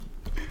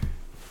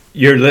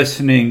You're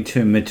listening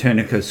to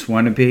Metenicus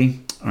Wannabe.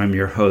 I'm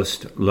your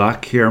host,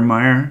 Locke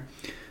Kiermaier.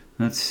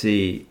 Let's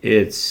see,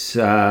 it's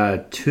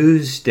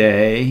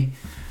Tuesday,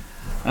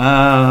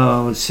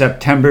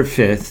 September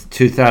 5th,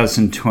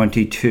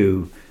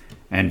 2022,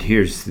 and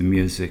here's the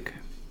music.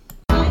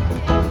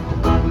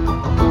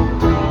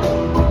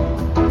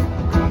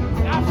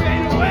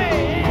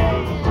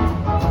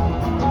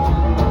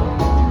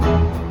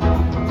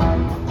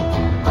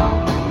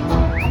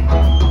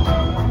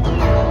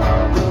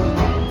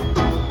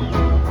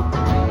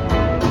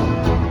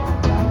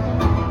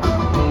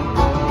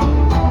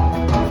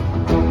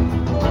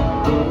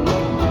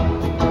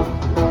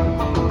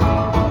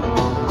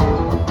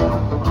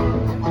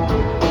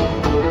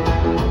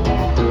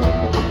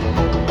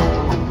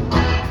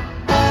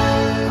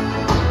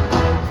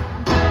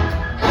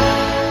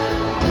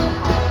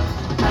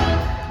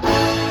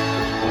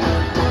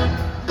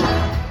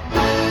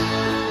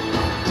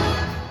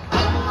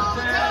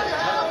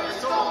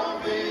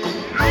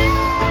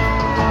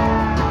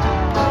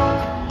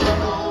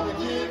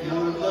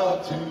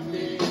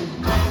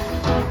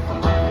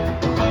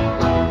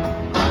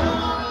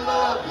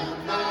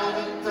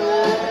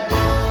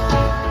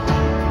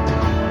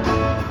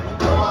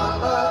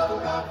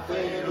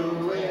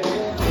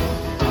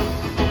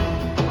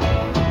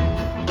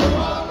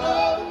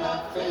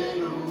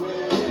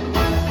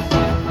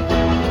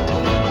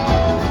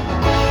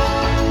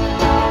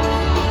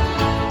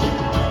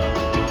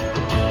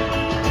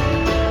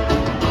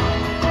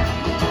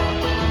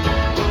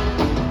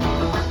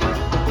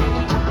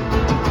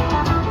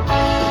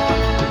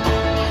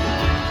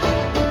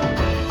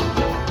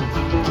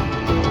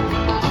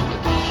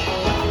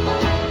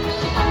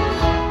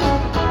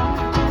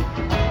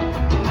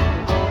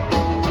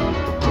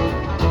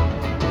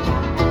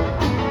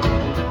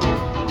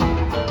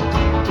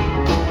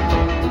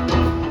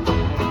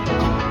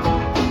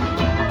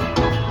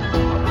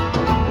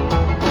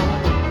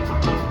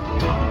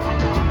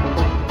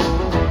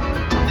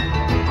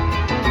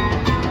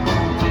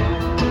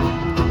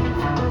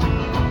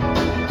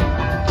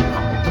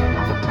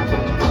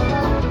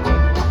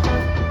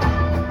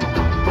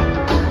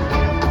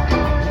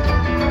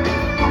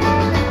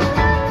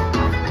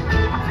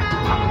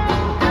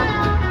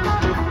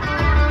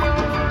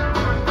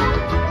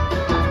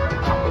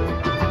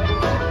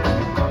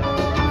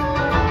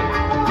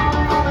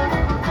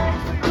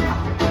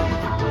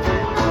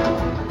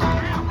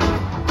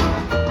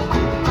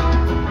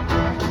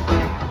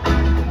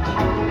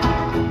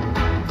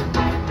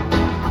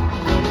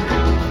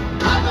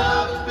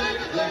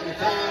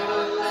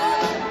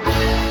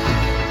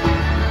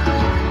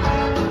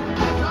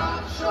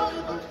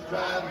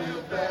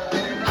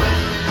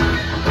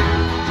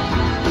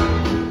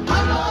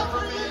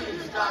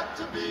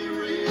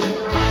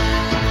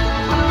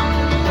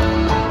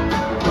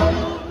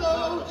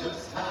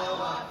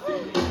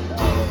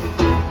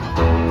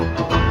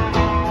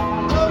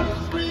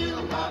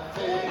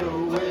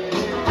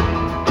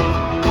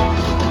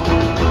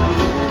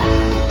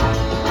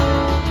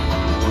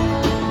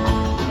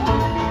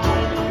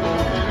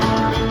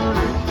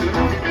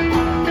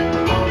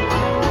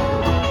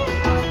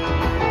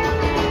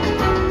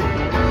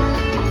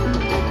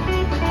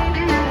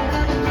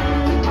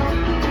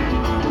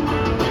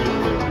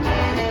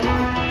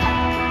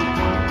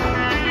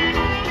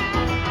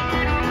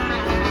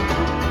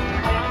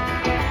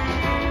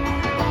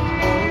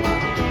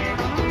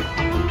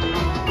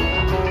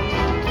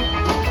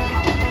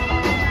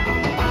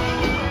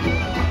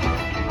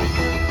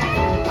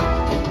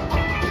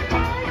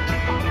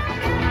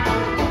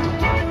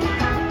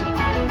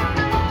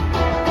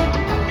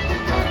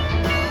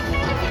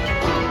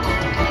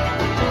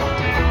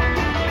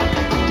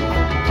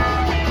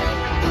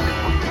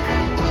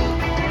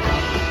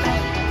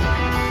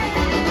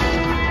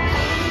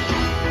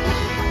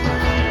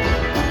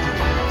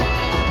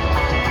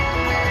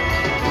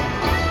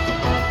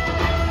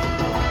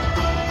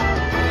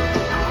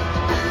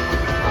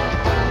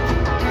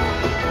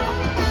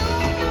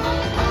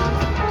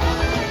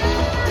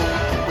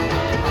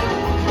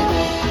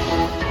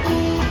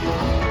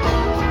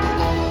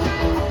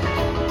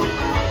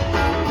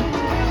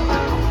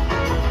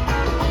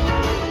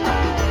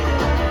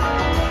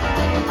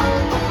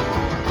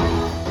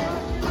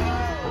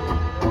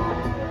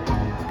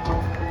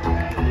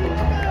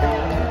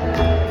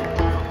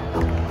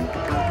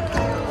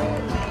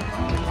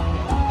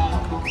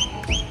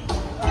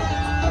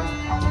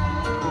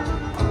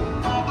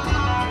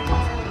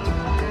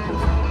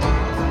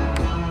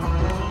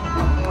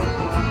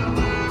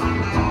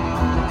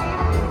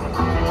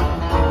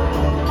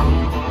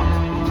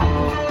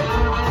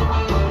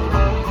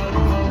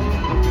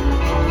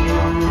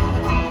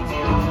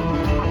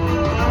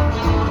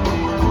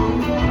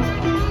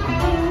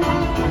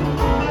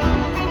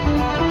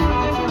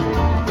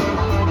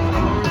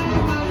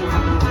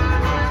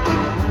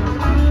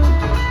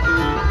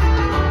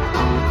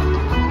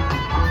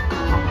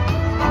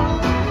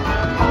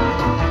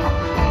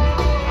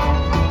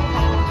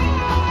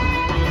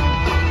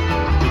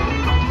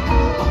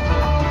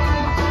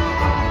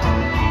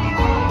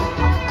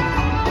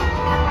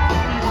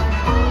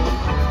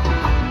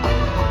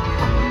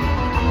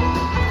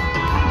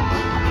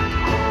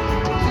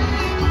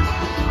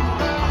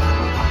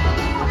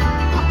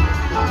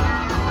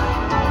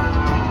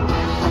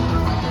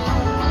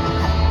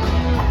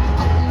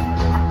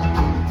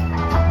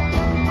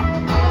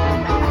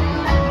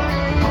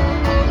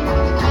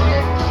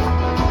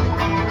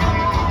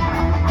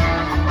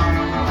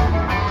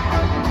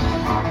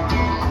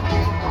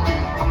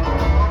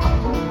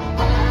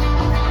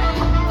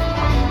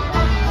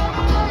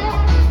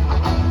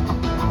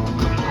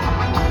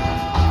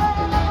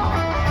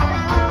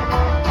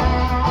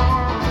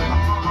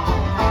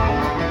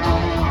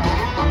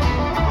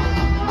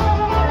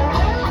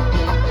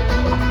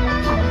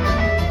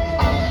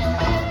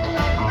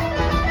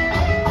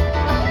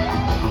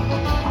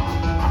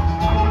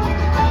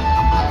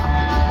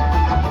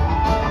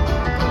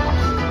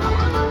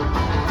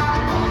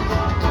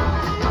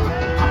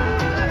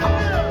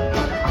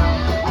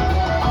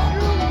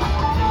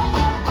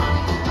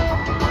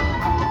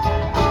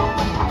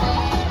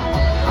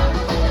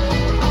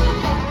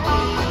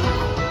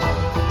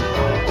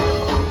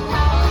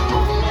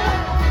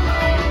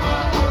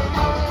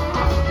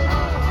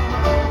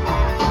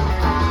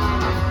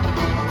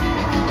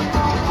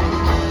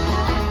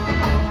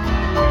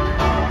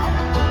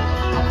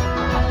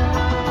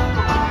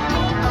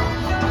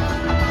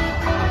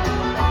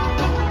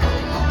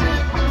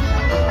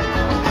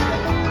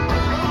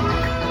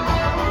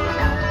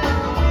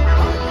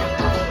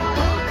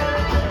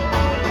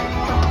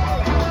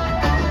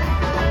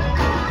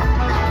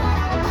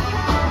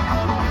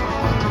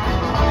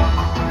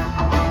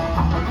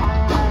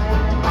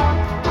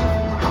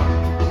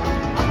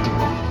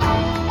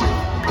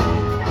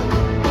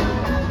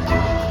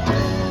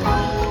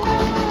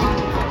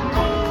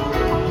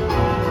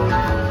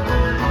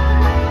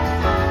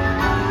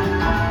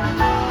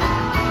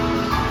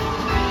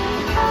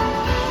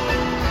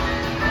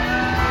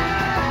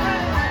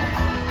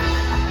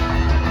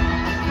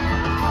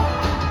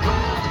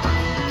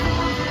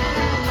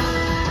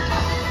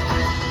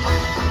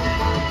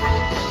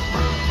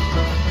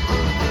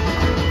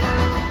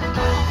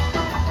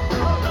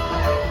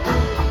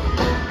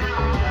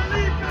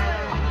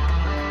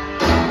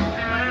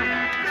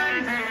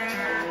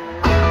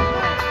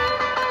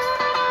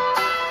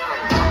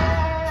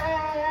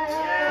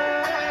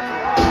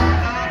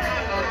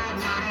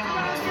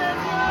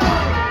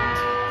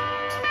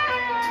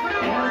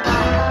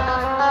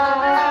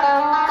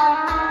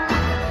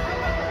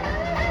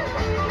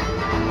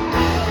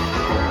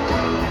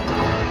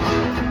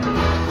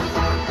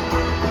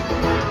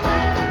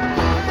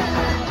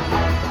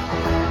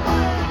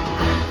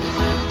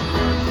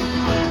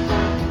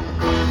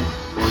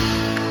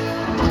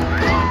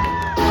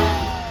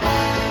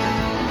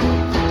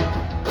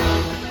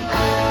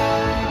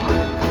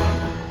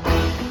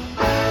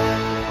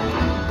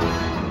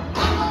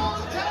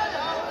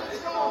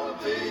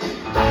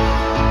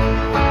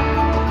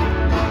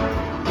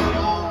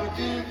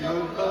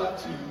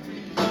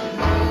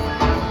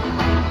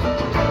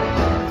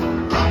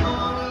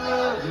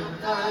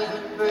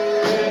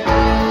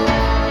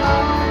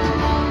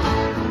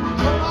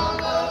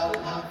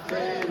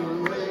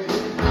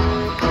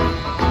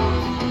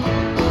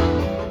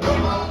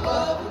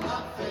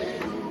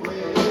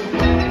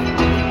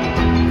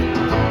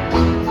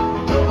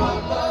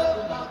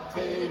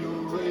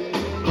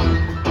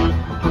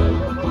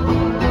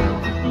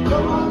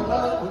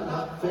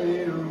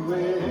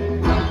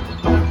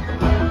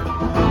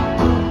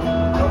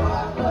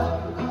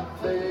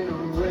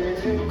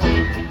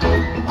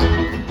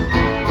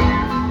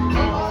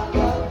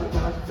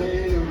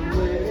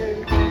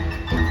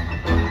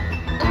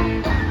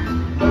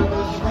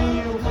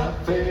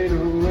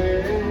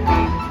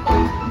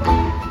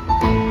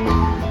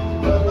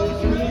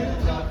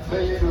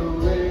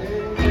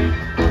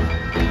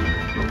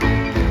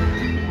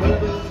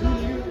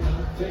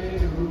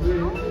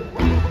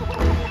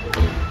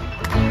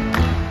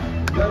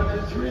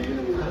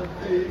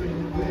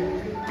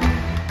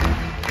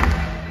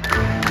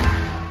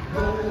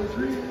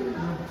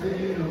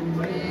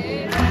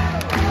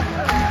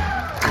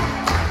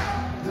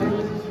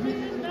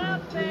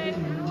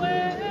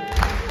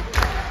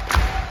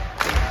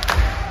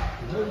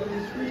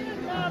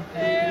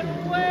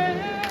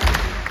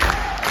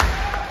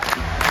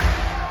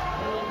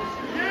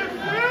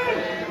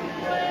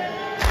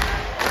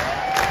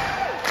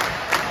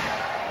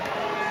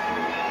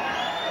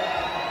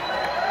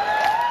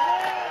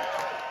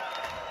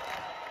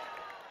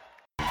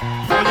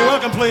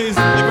 down, please,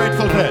 the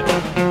Grateful Dead.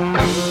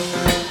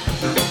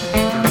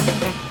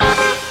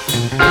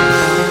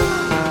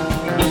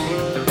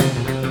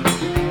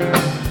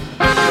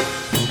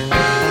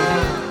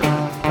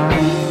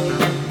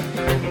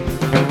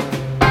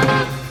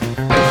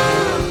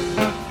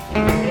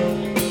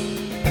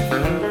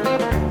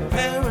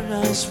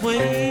 Paradise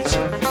waits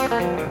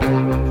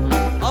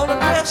on the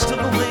crest of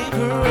the wave,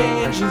 her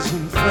angels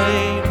in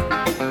flame.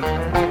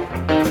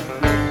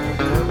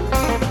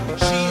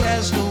 She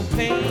has no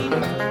pain.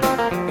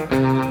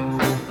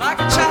 Like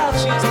a child,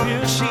 she is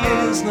pure, she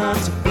is not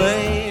to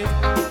blame.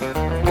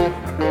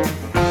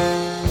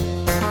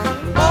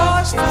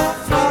 Voice for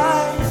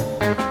flight,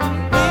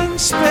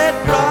 wings spread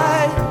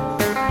bright,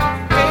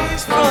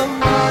 gaze from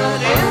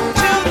night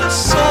into the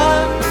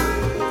sun.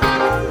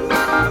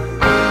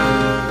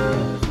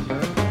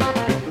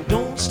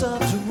 Don't stop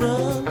to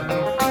run.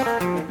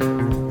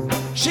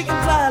 She can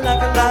fly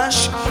like a light,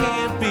 she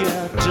can't be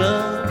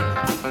outdone.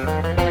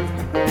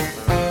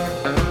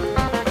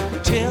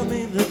 Tell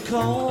me the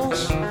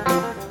cause.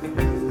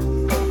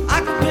 I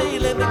can pay,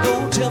 let me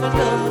go. Tell me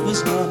love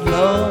is not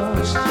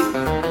lost.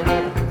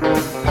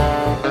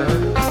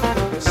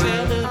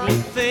 Sell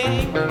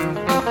everything.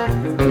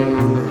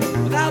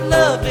 Without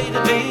love, day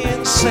to day,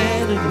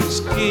 insanity's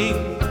king.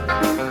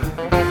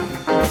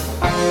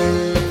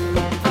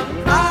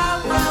 I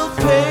will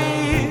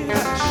pay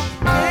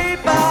day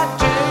by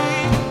day.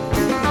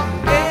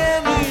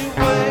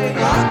 Anyway,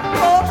 I'm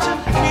caught to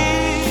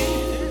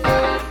keep.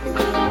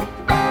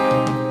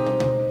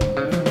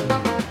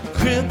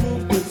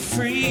 Crippled but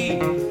free.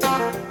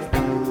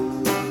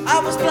 I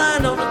was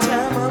blind all the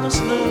time, I was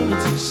learning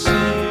to see.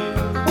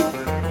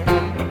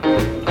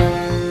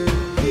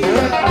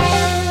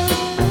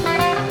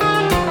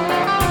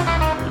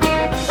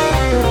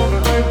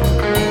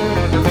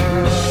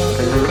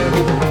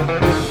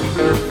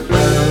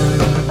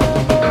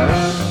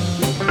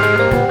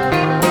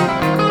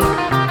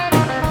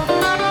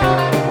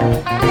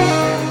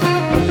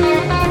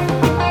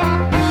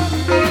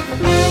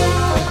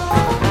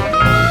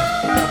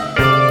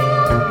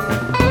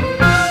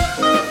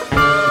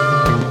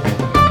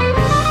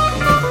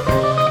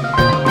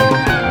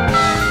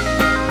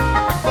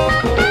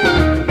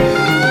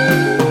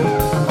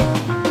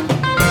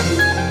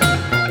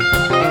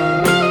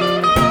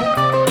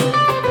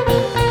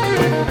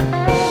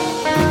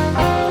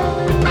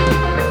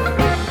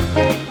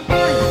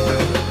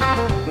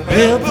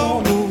 They're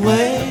blown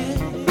away.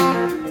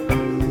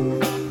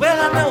 Well,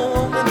 I know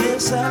only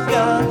this I've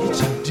got you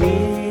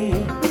today.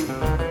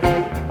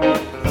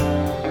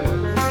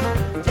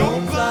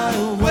 Don't fly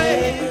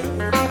away,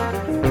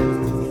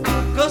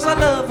 'cause I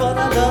love what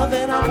I love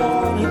and I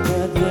want it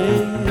that way.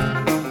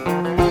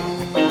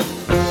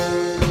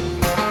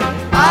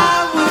 I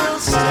will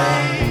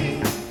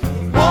stay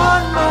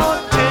one more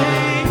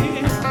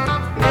day.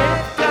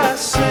 Like I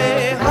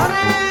say,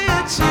 honey,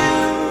 it's you.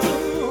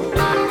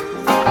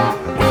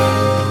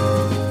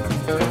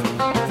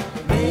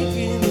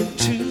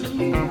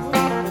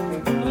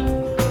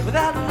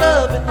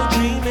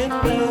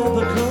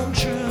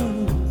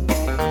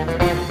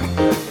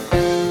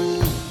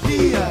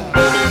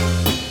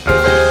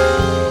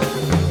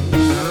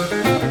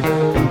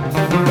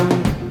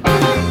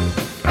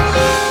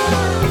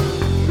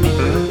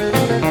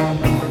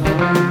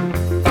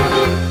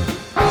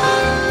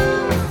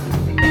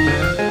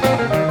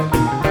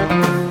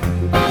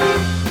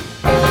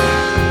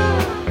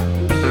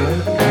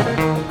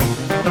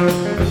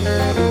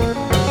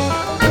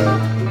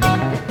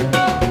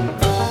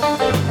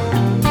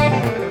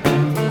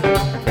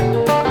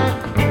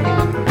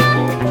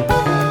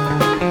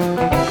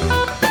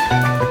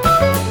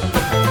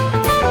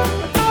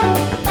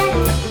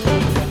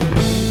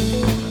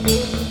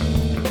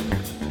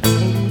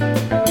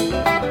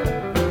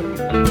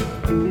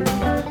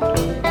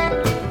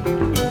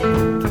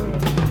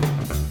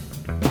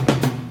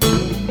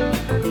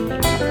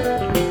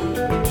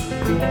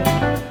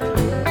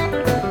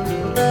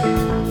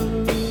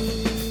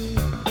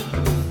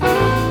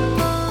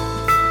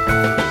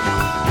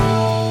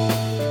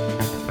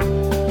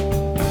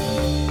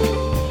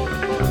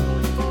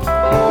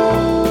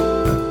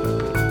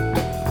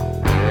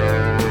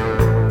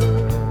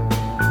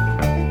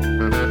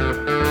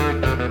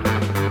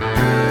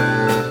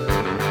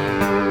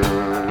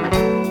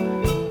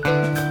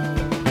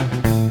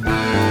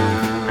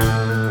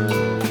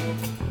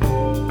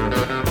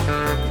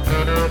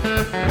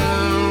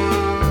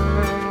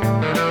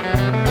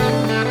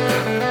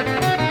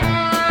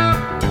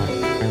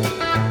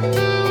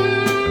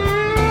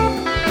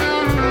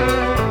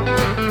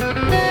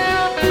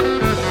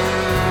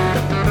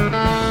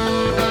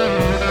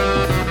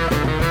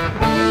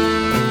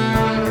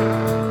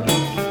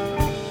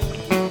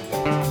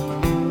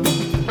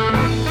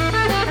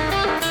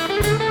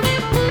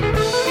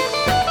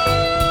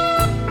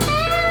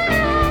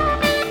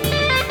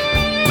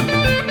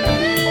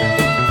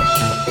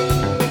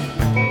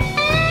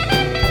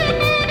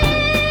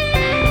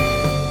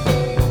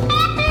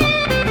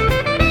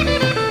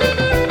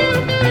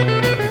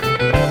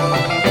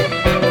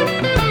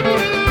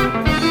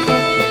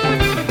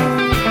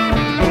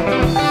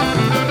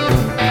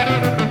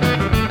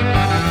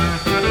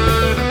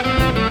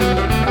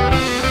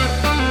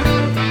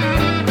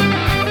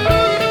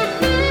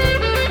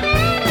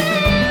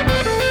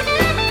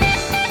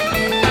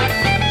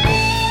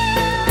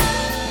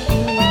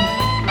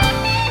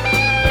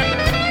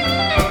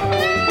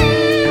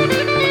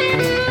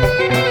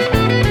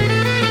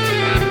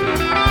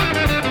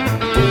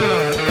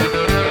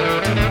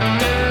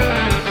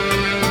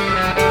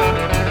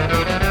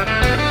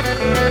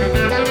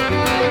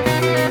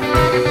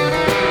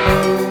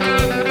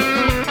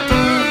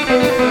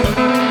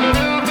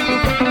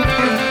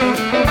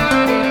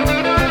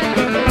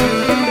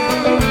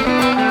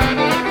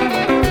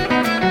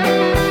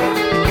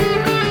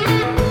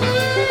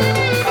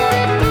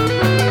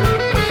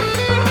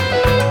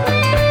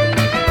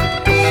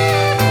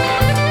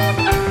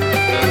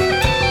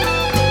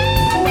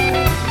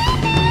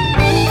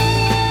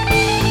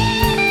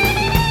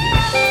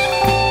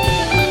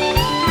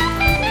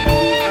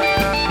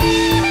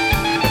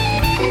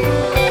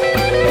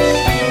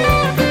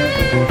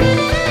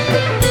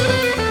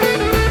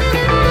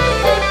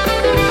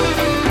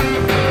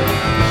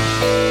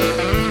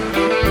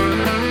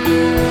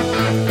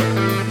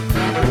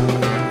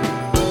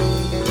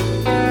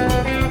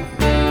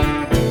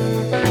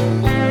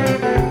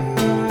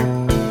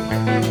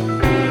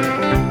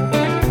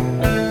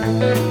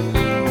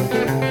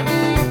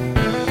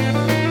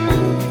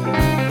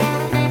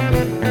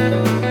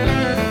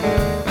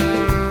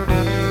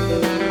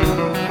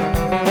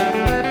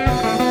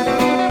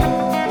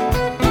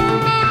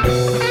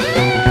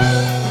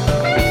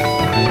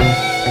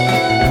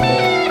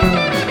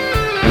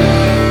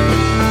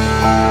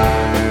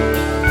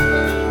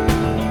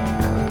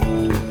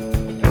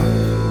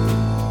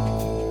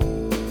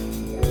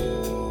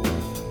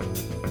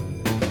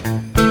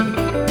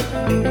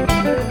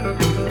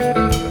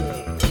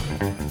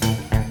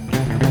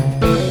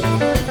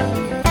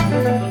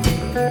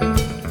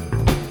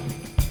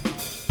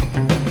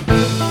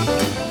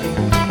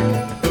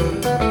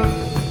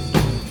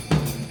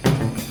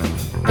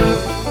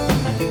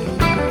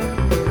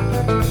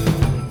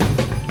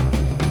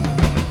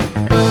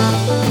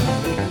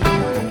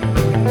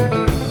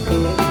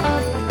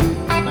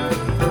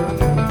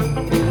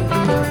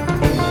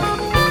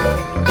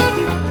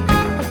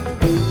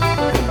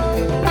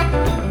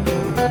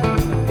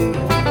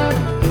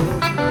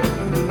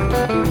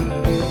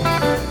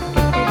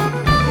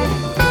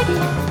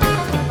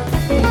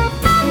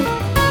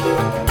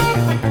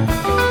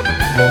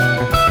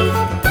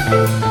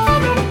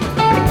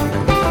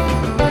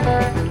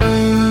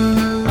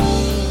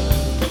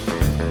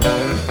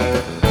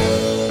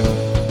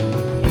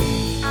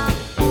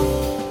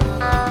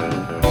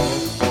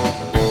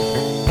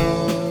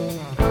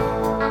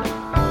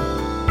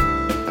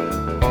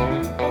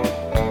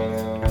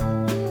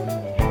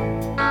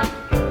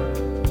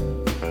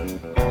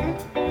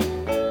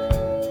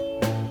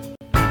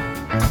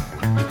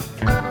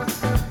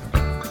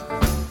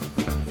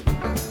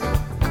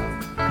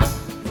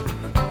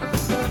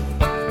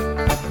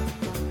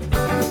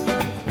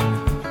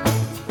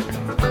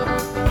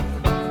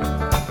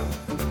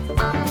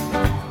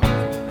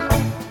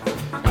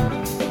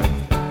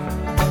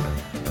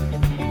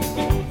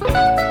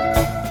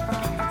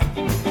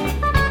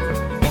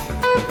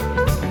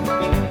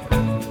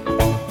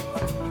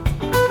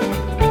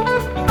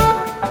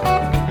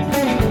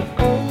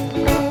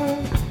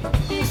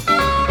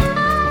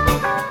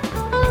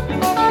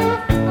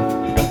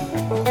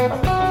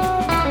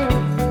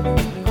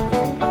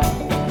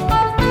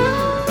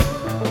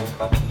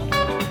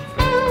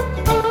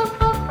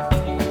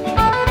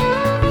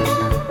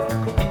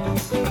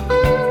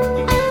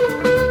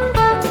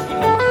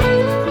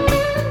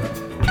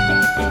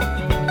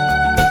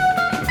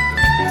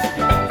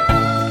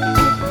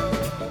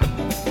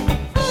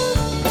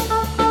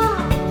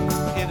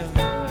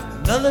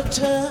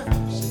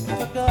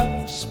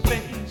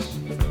 space.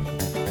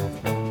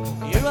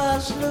 Your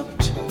eyes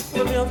looked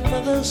from your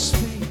mother's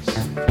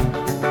face.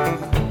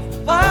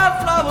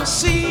 Wildflower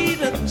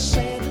seed and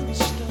sand and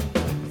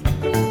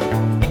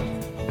stone.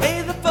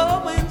 May the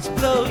four winds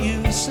blow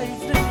you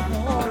safely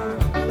home.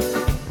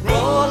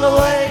 Roll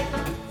away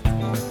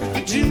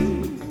the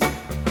dew.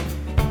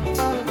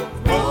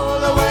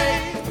 Roll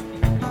away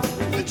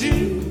the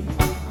dew.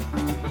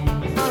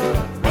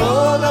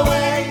 Roll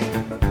away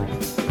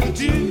the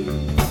dew.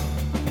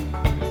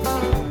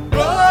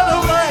 Roll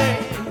away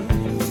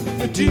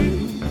the dew.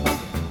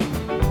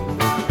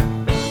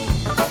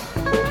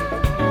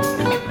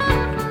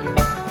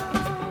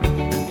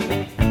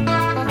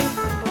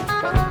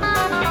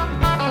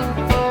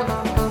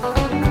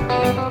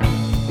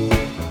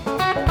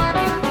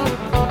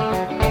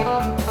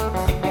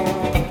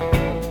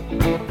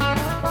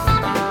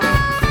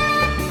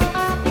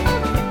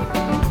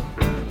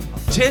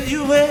 Tell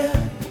you where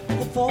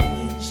the four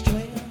winds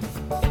trail,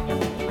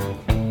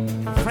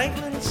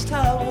 Franklin's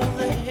tower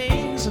that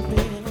hangs a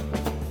bell.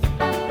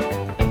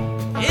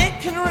 It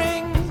can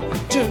ring,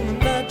 turn the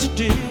night to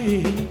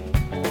day.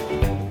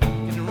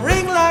 It can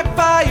ring like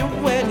fire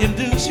when you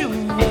lose your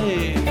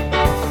way.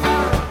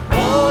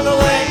 Roll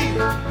away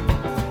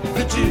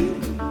the dew.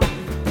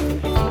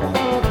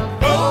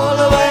 Roll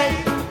away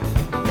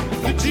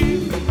the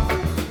dew.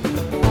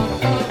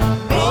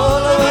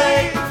 Roll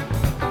away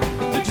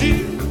the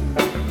dew.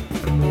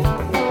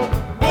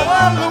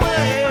 Roll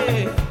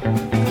away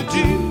the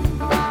dew.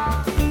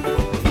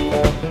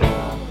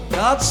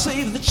 God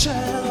save the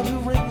child who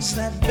rings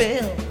that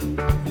bell.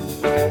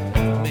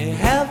 May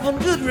have one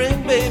good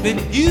ring,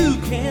 baby, you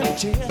can't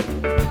tell.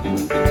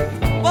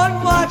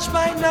 One watch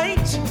by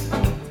night,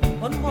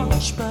 one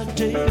watch by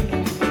day.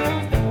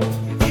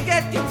 If you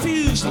get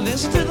confused,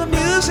 listen to the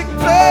music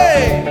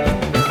play.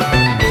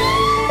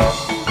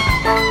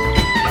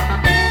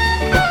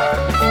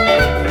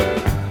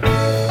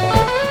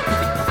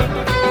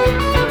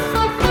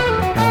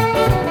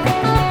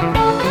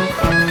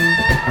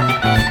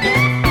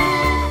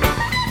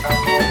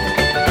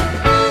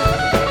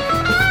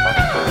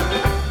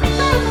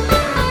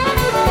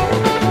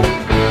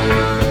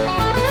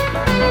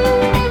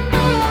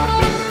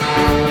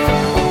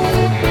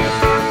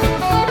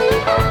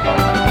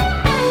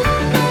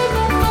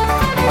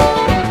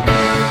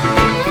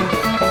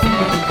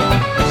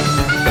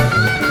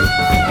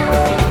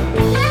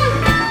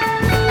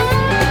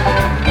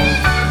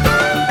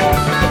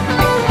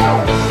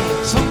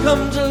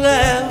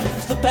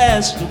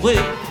 Passed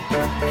away.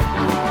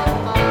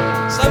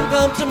 Some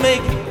come to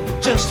make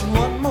it just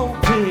one more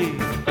day.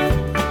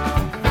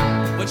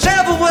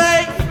 Whichever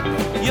way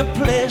your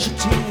pleasure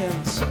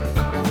tends,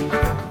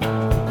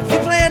 if you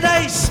play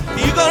dice,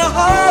 you're gonna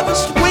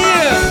harvest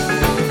win.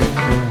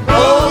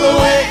 Roll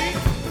away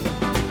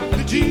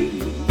the dew.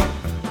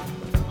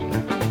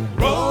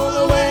 Roll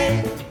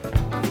away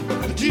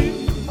the dew.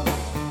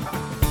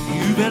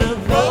 You better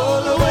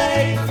roll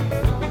away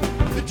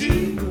the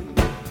dew.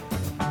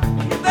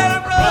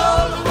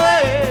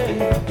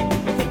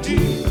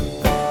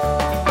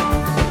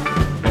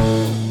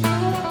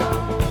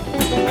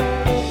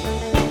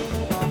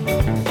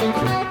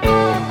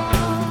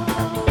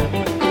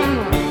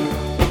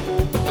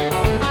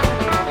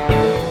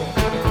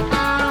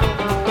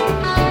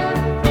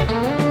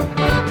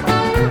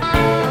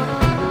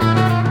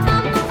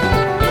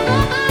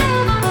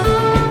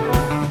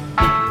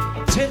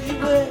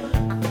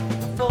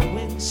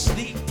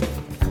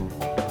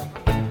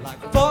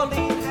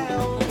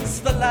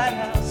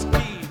 Lighthouse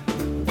keep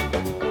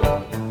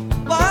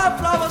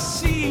wildflower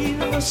seed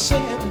in the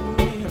sand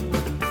wind.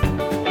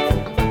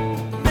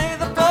 May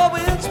the four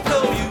winds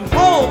blow you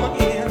home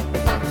again.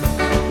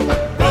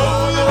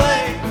 Roll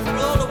away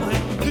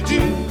the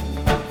dew.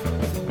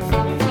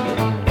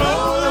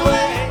 Roll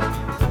away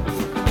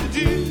the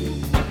dew.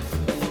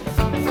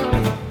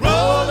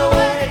 Roll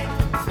away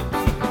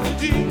the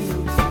dew.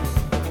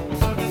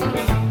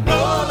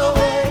 Roll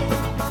away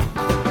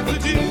the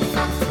dew.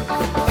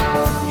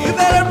 You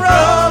better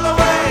roll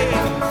away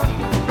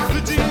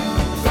the dew.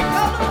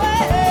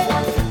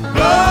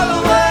 Roll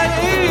away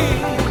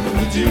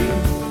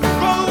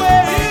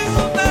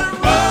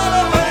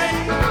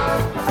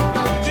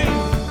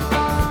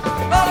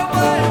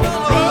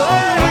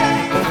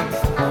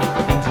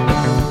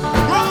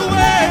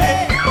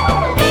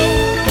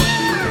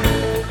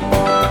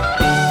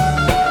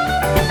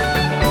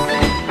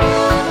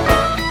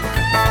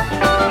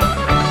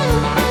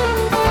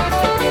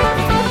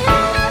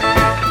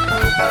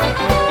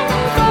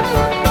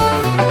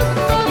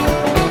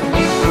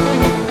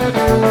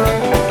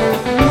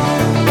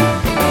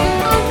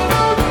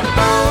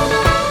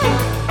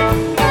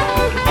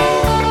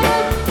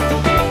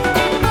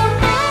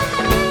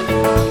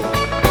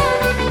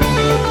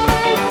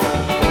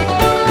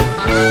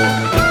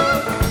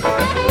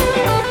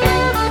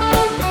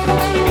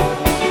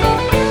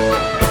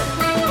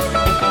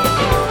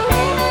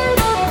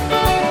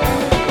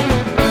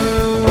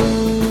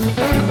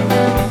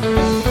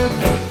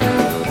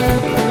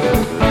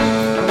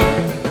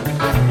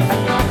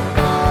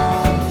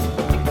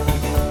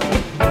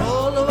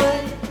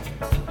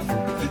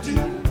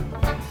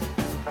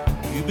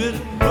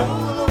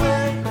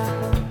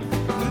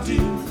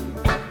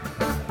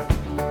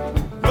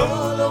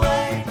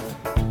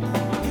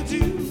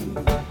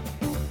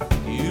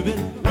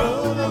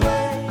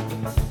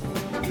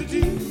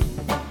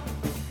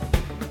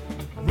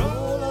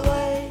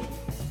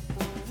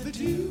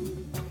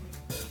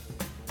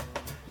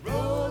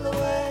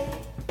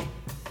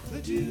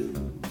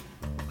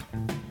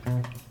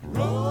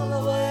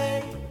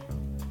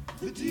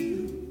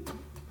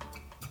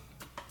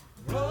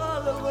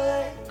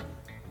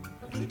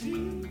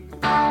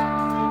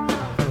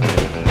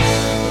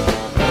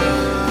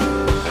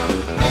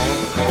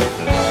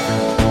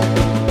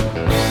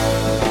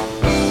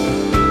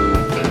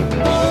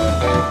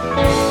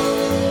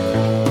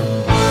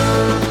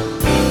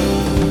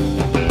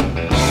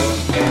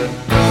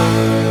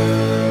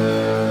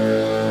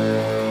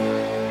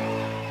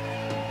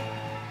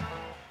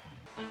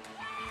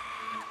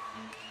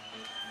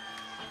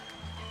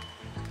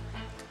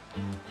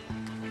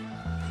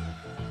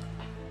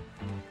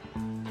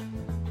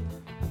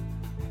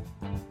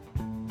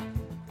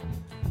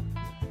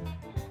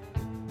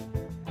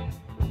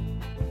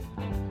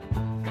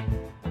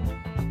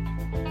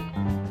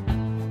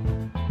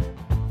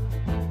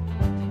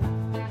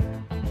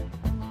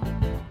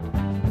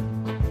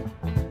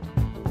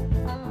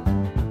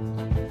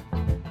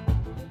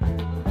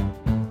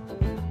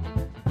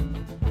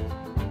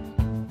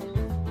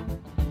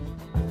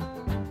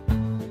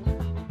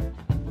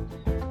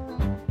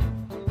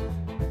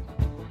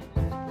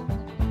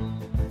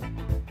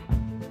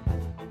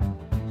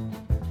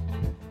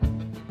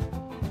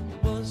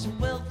was a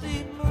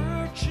wealthy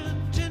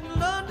merchant in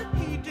London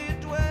he did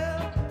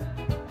dwell.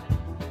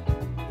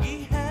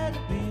 He had a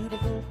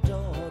beautiful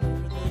daughter,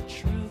 the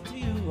truth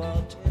you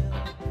I'll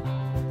tell.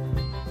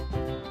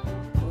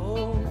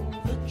 Oh,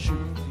 the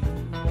truth you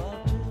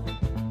I'll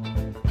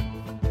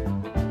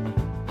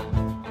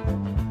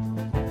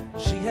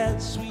tell. She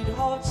had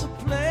sweethearts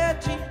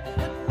aplenty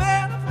and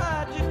men of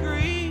high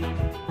degree,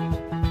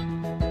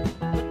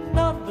 but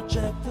none but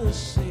Jack the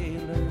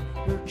sailor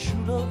her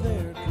true love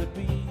there could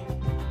be.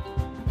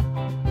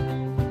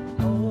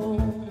 Oh,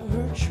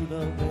 her true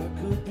love there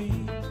could be.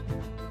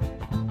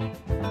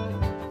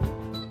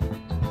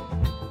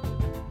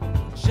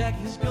 Jack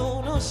is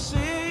gonna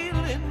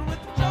sailing with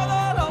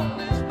trouble on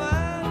his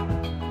mind.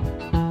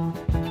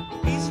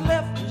 He's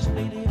left his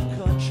native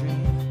country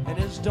and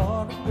his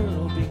darling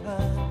girl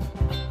behind.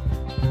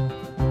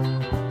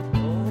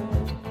 Oh,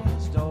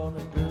 his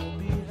darling girl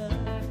behind.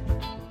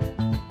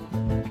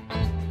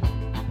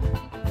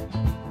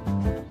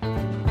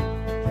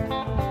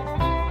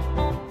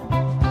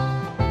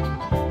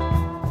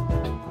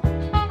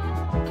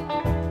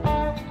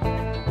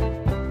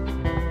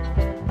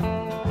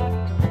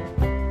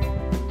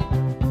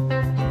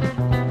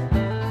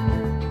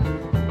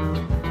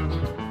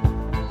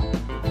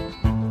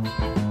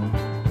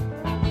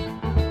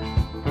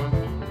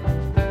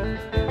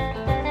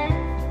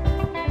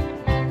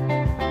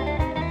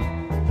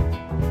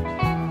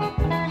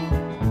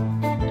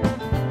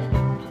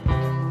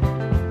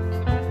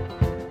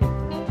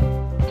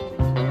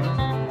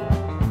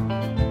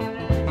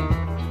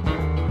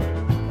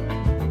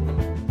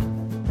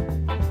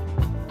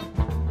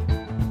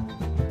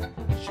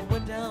 She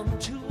went down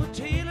to a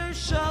tailor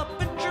shop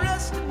and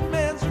dressed in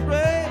man's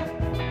array.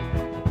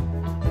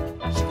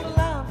 She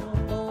climbed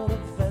on board a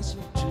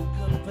vessel to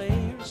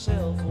convey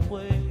herself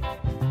away.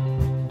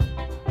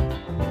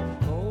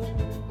 Oh,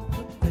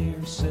 convey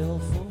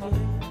herself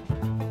away.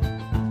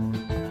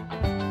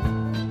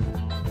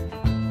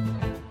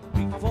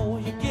 Before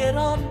you get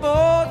on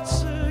board,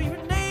 sir,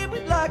 your name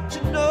we'd like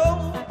to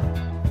know.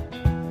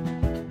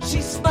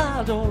 She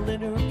smiled all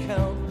in her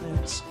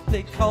countenance.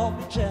 They call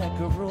me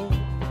Jackaroo.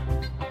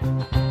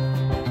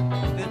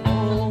 Then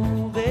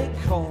oh, they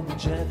call me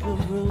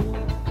Jackaroo.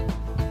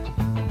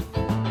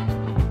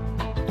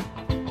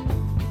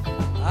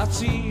 I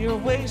see your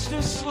waist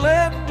is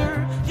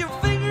slender, your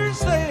fingers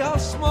they are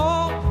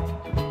small,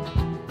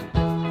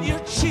 your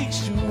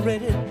cheeks too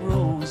red and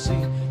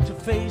rosy to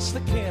face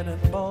the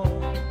cannonball.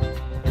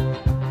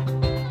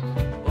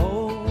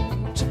 Oh,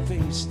 to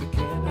face the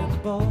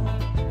cannonball.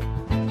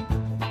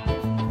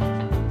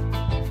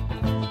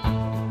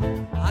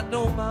 I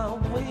know my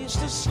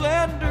waist is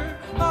slender,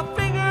 my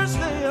fingers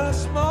they are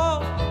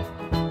small,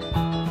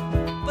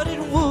 but it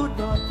would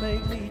not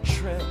make me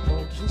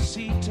tremble to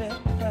see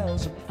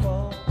 10,000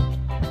 fall.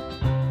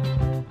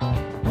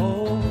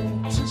 Oh,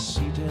 to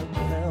see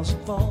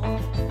 10,000 fall.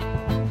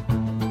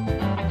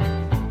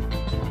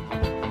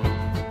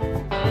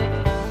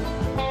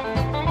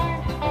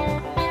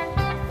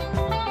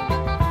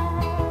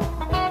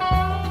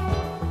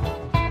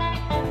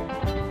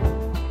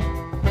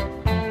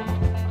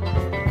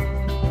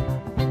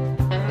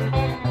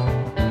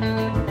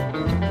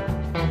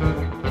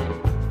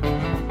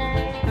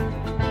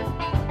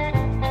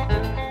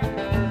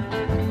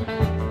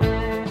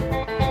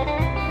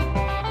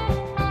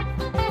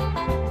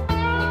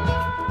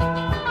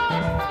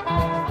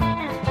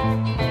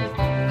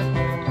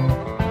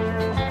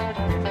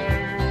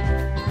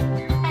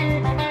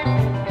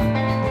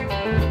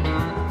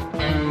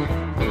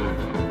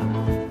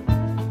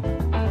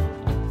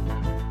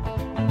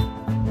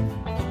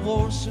 The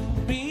war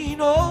soon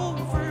being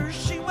over,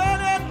 she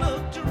went and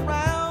looked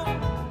around.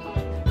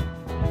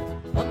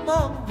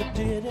 Among the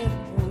dead and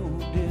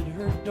wounded,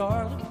 her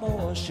darling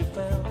boy she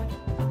found.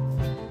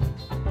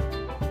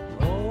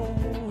 Oh,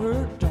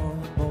 her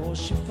darling boy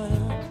she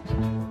found.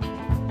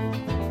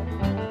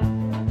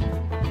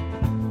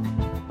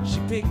 She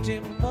picked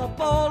him up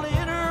all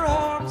in her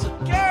arms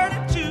and carried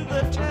him to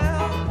the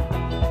town.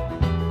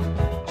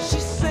 She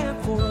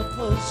sent for a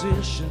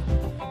physician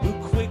who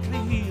quickly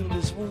healed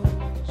his wounds.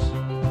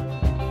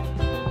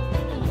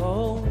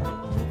 Oh,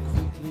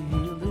 who quickly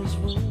healed his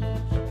wounds.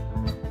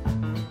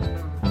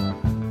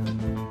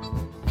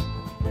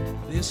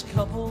 This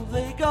couple,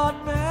 they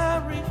got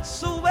married,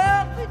 so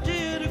well they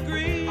did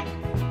agree.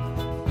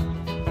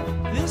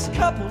 This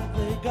couple,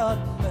 they got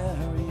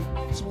married,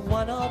 so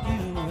why not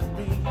you and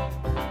me?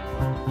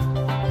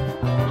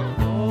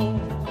 Oh,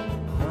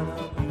 why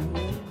not you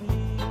and me?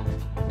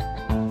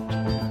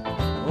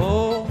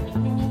 Oh,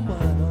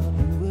 why not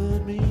you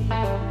and me?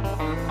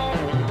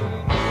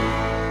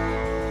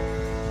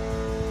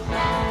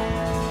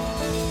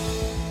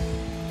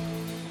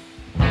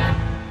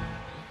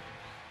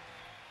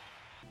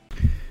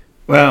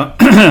 Well,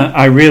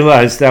 I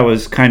realized that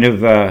was kind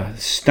of a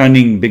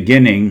stunning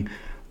beginning,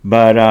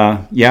 but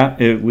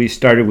we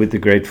started with the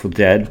Grateful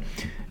Dead,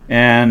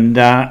 and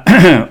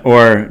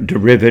or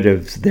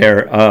derivatives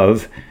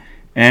thereof.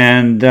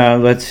 And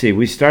let's see,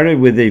 we started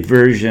with a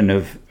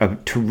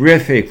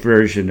terrific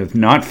version of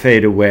Not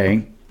Fade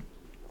Away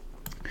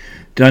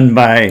done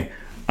by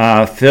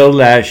Phil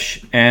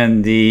Lesh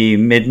and the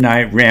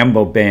Midnight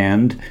Ramble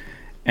Band.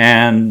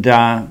 And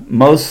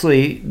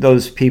mostly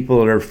those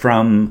people are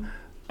from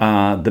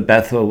the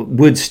Bethel,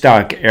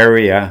 Woodstock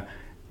area,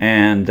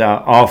 and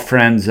all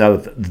friends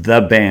of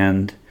the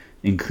band,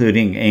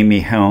 including Amy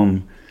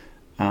Helm,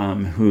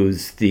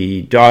 who's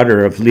the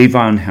daughter of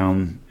Levon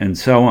Helm, and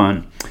so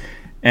on.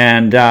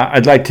 And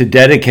I'd like to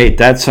dedicate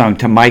that song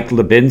to Mike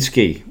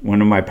Lubinsky,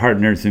 one of my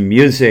partners in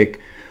music,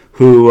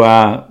 who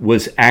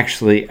was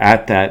actually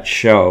at that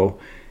show.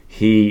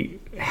 He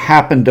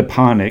happened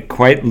upon it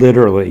quite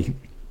literally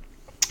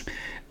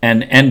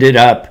and ended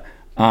up,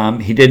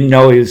 he didn't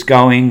know he was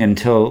going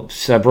until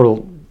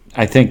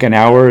I think an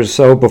hour or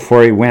so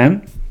before he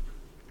went.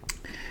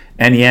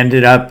 And he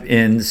ended up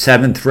in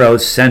 7th row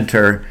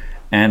center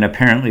and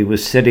apparently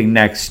was sitting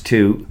next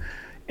to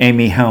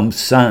Amy Helm's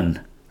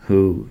son,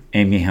 who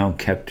Amy Helm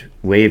kept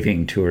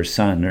waving to her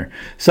son or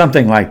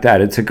something like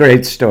that. It's a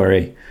great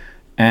story.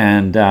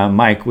 And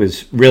Mike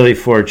was really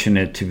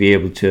fortunate to be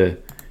able to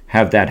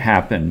have that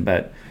happen,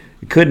 but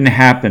it couldn't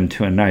happen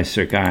to a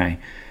nicer guy.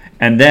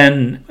 And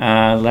then,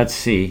 let's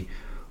see,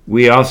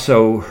 we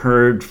also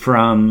heard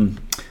from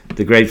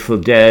the Grateful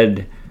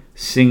Dead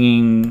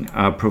singing,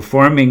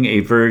 performing a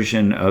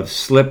version of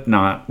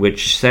Slipknot,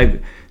 which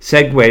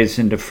segues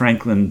into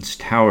Franklin's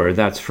Tower.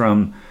 That's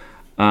from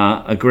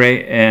a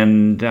great,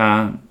 and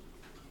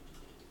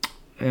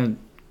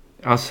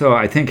also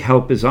I think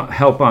Help is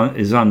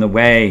on the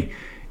way,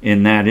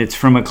 in that it's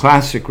from a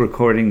classic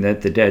recording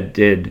that the Dead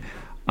did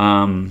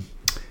on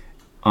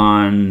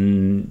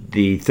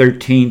the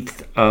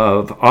 13th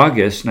of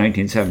August,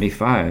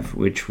 1975,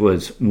 which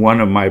was one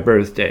of my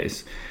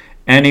birthdays.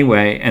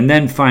 Anyway, and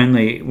then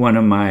finally one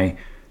of my,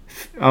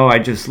 I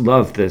just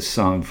love this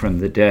song from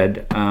the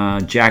Dead,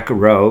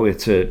 Jackarow.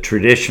 It's a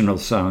traditional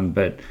song,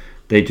 but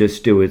they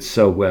just do it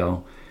so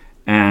well.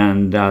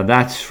 And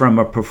that's from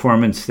a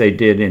performance they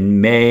did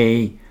in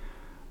May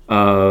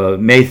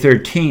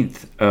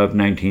 13th of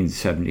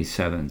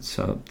 1977.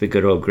 So the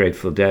good old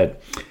Grateful Dead.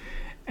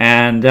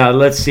 And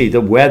let's see,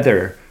 the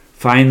weather.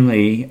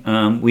 Finally,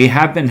 we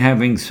have been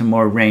having some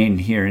more rain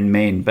here in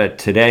Maine, but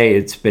today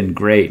it's been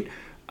great.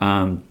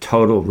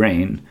 Total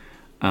rain,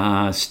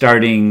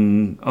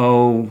 starting,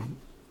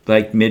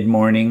 like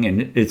mid-morning,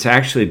 and it's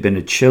actually been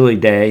a chilly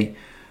day.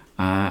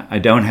 I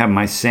don't have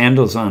my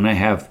sandals on. I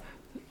have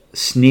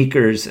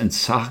sneakers and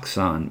socks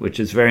on, which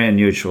is very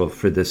unusual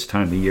for this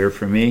time of year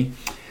for me.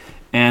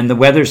 And the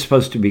weather's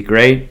supposed to be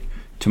great.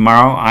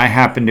 Tomorrow, I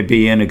happen to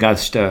be in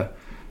Augusta,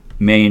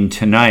 Maine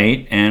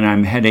tonight, and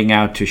I'm heading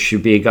out to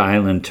Shebig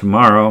Island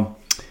tomorrow.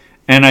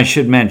 And I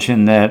should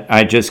mention that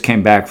I just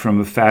came back from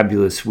a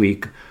fabulous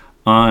week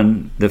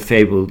on the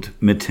fabled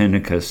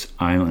Matinicus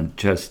Island.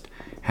 Just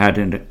had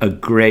a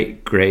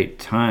great, great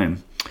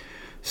time.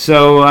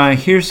 So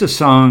here's a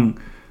song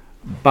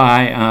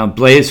by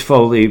Blaze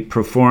Foley,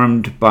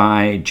 performed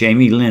by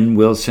Jamie Lynn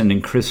Wilson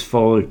and Chris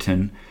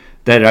Fullerton,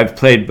 that I've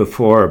played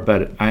before,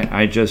 but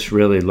I just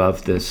really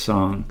love this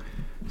song.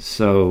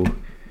 So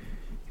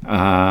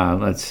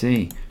let's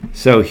see.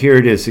 So here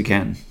it is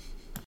again.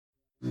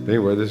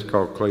 Anyway, this is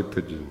called Clay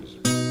Pigeons.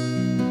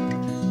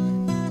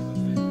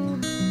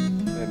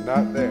 And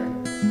not there.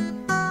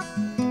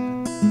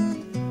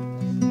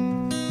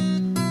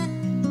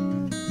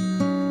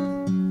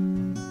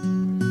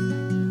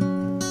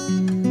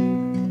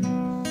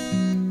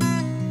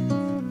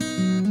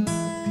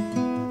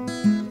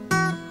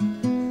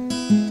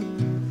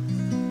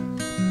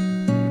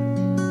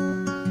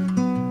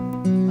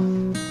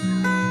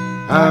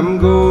 I'm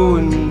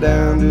going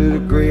down to the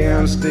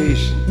Greyhound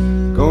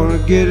station, gonna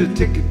get a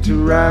ticket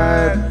to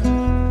ride.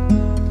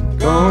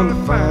 Gonna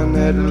find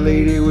that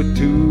lady with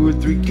 2 or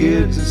 3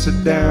 kids and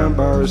sit down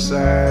by her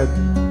side.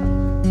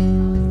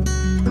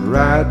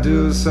 Ride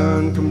till the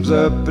sun comes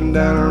up and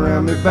down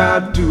around me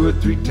about 2 or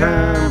 3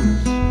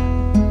 times.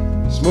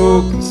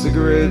 Smoking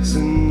cigarettes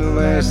in the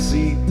last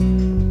seat,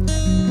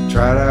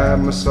 try to hide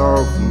my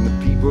sorrow from the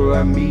people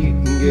I meet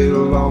and get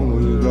along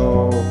with it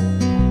all.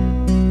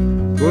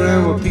 Go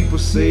down what people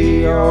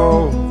say,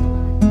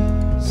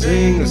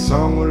 sing a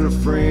song with a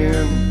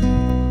friend,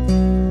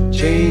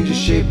 change the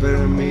shape of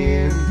a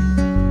man,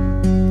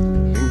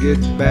 and get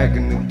back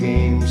in the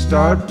game,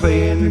 start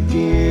playing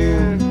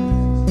again.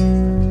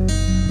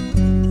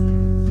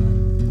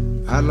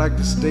 I'd like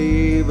to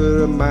stay,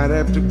 but I might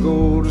have to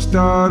go to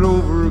start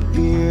over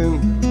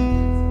again.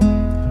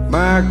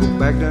 Might go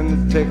back down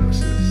to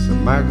Texas, I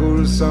might go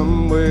to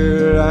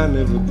somewhere I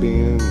never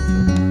been.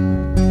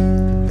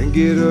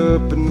 Get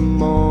up in the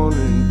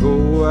morning,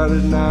 go out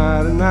at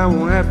night, and I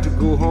won't have to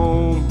go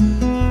home.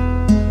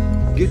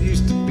 Get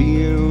used to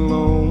being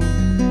alone,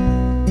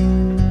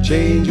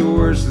 change the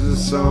words to the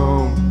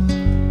song,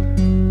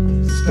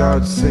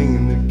 start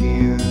singing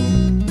again.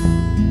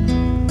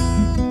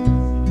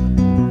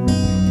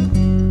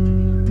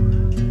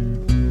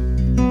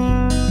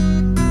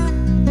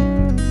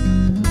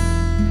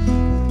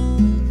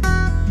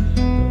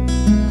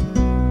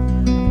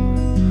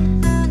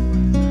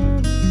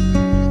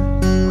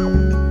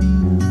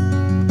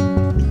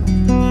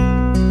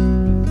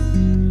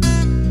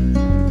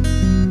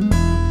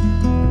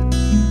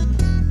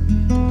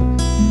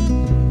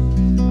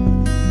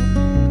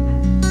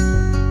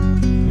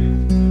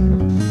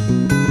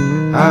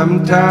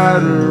 I'm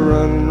tired of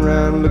running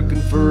around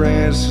looking for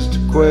answers to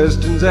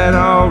questions that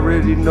I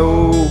already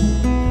know.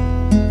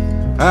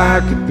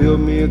 I could build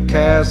me a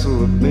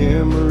castle of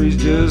memories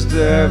just to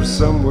have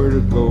somewhere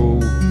to go.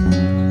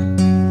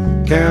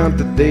 Count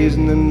the days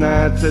and the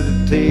nights that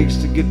it takes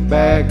to get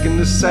back in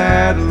the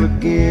saddle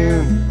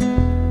again.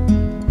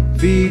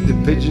 Feed the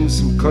pigeons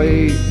some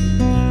clay,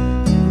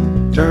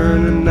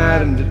 turn the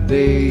night into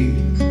day.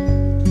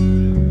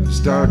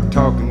 Start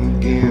talking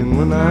again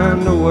when I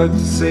know what to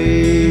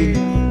say.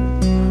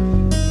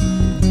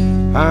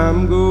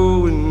 I'm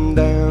going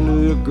down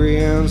to a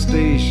Greyhound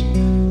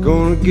station,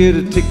 gonna get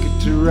a ticket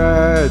to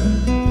ride.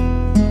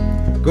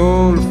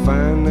 Gonna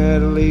find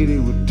that lady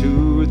with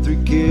 2 or 3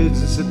 kids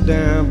and sit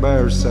down by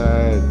her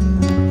side.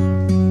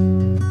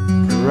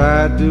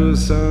 Ride till the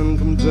sun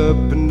comes up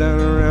and down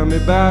around me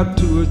about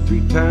 2 or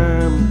 3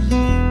 times.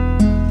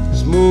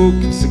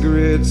 Smoking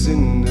cigarettes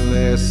in the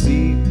last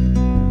seat.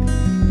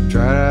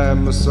 Try to hide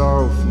my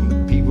sorrow from the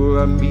people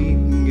I meet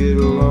and get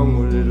along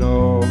with it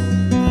all.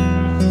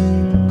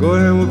 Go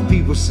down where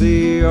people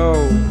say,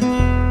 oh,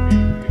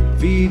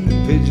 feed the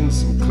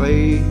pigeons some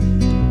clay,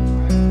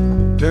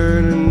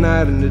 turn the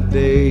night into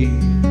day.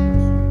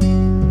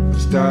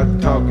 Start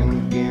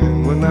talking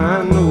again when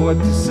I know what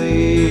to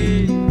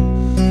say.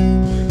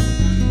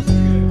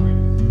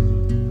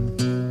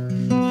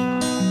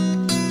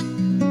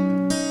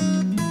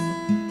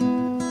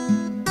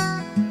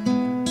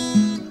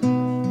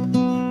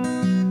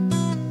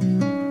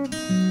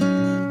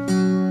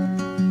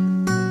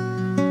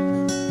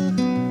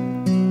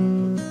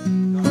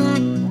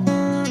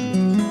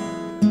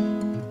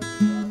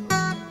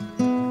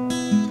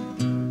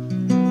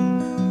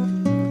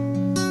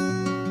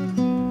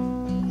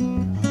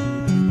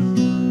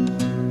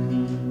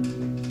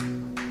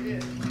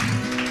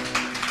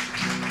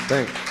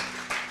 Thanks.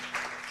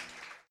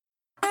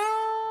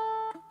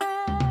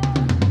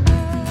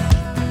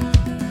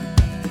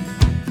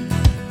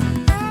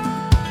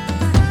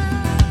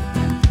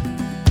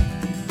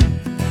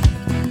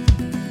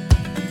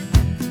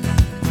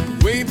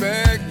 Way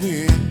back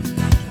when,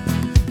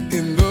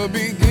 in the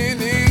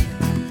beginning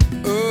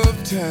of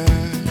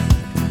time,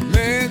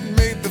 man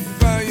made the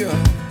fire,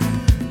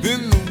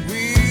 then the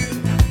wheel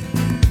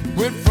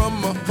went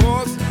from a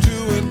horse to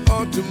an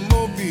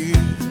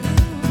automobile.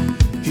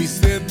 He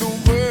said the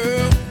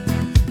world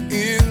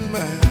is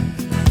mine.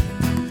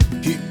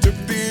 He took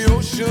the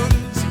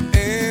oceans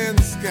and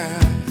the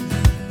sky.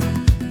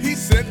 He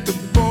set the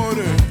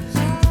borders,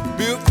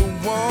 built the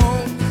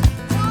walls.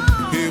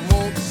 He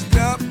won't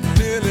stop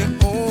till he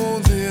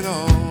owns it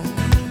all.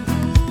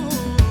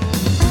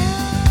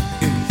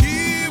 And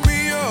here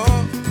we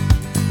are,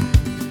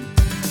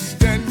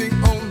 standing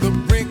on the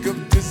brink of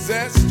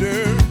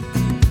disaster.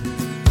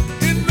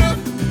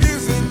 Enough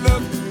is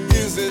enough,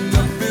 is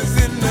enough, is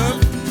enough.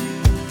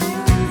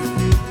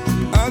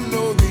 I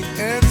know the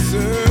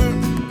answer.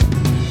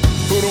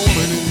 Put a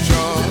woman in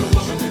charge.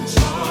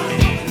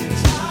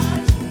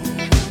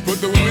 Put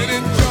the women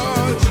in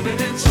charge.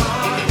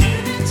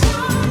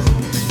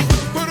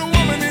 Put a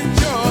woman in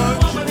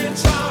charge.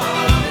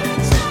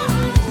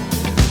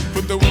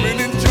 Put the women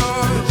in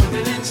charge.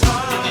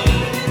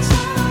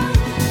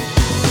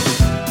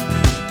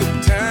 The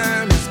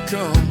time has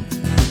come.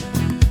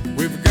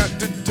 We've got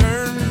to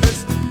turn this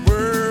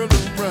world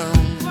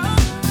around.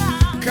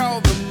 Call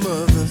the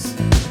mothers.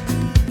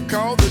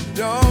 Call the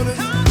daughters.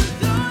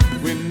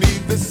 We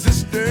need the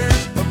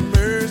sisters of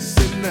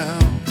mercy now.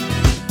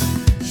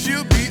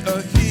 She'll be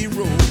a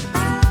hero,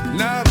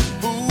 not a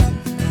fool.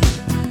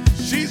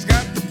 She's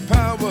got the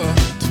power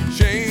to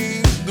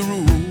change the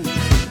rules.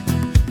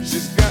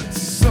 She's got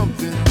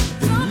something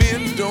that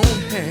men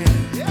don't have.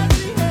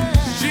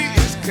 She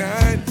is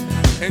kind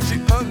and she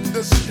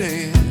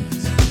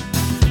understands.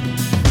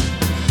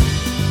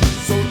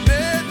 So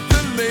let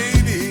the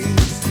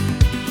ladies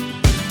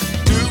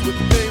do what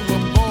they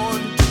were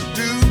born to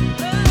do.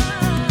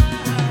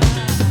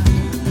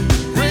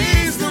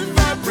 Raise the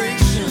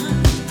vibration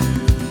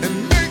and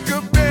make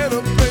a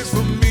better place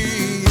for me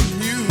and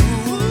you.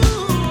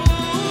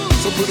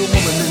 So put a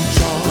woman in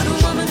charge. Put the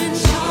women in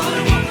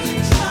charge.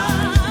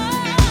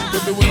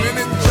 Put a woman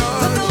in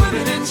charge.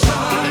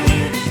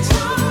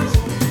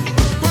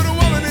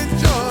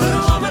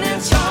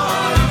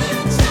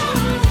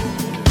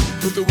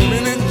 Put the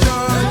women in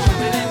charge.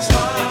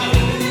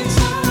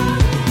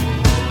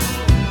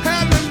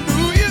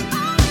 Hallelujah.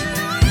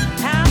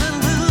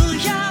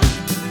 Hallelujah,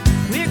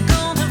 we're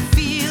gonna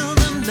feel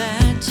the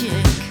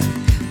magic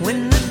when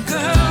the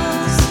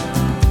girls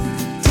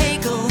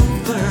take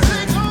over.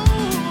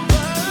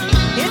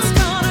 It's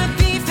gonna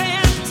be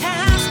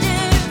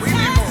fantastic. We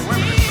need more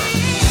women.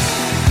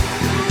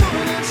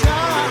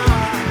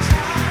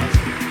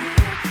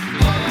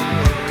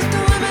 Put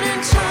the women in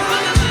charge.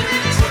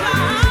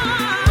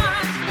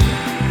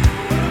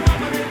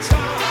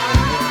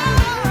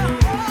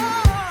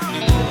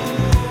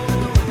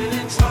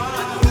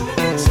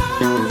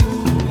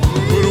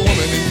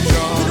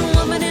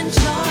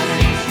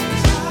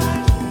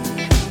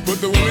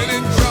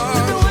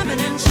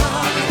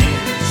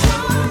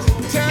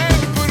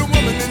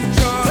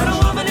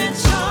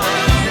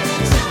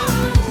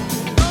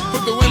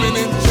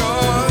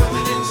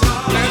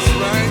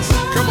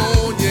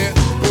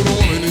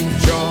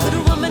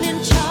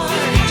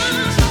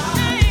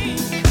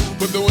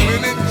 put the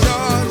women in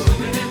charge.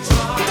 It's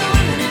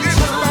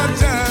about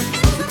time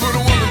to put a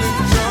woman in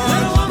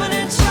charge.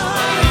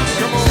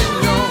 Come on,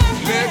 y'all,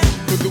 let's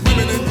put the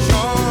women in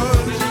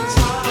charge. Put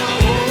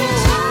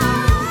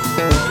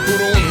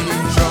a woman in charge. Put the women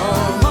in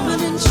charge. Put the women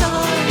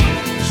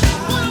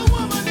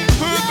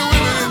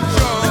in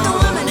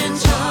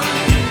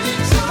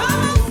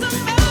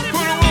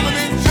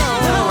charge.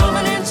 Put a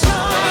woman in charge.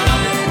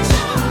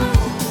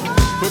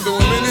 Put the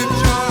women in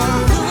charge.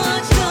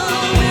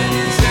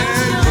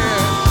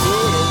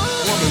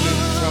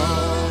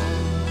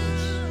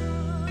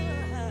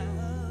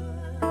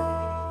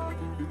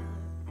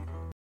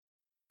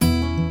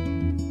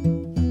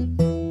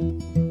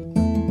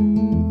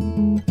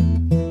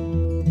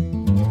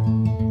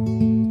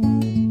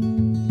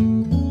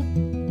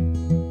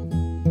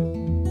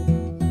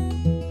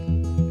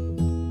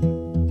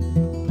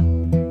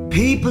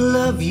 People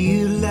love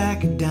you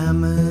like a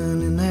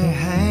diamond in their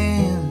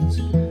hands.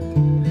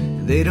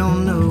 They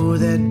don't know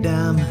that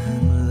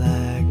diamond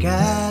like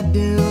I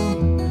do.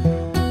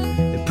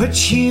 They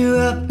put you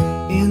up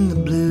in the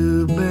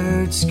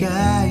bluebird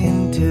sky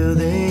until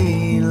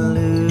they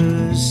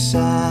lose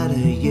sight of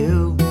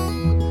you.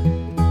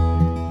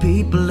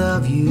 People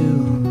love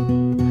you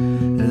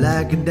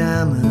like a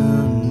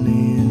diamond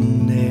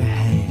in their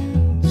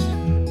hands.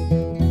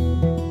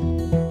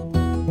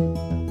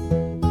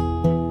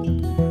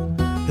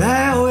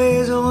 I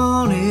always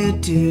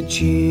wanted to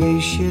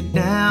chase you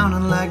down,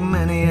 and like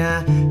many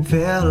I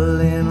fell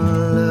in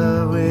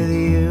love with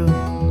you.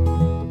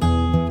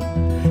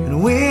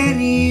 And when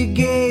you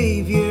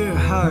gave your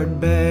heart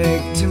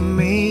back to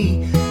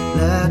me,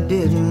 I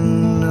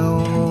didn't know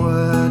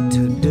what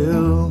to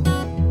do.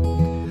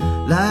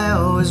 I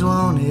always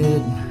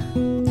wanted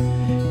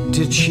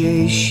to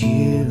chase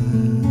you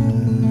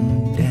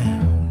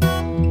down.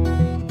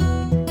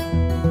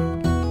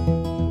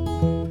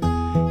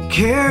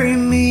 Carry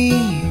me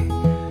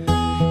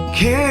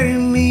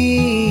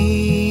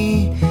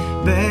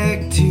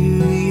back to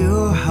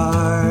your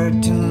heart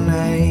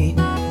tonight.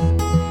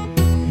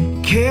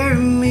 Carry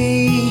me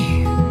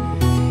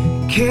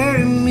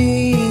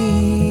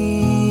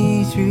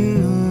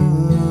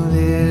through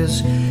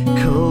this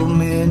cold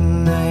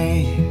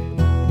midnight.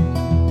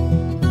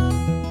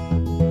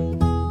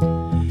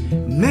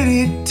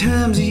 Many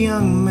times a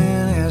young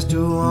man has to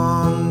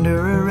wander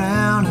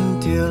around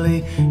until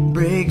he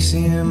breaks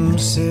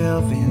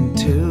himself in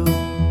two.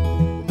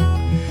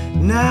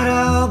 Not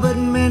all, but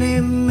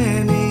many,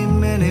 many,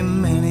 many,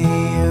 many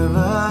of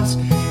us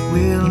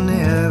will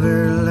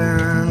never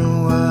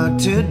learn what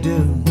to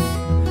do.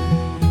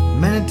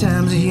 Many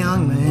times a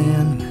young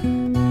man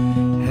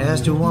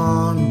has to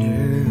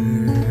wander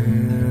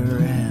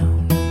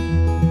around.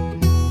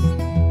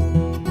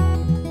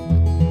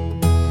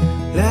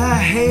 I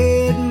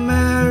had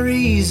my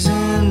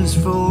reasons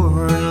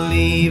for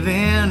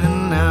leaving,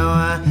 and now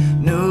I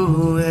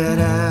know that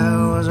I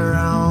was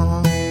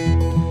wrong.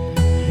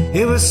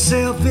 It was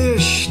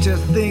selfish to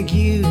think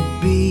you'd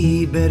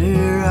be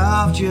better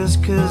off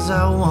just 'cause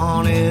I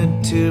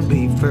wanted to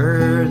be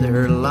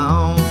further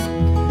along.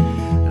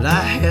 But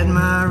I had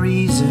my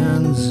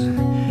reasons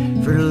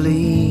for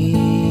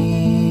leaving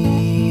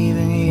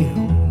you.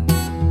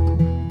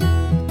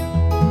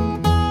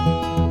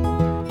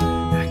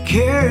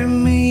 Carry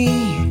me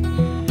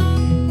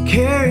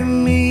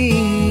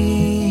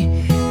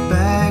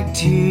back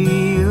to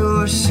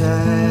your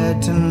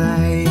side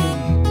tonight.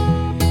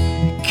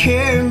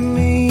 Carry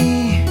me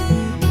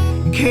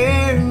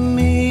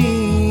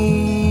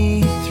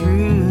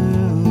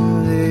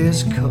through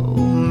this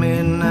cold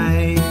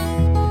midnight.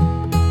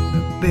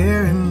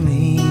 Bury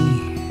me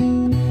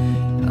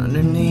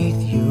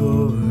underneath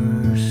your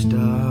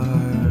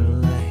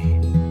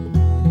starlight.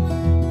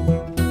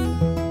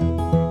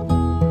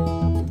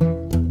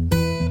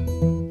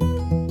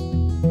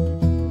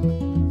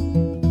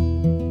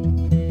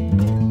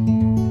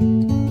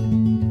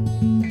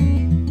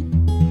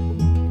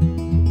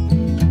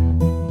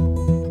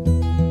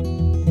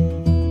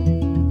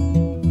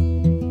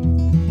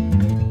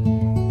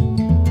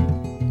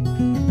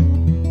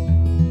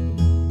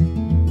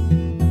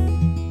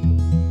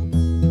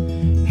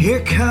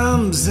 Here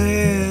comes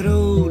that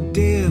old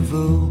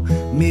devil,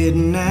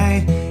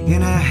 midnight,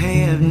 and I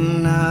have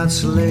not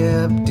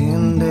slept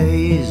in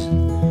days.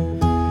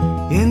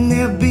 And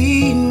there'll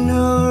be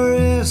no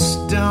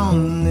rest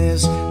on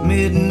this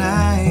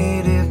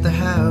midnight if the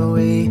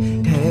highway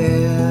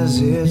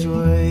has its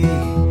way.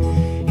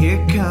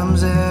 Here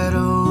comes that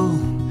old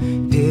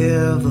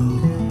devil,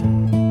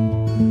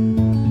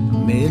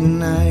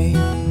 midnight.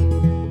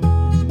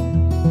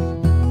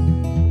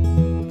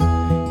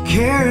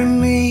 Carry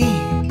me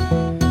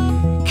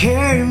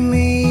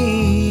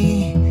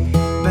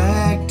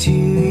back to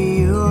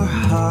your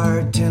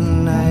heart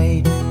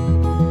tonight.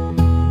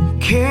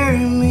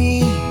 Carry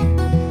me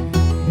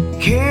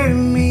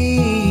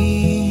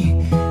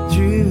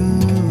through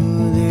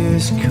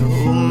this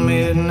cold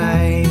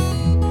midnight.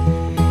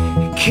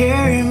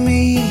 Carry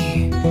me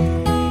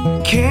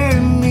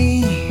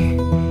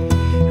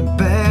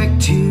back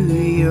to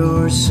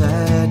your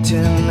side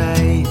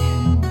tonight.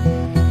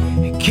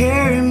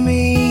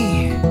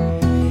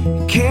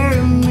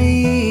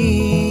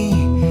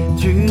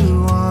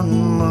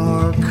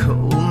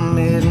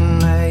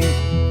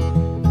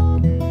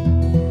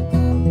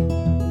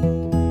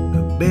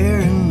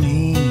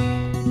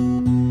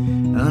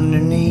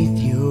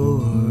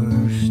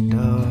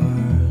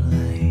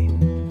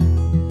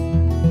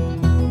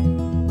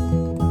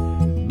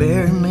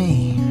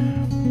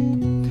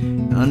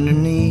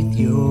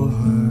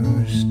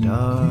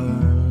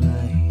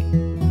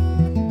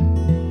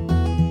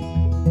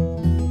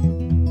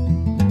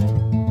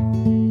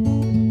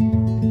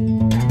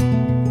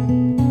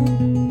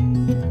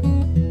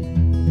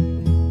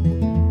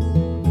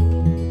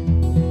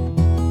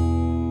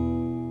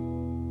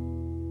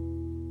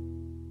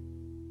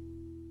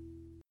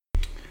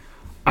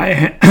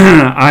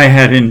 I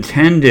had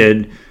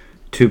intended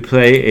to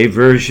play a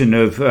version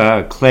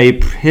of Clay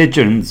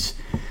Pigeons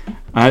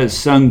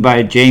sung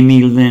by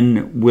Jamie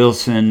Lynn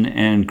Wilson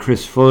and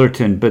Chris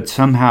Fullerton, but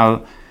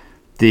somehow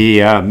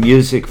the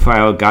music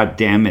file got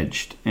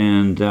damaged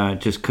and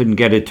just couldn't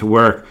get it to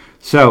work.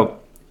 So,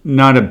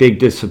 not a big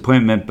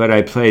disappointment, but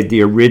I played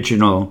the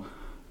original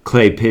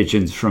Clay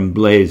Pigeons from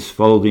Blaze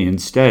Foley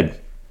instead.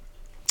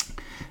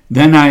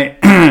 Then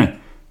I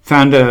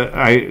found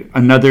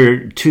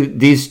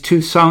these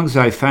two songs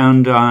I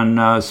found on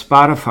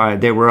Spotify.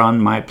 They were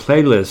on my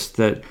playlist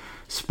that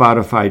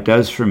Spotify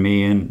does for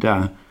me,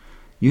 and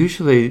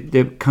usually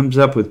it comes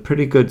up with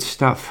pretty good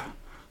stuff.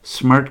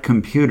 Smart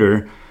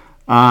computer.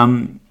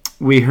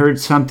 We heard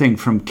something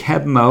from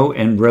Kebmo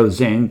and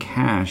Roseanne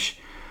Cash,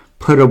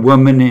 Put a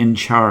Woman in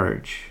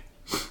Charge.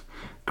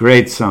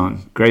 Great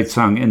song,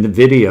 and the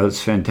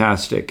video's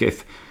fantastic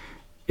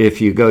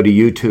if you go to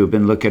YouTube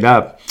and look it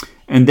up.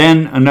 And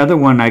then another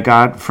one I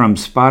got from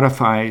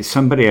Spotify,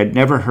 somebody I'd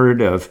never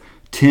heard of,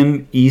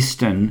 Tim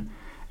Easton,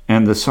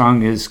 and the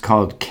song is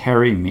called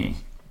Carry Me.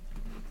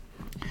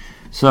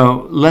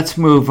 So let's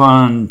move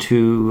on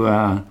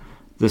to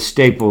the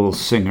staple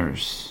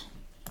singers.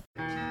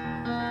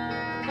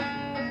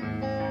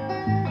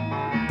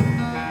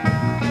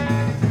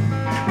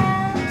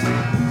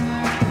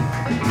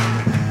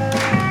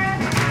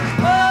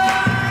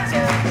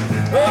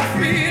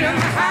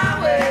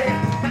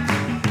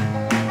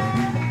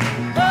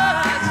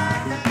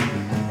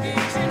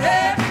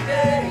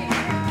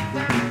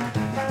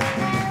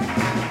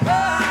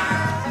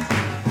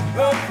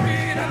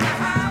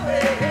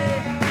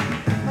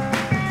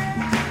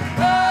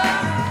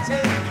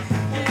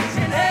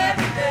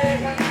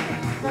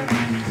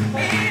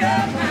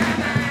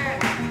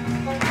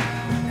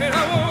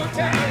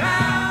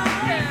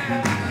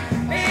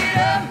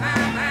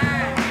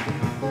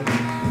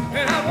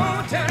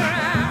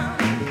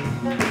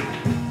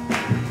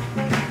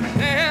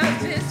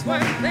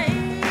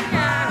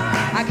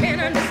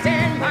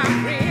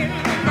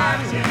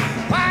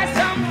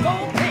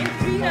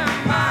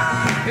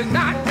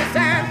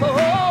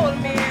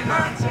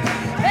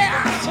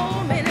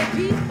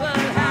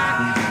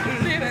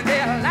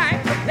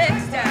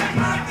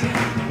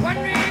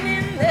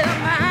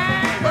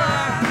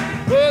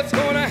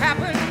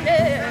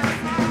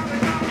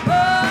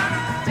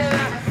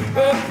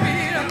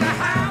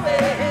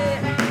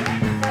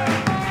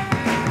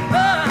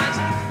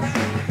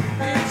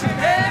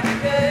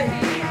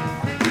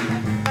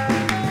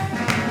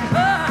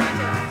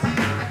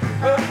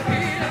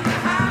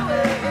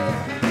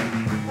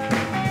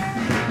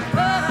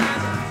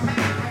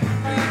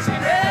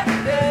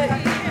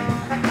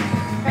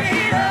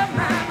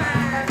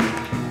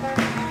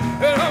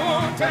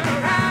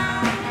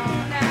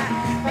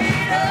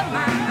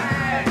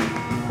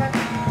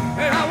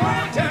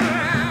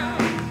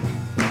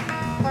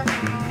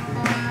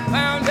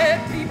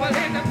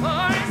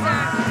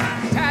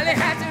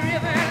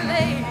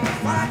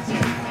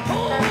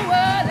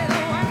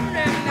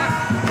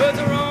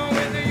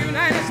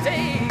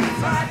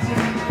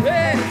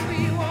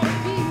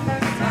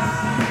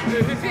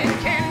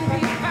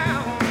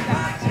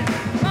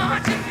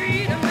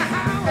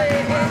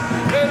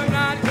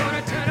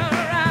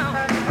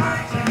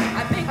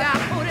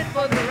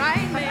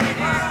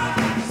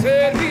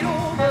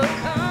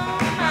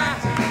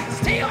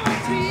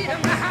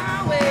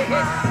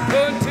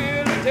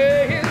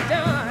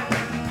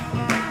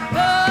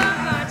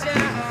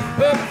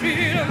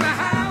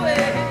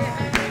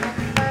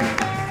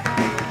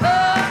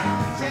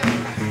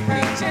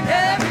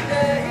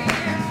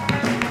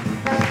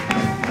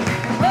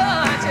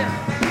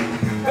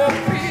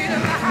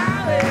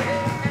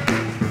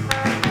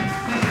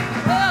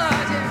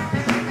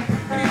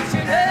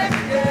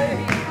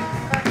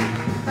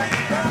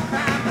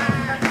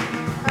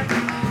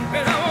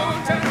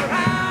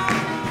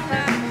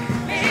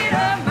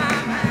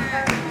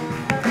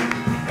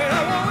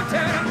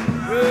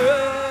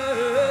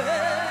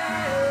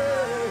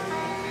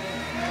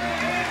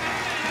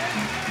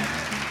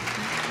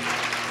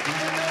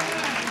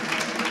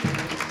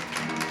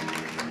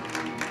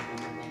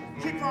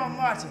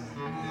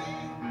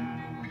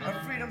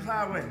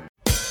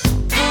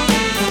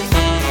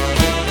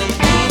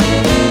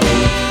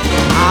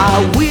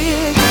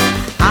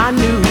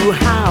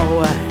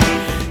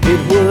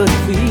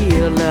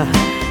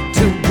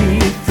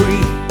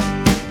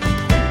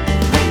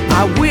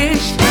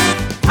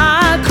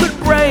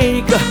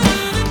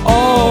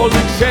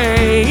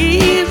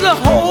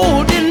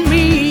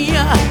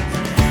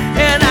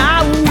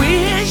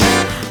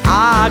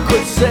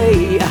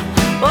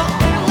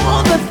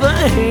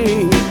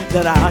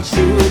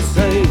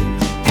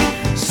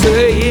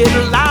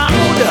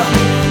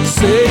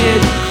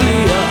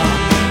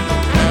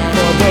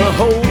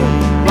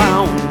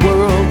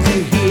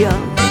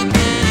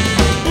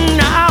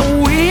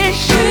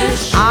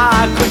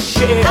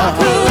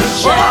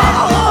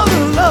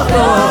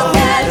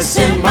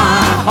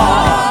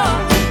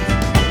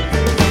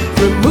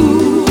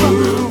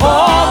 Remove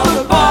all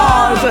the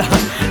bars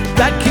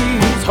that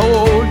keeps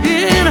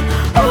holding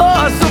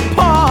us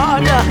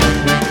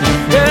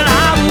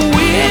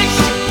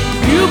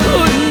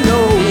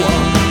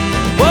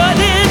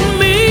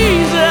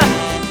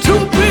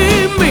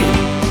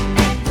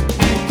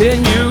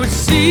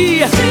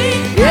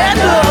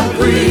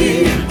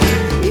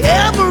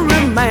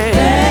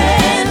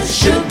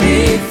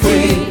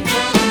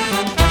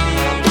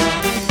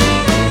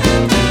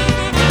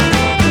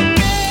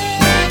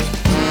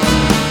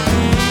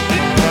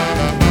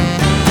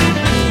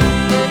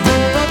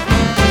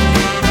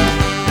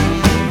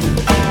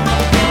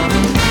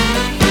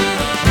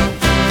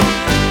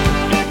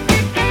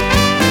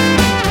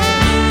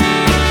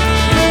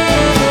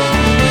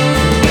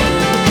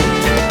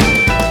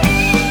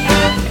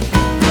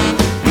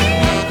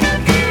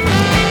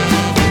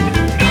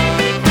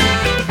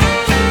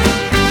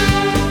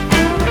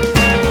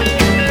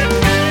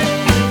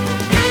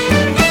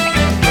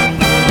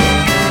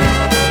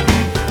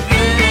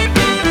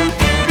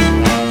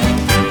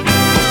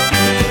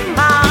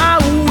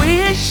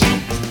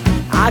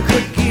I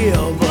could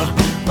give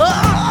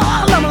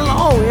all I'm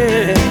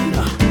longing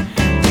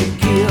to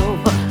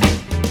give.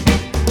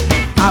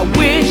 I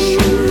wish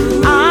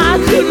I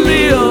could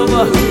live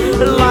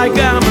like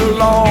I'm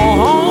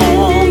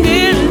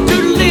longing to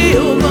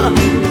live,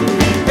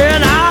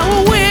 and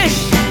I wish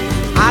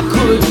I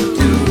could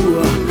do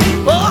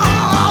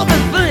all the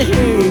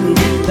things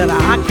that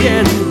I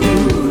can do.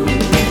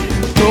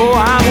 Though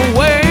I'm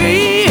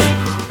way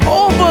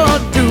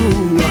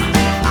overdue,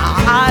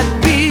 I'd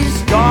be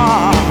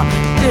starting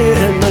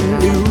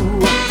anew.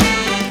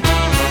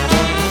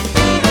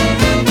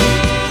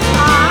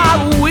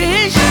 I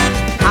wish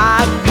I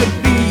could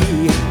be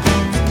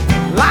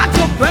like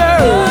a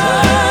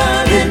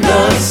bird in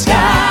the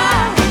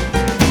sky.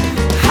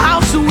 How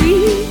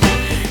sweet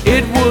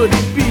it would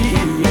be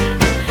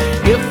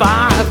if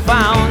I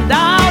found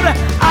out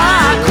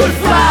I could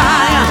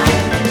fly.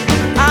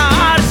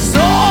 I'd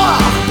soar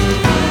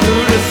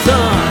through the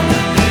sun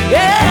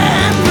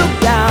and look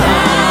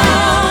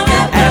down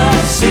at the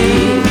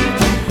sea.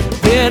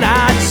 Then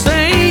I'd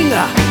sing,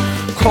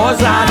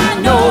 'cause I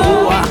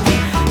know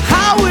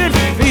how it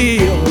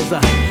feels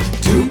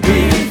to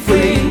be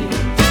free.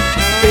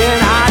 Then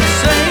I'd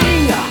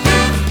sing,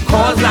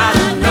 'cause I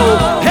know.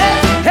 Hey,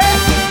 hey,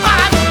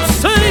 I'd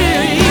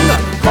sing,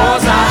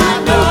 'cause I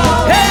know.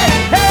 Hey,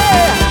 hey,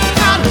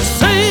 I'd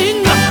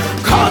sing,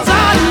 'cause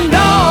I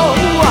know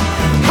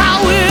how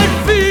it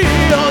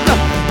feels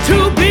to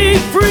be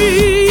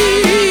free.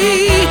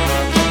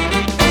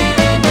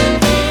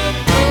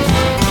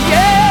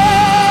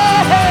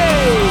 Yeah.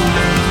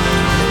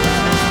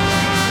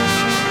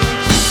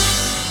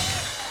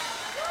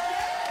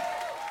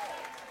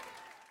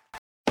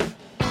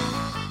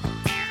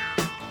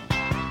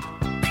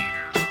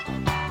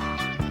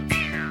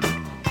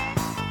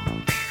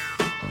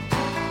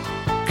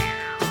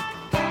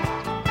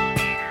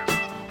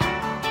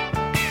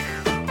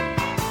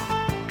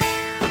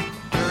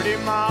 30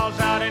 miles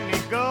out in the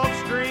Gulf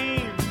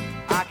Stream,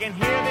 I can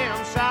hear them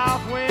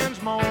south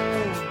winds moan.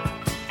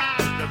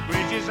 The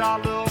bridges are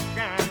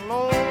looking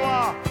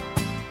lower,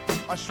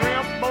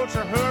 shrimp boats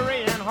are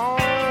hurrying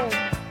home.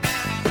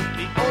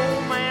 The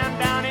old man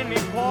down in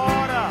the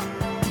quarter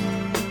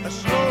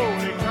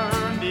slowly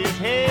turned his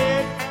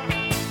head.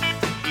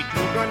 He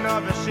took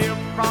another sip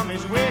from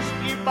his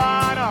whiskey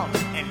bottle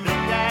and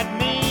looked at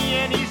me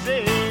and he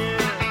said,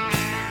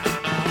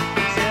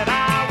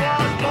 I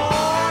was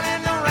born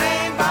in the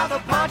rain by the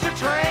Poncha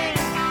train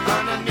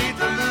underneath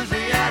the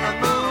Louisiana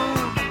moon.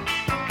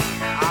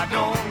 I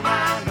don't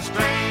mind the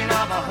strain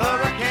of a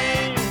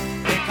hurricane,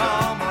 they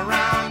come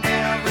around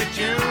every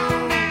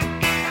June.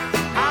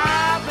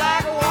 High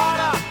black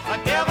water, a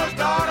devil's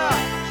daughter,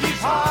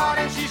 she's hard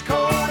and she's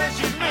cold and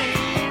she's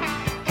mean.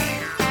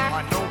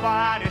 But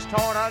nobody's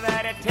taught her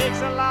that it takes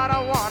a lot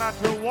of water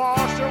to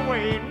wash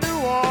away New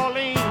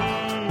Orleans.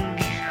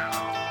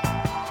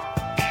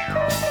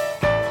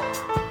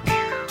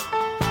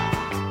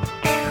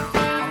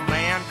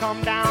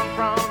 Come down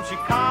from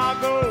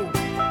Chicago,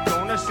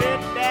 gonna set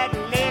that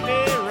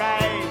levee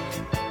right.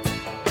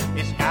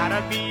 It's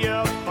gotta be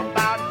up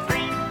about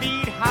 3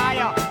 feet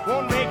higher,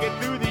 won't make it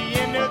through the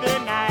end of the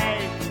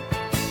night.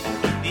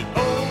 The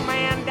old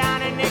man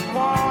down in the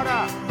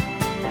quarter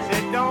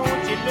said,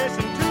 don't you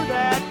listen to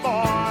that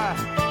boy.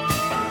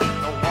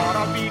 The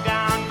water be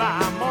down by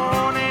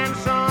morning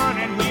sun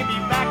and he'll be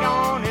back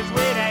on his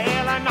way to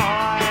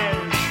Illinois.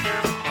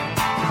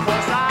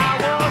 'Cause I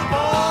was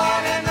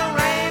born in the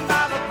rain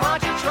by the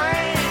Poncha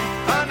train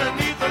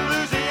underneath the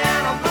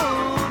Louisiana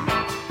moon.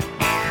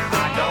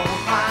 I don't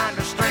mind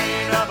the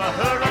strain of a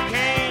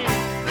hurricane,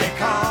 they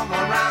come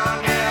around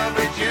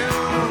every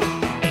June.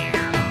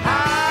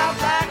 High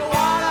black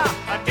water,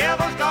 a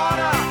devil's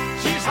daughter,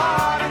 she's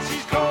hard and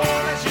she's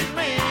cold and she's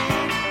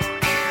mean.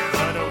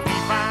 But we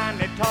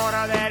finally taught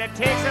her that it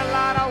takes a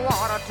lot of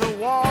water to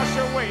wash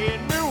away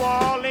New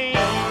Orleans.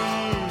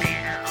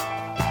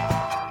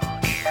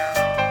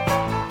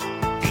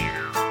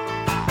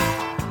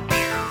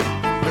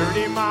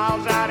 30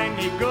 miles out in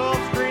the Gulf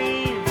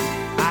Stream,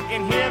 I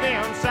can hear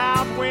them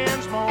south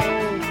winds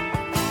moan.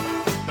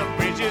 The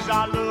bridges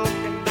are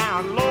looking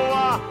down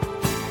lower,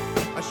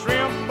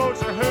 shrimp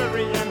boats are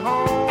hurrying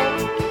home.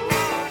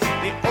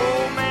 The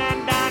old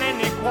man down in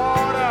the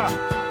quarter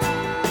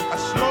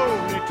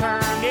slowly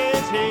turned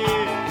his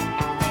head.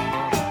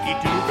 He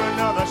took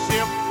another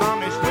sip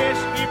from his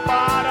whiskey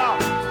bottle,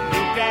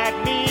 looked at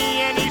me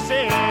and he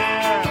said,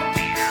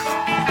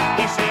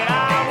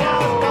 I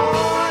was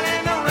born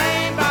in the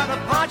rain by the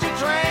Poncha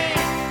train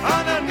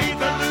underneath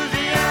the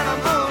Louisiana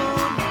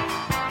moon.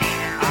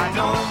 I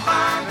don't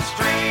mind the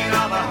strain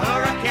of a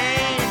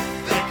hurricane,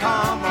 they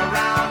come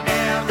around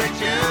every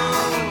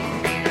June.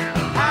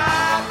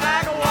 High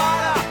black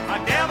water, a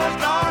devil's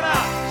daughter,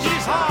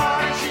 she's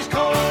hard and she's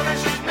cold and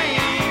she's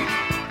mean.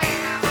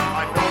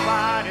 But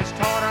nobody's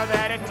taught her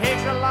that it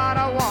takes a lot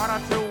of water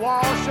to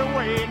wash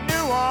away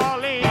New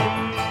Orleans.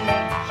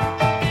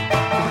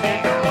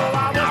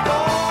 I was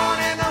born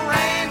in the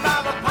rain by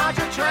the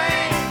Poncha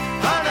train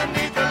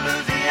underneath the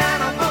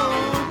Louisiana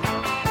moon.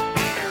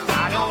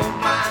 I don't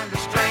mind the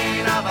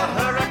strain of a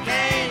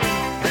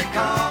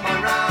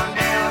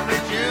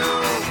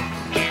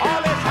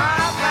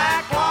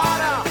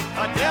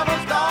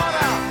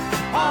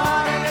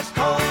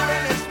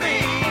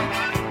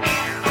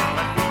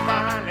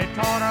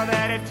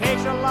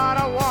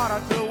of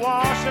water to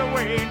wash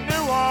away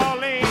New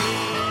Orleans.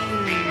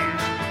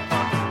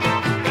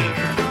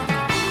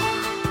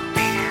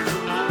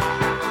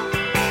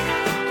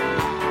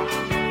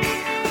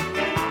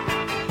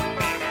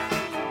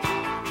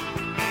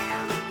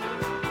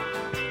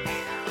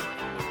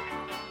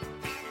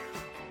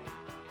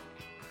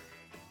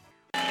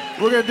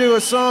 We're going to do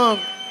a song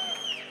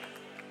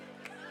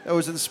that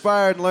was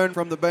inspired and learned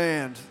from the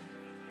band.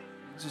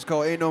 This is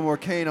called Ain't No More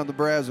Cane on the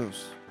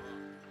Brazos.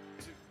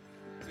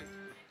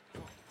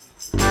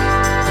 Ain't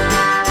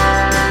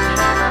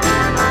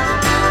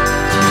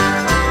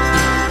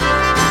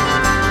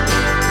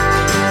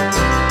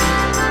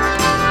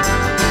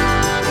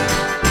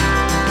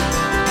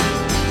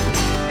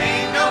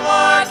no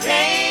more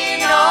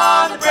cane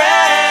on the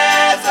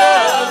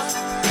Brazos.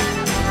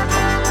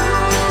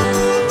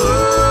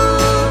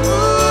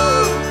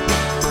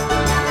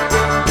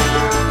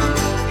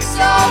 It's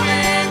all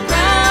been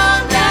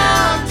ground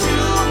down to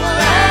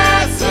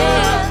molasses.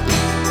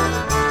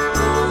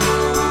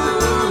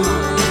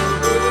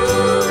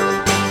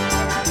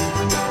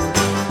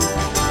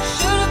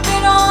 Should have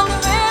been on the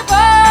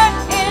river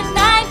in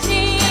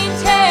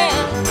 1910.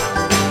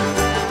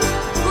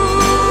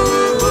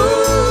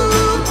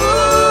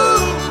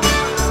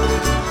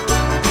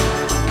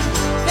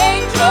 They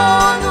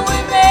drove the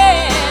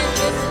women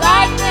just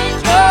like they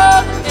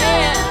drove the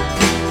men.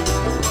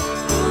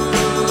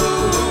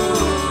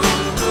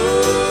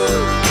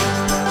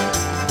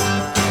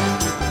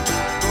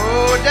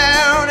 Go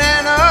down,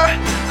 Anna,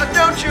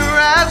 don't you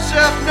rise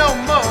up no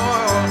more.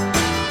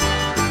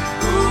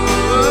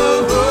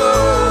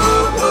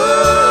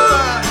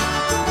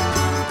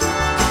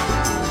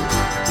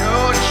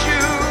 Don't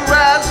you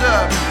rise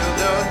up till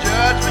the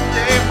judgment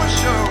day for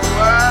sure.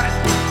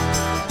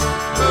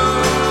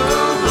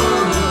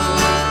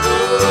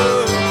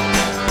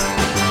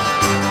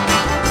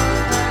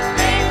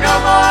 Ain't no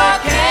more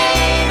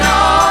cane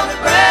on the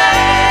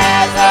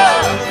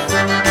Brazos.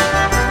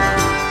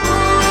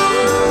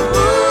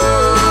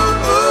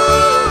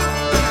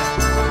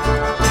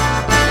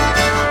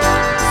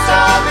 It's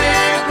all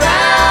been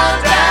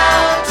ground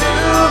down to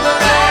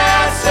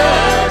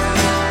molasses.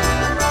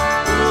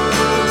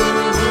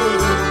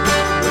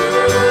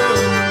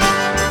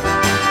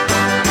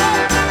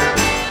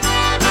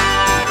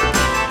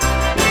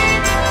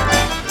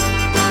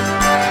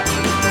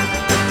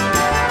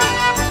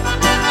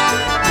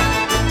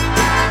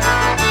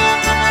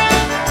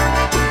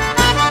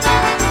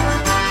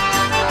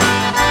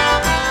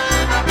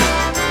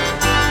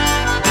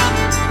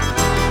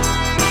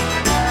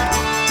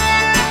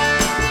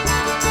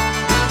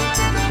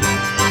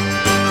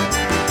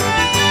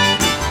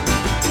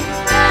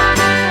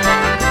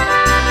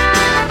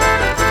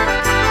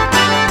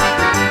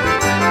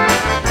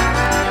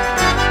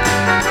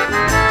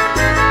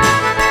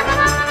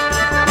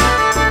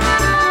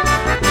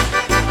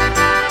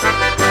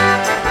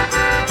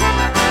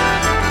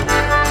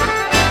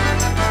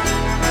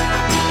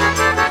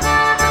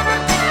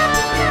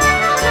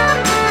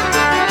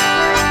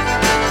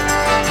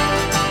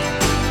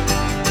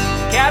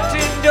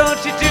 Captain,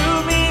 don't you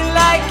do me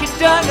like you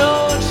done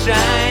old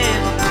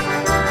Shine.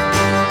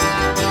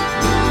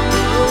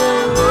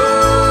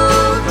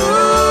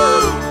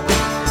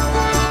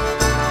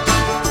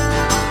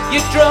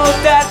 You drove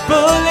that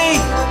bully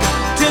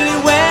till he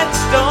went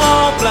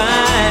stone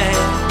blind.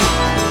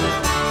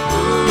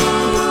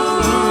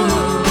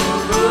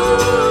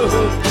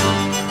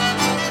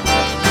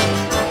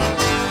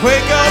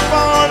 Wake up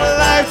on a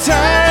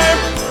lifetime,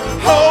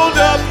 hold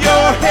up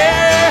your head.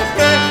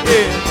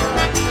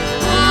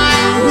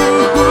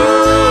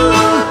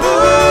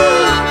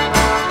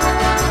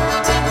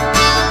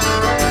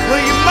 Well,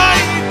 you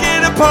might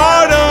get a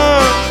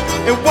pardon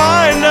and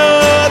wind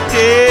up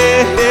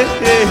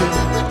dead.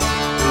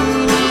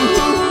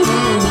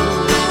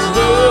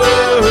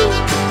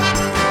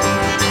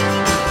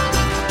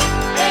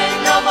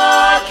 Ain't no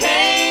more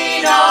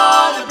cane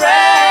on the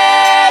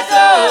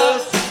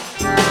Brazos.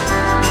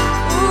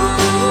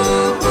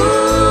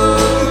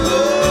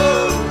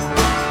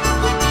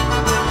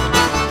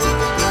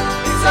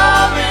 It's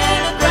all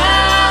been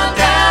ground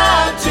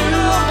down to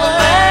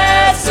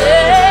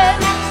molasses.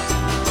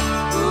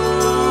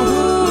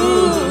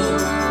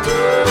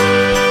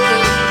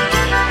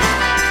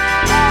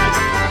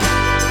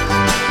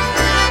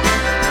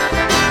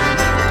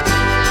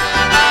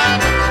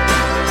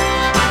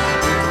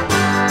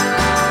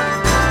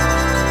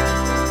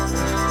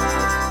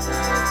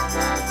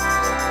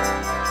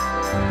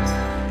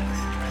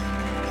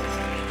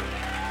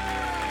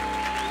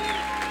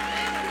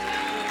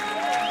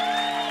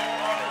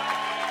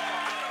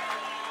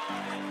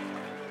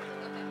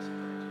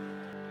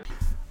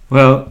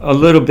 Well, a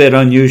little bit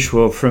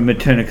unusual from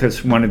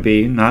Metinnicus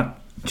Wannabe, not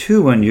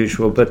too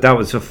unusual, but that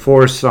was a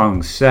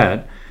 4-song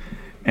set.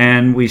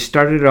 And we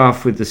started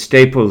off with the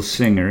Staples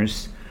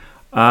Singers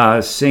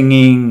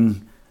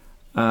singing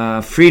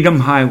Freedom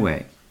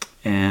Highway,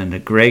 and a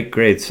great,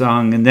 great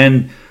song. And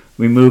then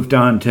we moved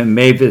on to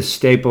Mavis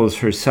Staples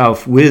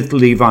herself with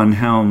Levon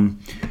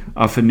Helm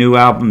off a new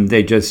album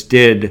they just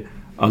did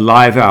a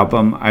live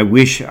album, I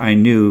Wish I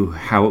Knew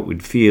How It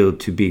Would Feel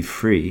to Be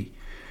Free.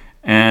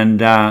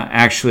 And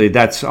actually,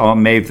 that's all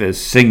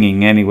Mavis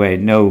singing anyway,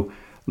 no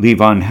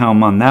Levon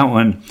Helm on that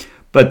one.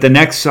 But the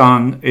next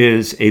song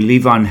is a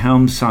Levon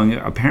Helm song.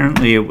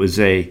 Apparently, it was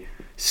a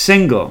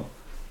single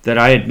that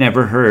I had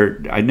never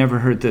heard. I'd never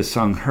heard this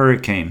song,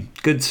 Hurricane.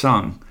 Good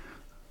song.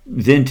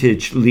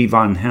 Vintage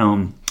Levon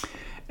Helm.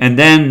 And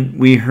then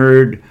we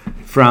heard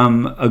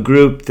from a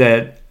group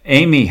that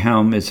Amy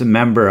Helm is a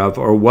member of,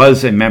 or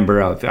was a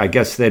member of. I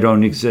guess they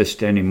don't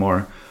exist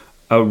anymore.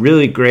 A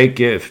really great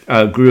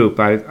group.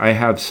 I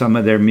have some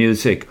of their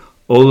music,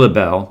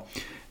 Olabelle.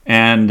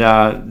 And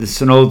this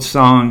is an old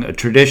song, a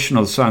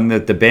traditional song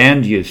that the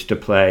band used to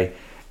play,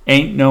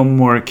 Ain't No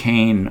More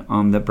Cane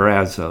on the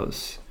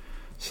Brazos.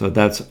 So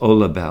that's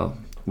Olabelle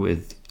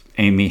with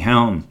Amy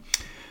Helm.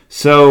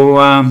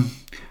 So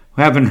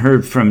we haven't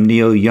heard from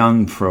Neil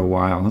Young for a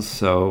while,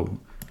 so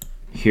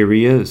here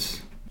he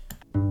is.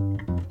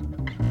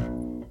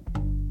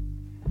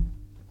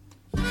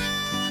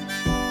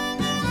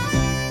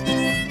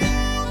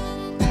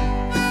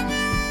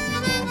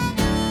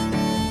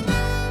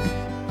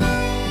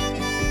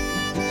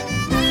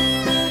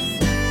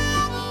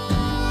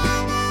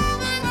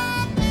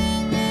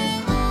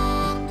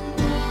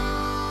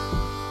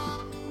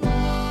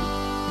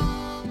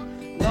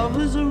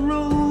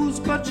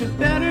 You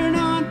better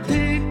not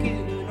pick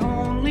it, it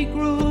only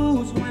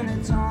grows when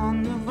it's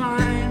on the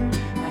vine.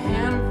 A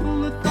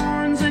handful of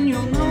thorns and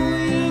you'll know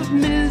you've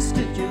missed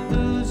it. You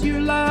lose your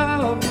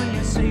love when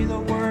you say the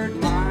word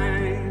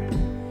mine.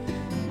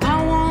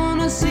 I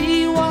wanna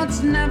see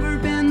what's never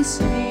been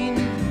seen.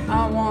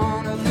 I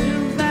wanna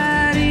live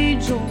that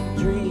age-old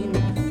dream.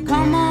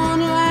 Come on,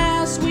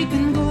 lass, we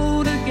can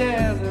go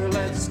together.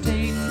 Let's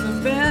take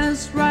the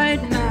best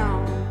right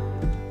now.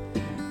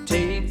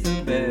 Take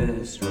the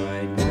best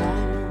right now.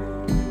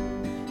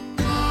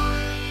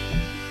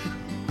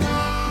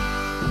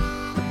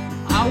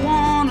 I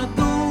wanna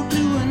go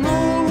to an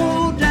old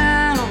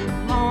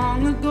hoedown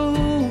long ago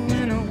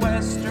in a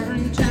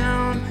western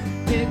town.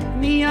 Pick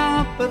me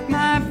up if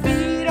my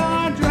feet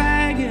are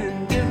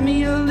dragging. Give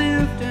me a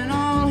lift and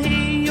I'll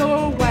hay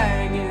your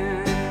wagon.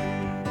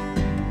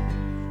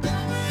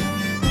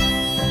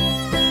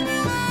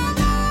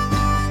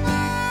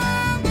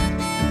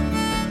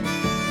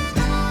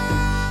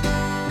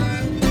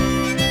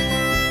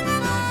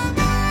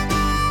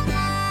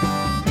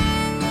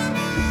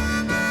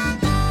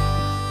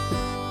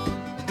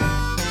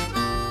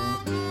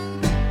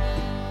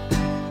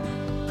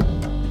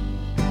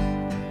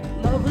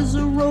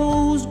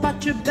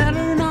 But you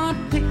better not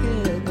pick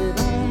it, it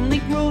only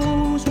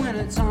grows when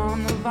it's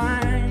on the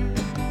vine.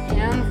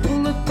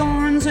 Handful of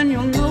thorns and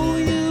you'll know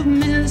you've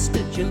missed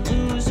it. You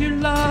lose your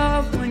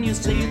love when you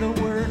say the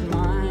word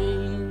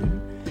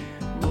mine.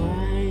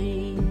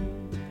 Mine,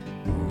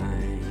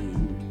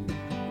 mine.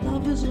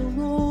 Love is a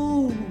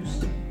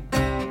rose.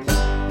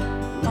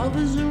 Love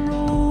is a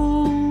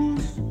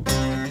rose.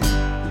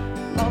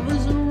 Love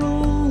is a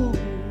rose.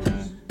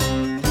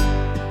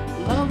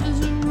 Love is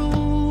a rose.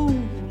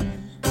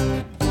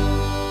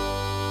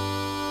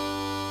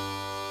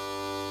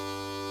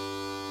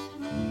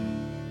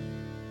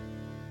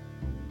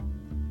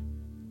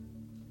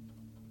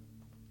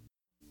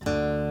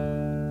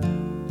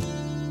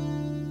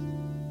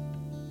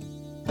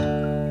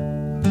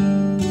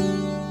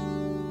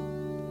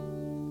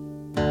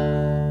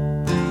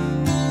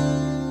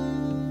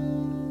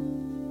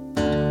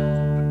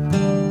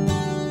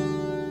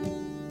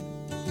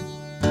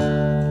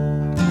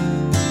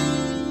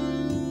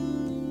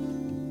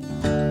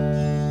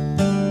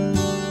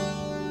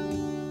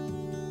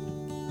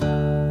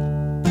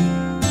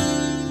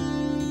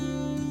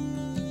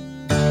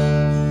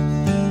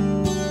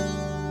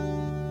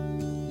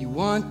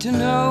 To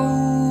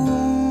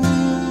know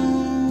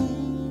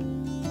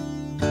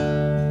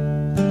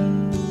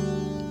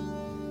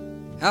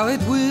how it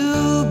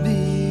will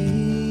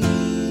be.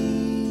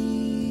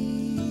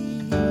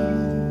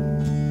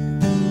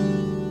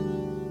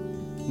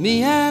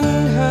 Me and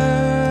her,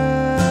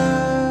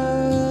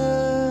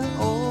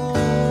 or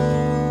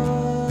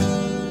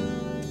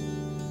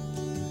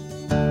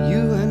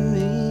you and me.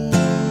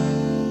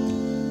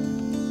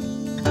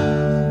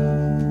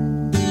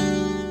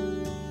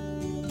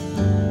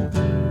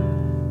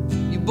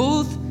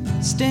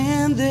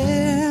 Stand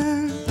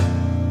there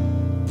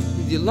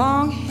with your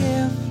long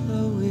hair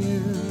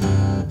flowing,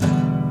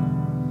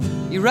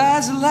 your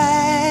eyes are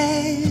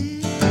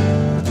light,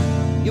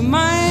 your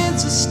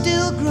minds are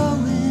still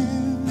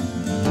growing,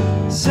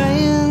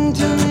 saying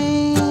to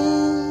me,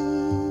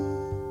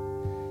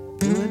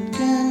 what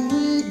can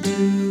we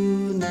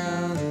do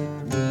now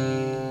that we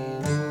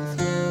both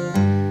love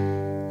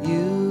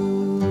you?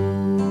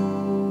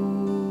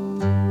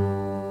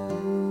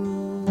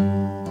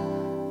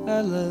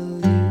 I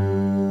love you.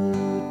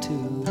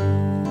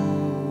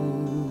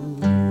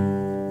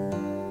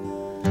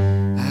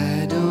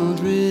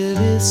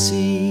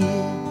 See,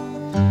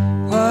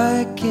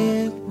 why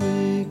can't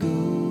we go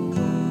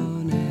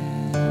on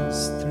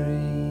as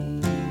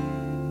three?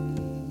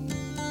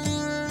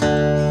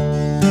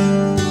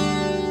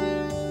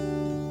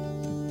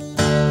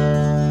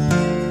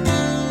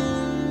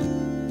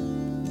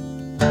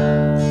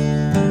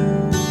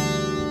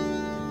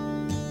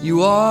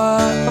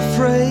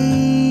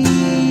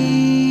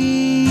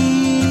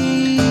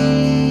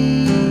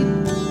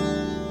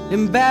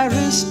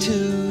 embarrassed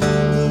too.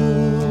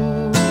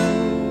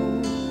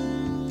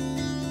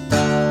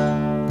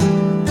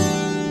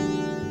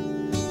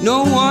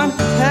 No one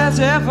has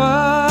ever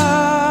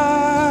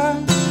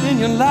in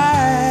your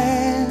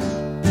life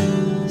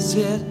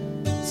said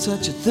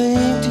such a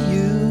thing to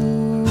you.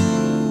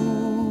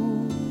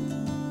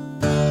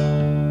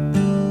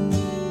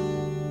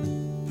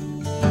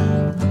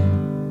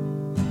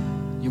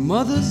 Your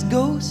mother's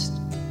ghost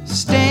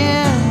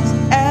stands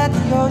at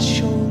your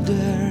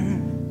shoulder,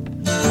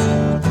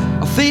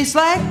 a face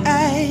like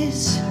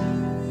ice,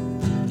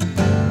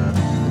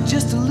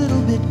 just a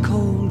little bit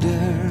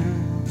colder,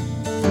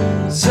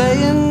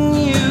 saying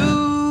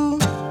you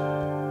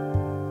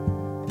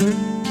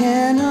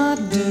cannot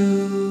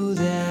do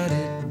that,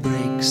 it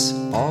breaks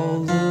all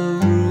the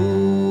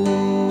rules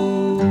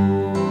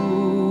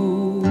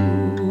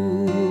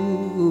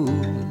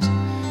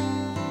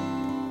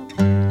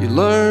you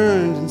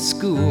learned in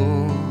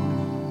school.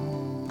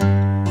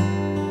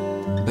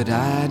 But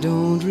I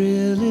don't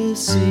really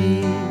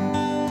see,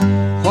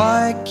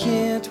 why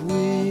can't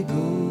we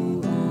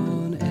go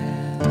on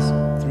as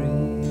three?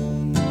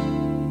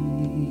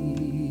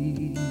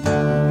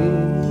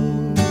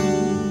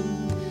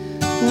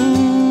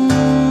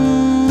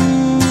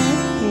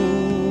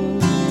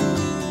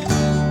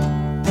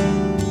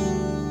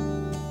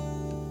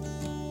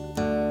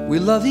 We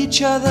love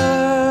each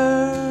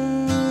other,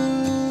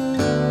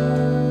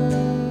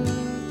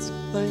 it's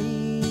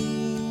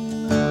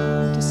plain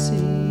to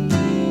see.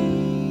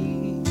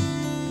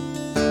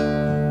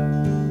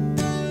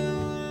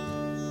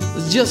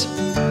 There's just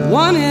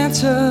one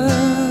answer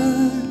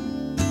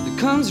that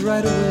comes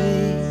right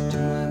away to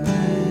my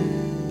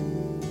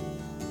mind.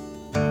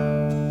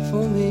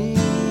 For me,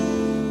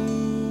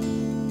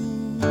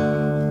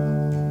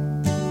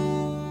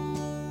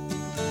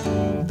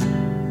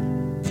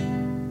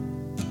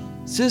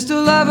 sister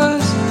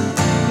lovers,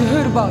 you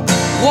heard about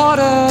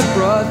water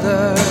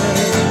brothers.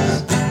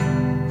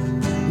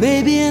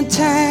 Maybe in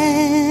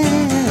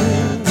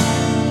time,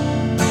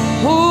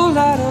 whole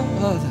lot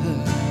of others.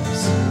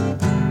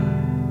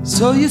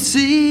 So you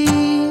see,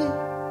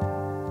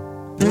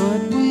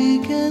 what we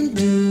can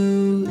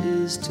do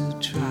is to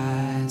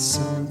try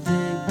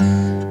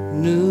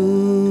something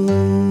new.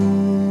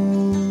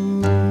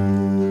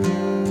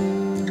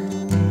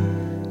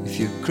 If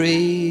you're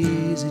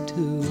crazy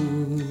too,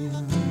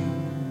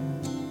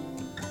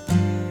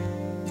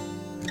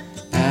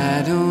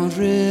 I don't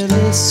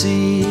really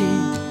see,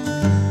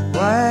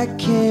 why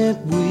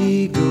can't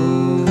we go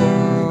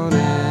on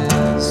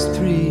as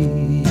three?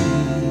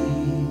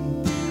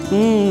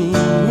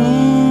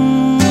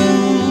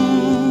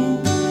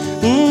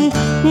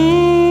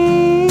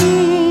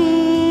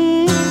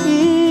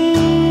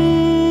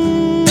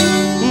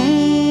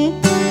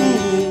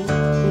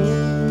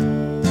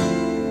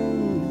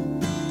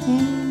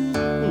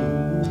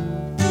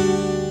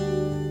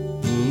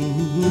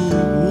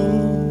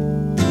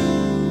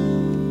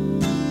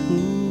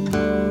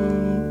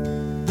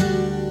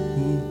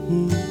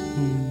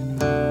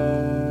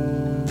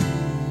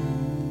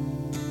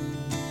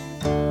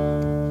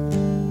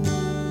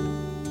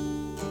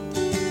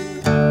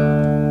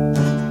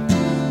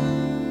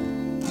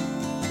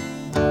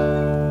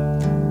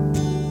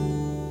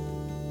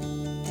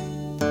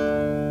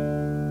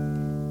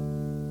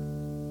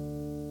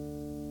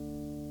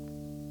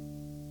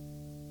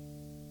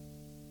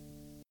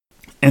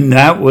 And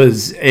that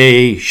was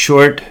a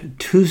short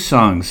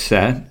 2-song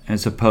set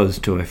as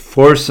opposed to a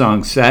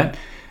 4-song set.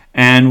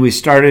 And we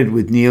started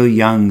with Neil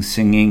Young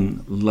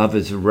singing Love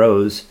is a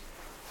Rose.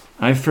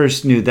 I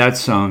first knew that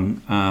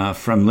song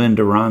from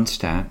Linda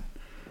Ronstadt.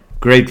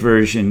 Great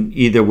version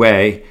either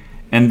way.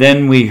 And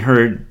then we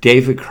heard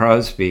David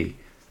Crosby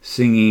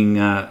singing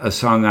a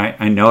song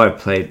I know I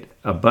played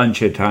a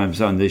bunch of times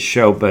on this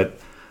show, but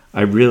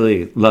I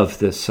really love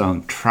this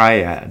song,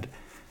 Triad.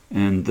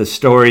 And the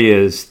story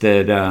is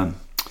that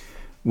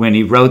when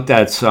he wrote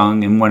that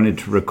song and wanted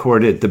to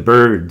record it, the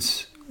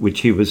Byrds,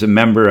 which he was a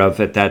member of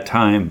at that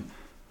time,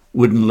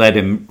 wouldn't let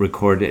him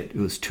record it. It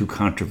was too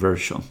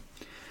controversial.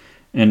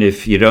 And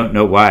if you don't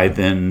know why,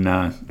 then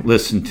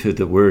listen to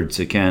the words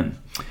again.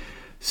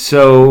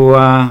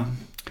 So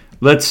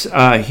let's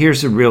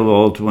here's a real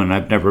old one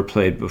I've never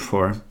played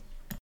before.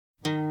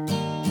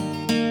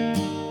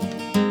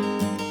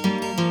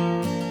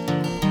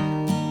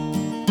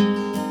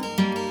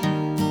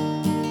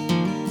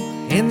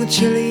 In the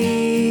chilly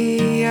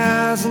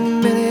hours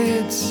and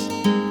minutes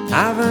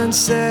of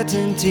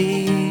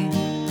uncertainty,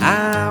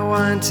 I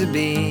want to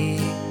be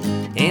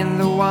in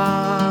the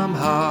warm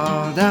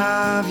hold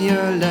of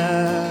your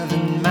love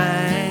and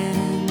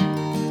mine,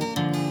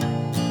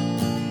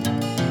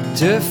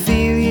 to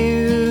feel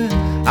you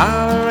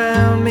all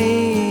around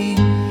me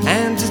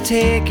and to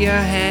take your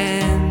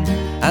hand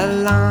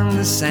along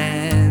the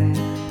sand.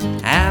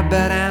 I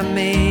bet I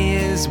may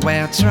as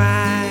well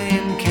try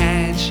and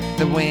catch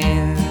the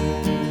wind.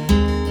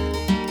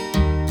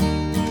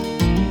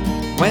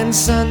 When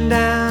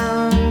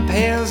sundown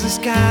pales the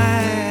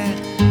sky,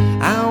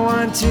 I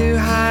want to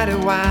hide a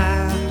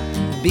while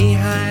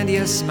behind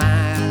your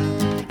smile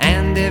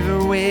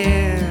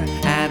everywhere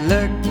I'd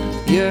look,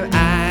 your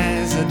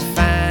eyes would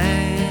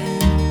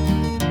find.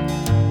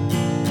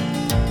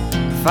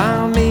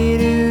 For me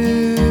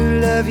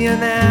to love you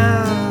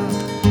now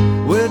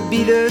would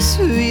be the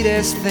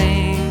sweetest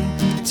thing.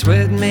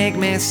 'Twould make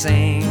me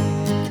sing.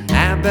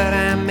 But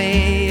I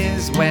may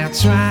as well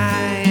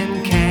try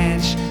and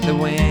catch the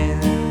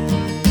wind.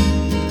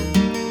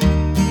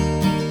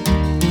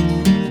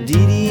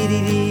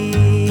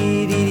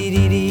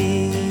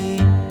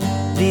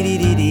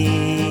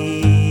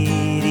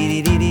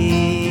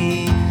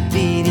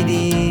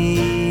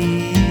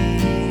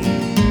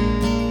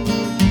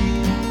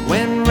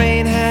 When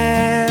rain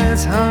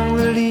has hung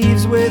the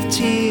leaves with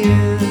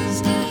tears,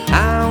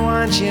 I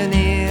want you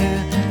near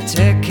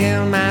to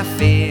kill my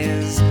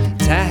fears,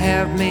 to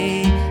help me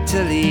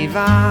to leave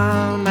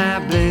all my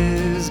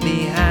blues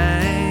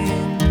behind.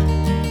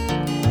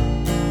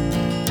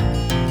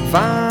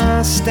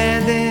 For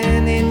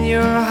standing in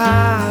your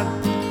heart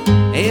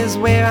is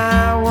where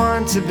I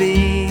want to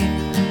be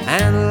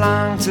and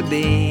long to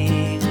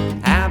be.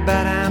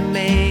 But I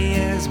may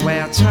as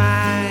well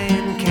try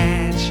and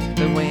catch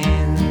the wind.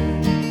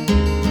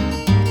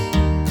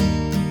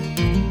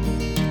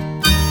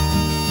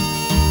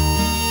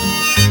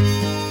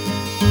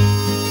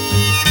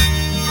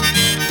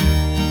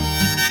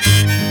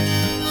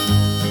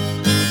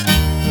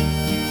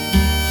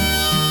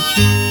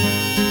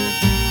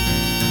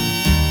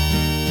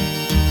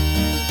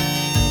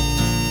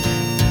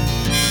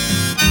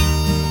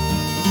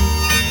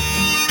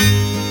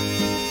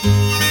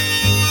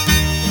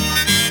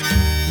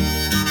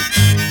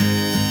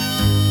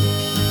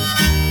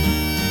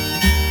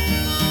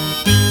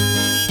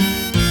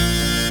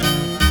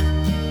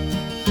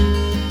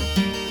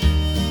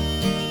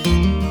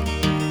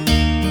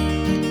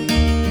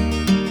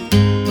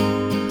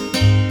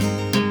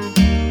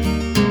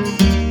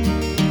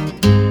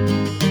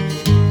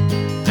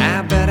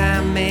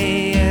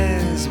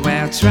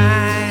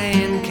 Try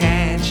and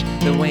catch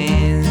the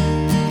wind.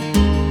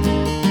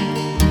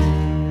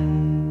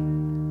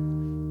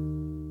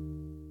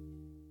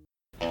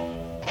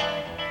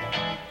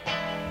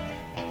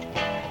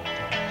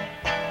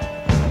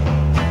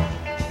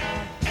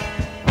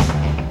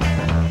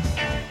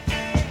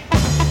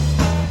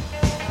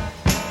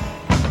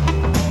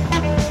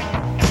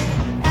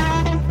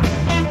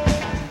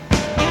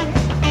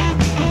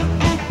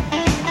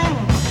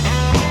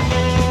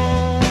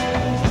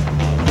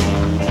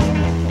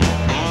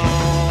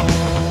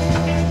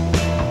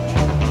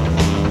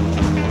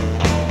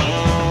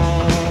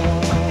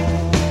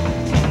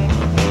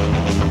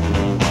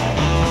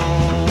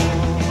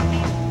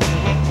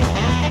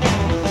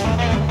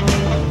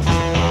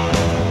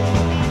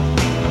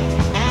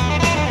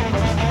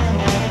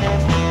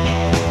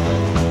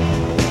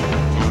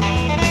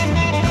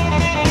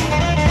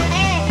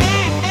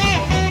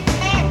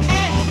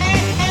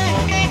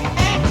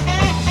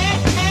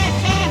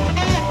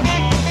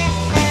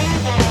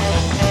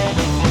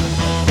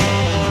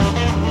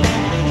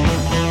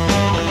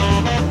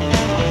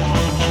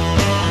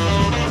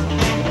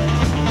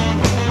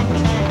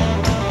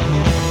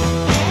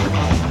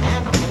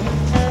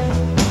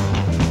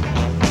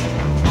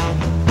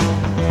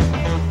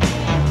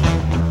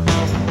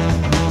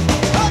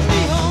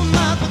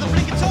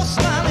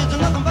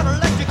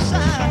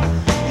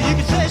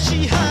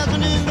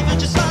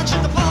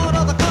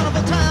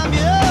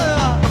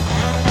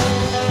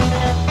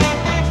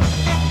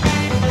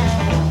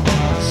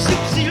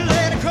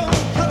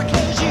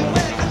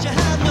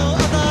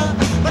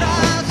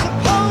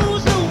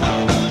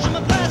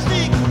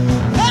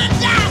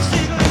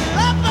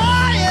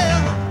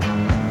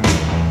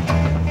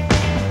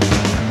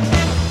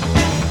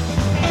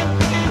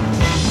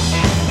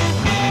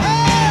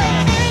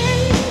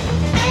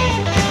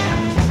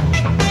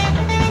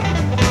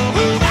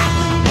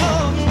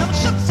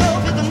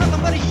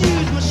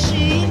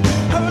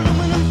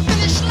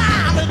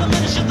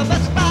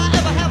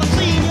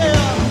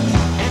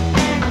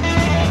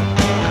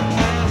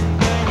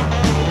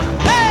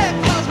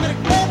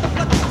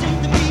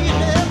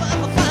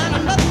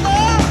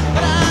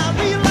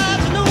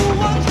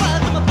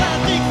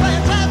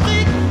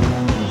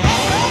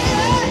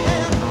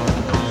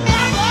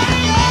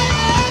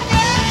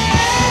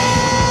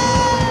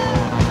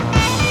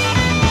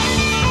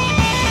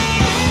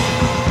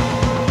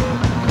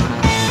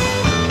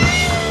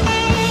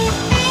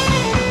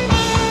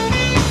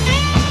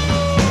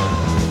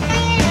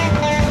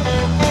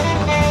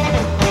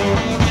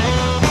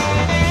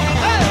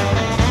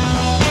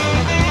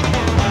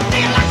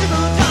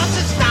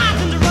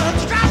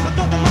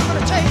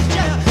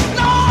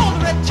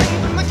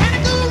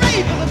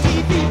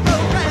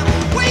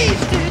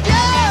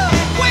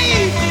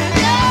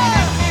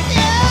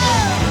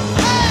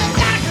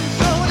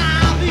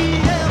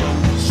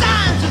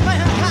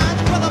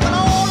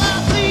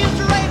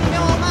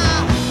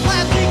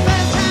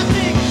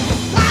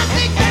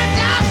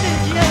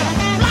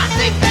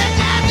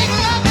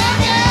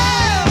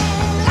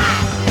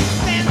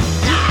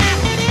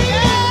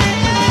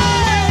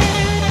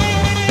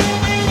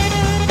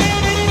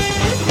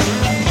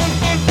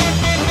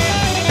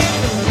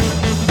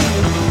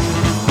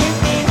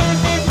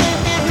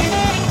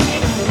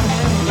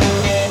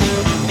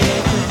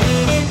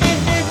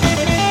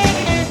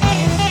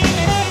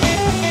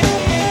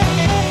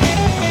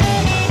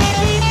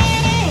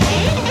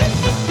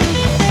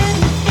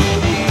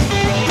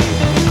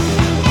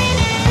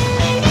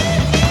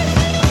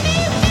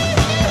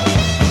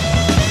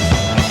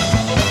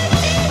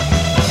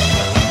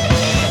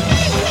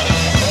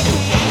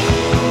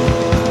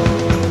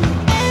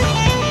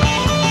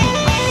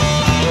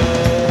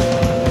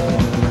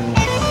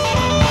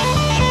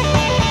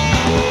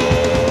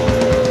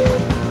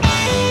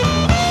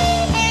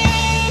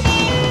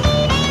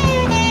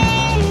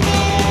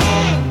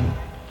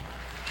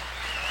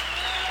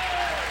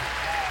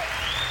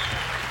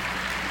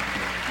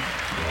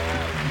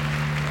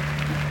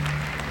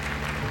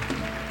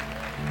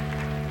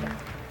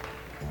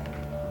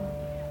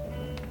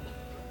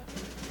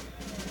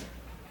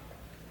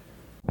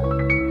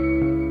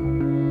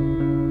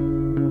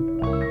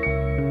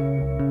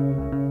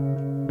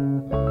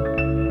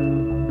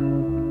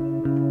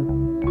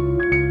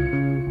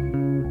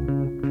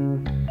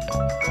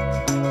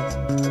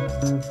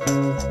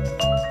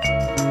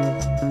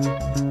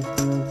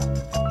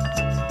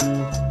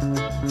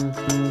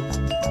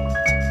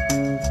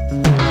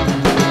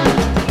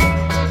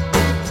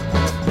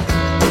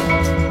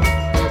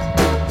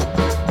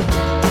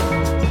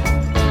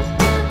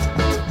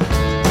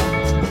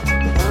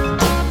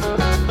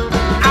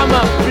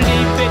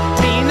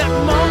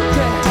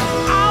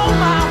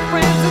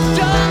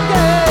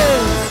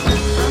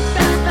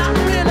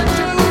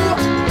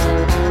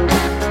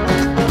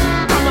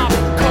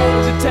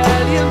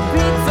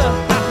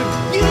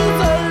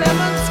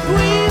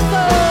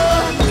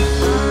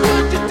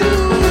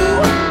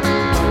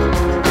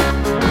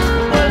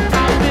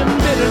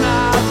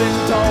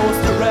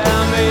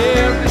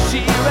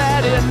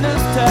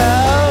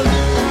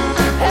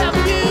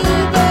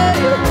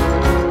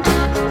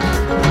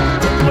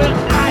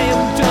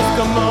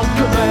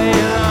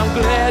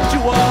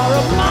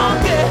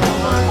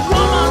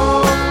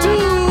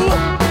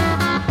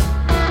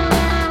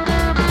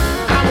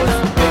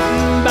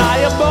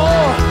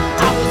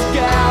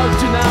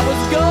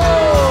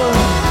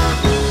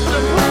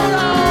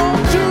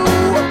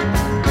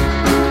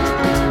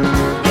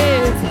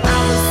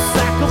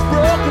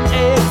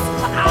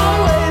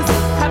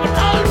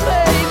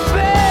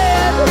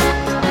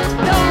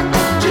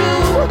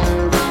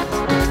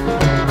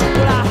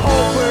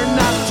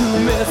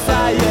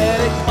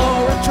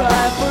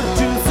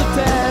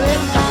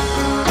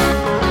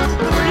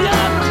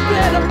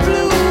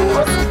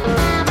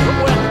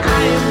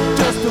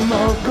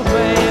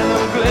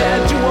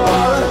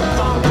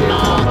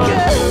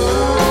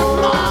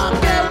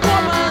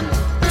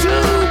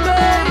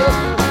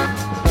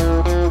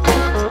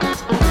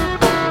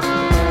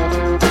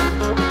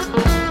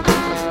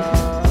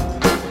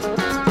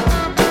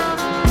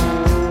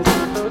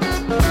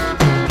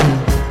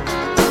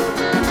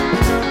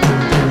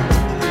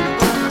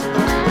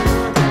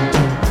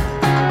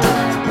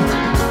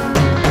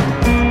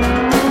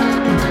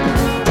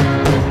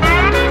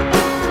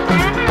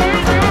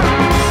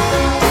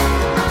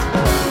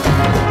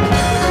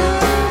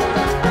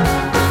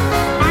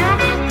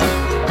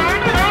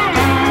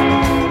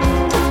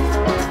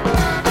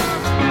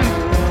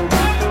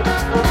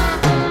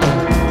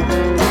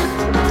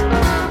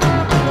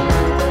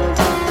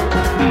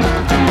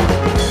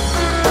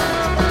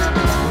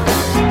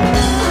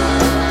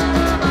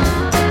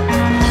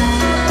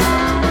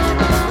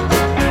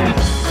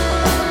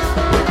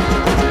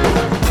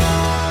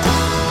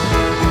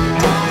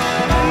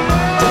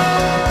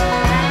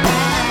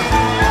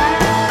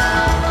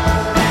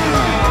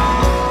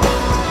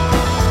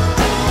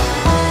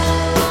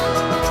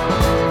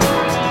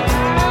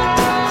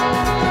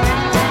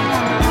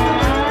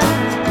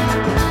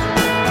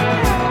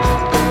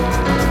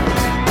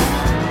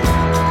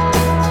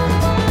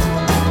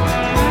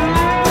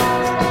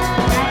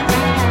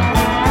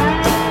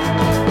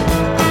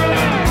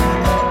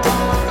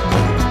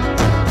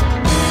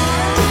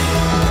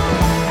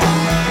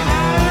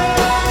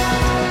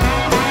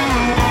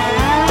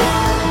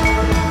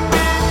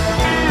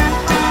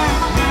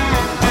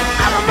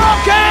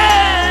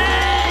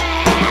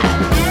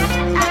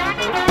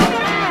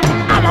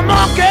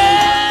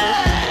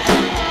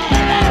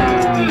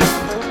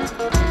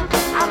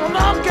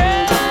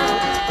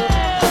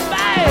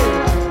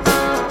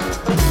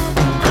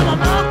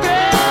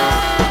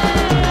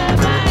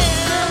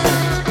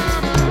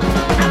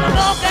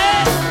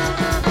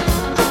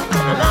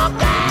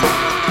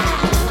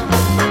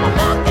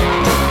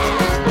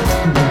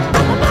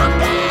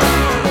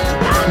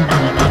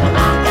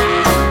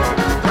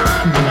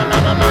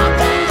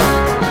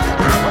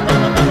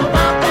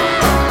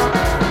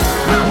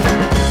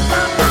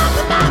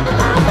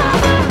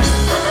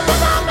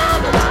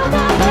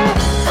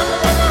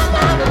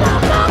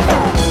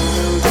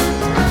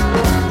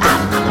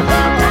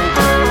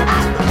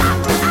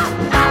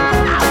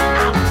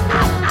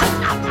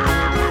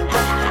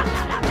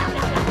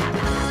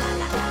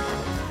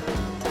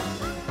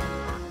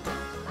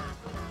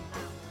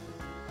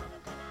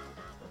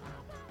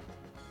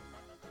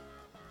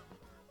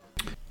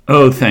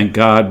 Oh, thank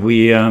God.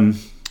 We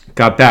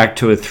got back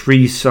to a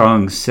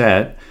 3-song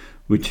set,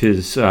 which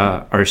is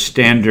our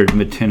standard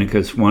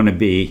Matinicus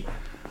wannabe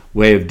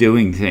way of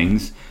doing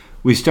things.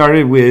 We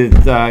started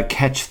with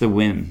Catch the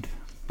Wind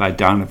by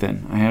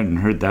Donovan. I hadn't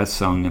heard that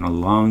song in a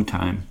long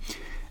time.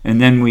 And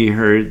then we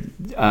heard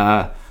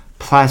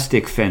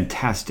Plastic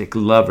Fantastic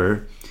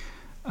Lover,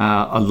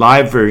 a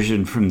live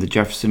version from the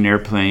Jefferson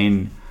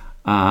Airplane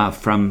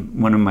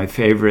from one of my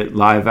favorite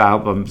live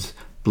albums,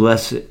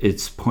 Bless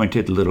Its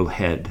Pointed Little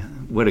Head.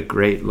 What a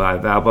great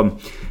live album.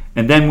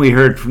 And then we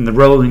heard from the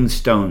Rolling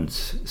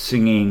Stones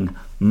singing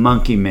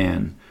Monkey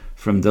Man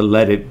from the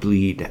Let It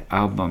Bleed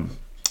album.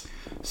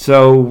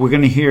 So we're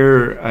going to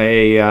hear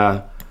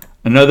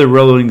another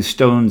Rolling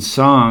Stones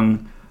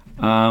song,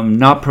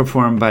 not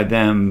performed by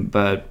them,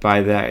 but by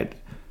that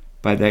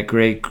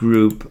great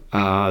group,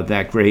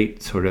 that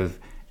great sort of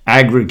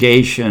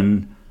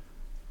aggregation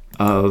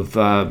of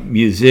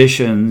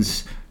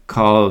musicians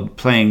called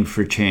Playing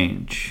for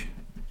Change.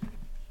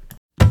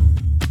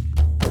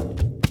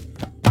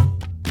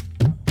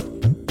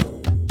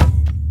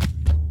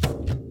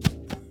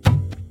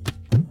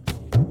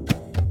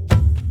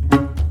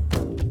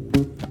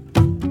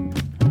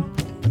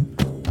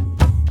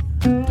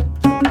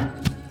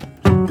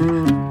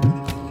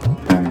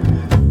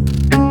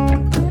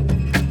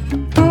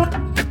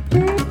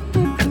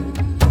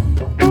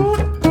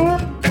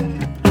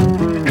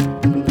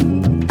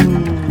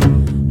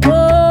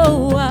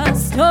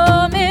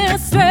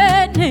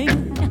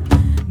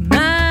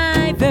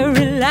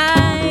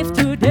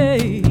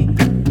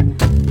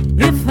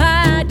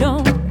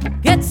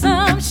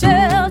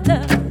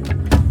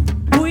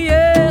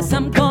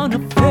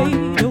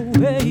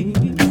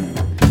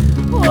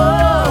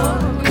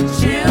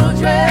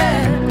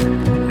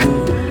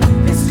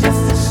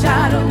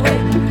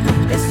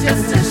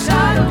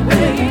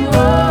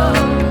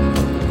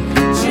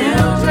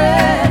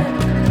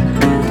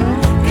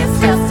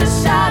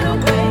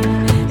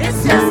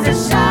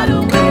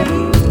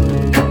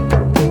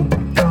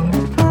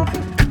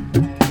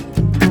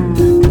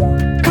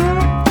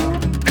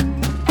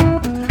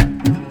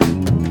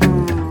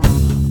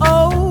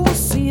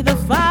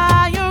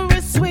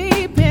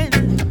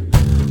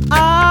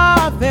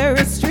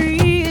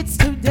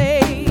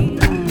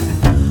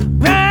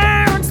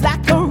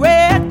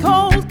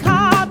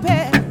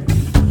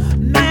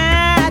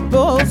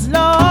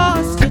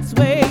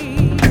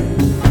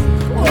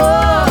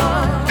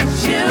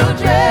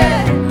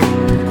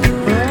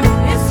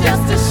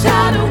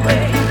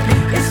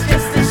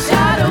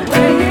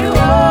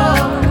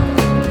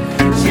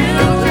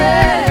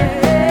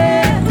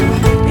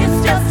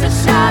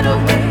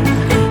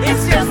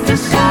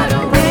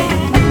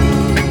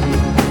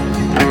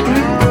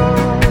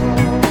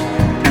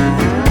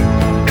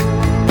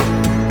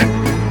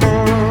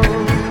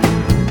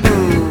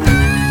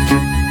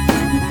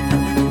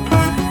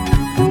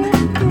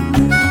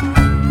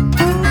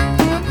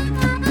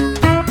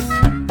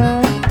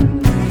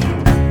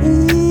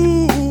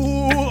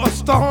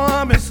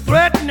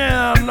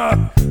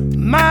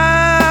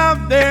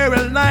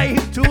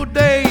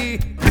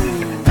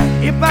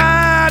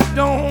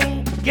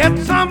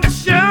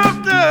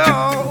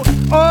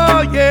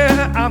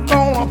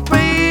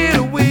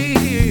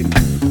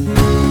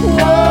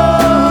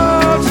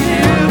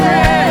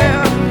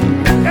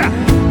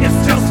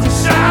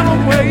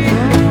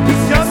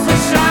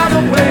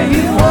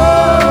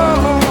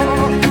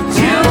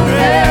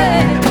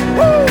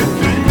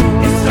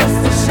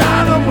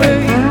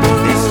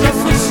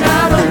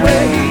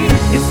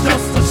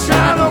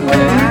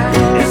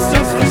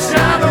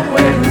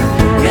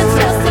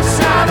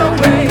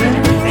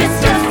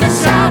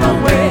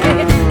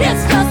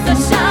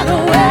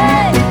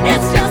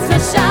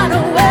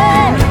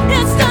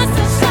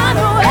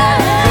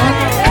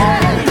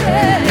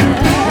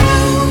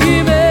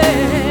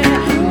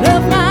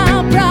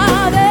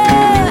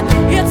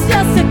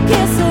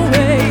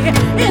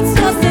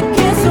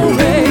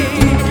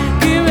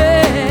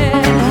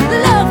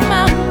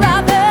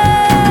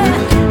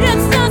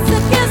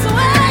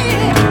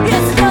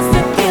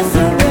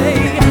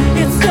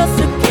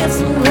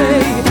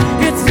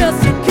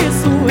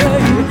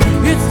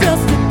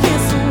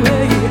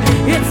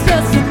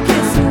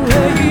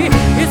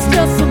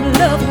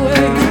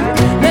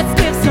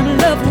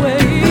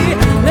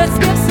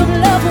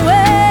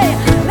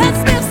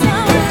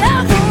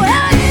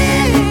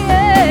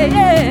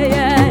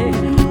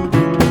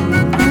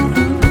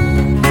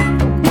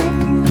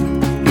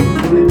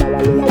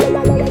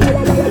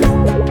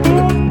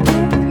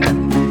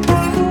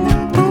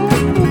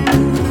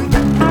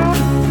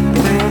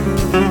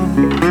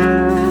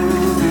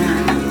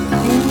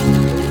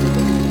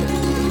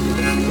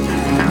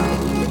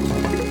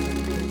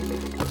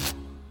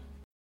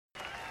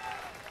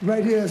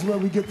 Right here is where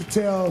we get to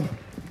tell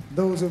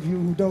those of you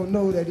who don't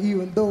know that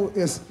even though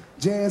it's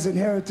Jazz and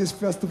Heritage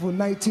Festival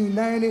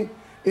 1990,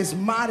 it's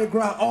Mardi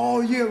Gras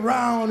all year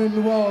round in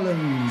New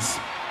Orleans.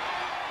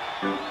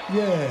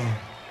 Yeah.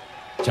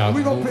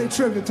 We're gonna pay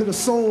tribute to the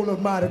soul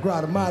of Mardi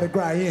Gras, the Mardi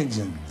Gras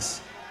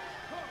engines.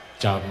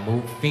 Chào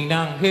mục phim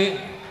đang hết.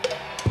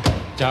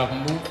 Talking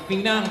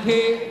moving down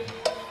here.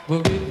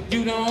 Well, if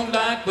you don't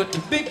like what the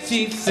big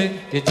chief said,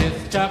 you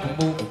just talking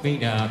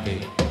moving down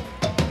here.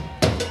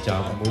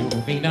 Talking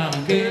moving down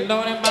here,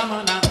 Lord and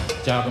Mama now.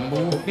 Talking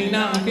moving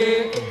down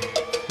here.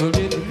 Well,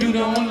 if you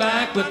don't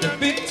like what the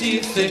big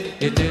chief said,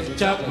 you just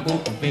talking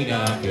moving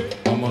down here.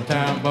 One more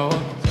time, boy.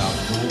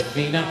 Talking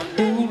moving down.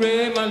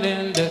 Hooray,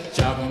 Melinda.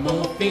 Talking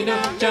moving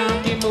down.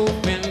 Chunky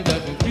moving.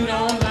 If you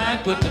don't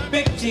like what the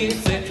big chief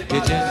said, you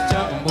just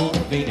talking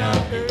moving down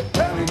here.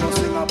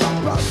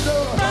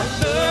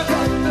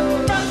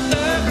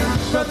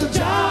 Brother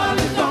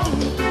Charlie gone.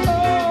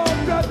 Oh,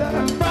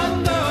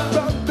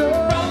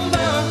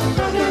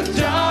 brother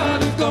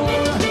Charlie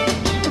gone.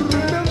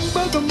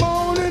 Remember the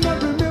morning, I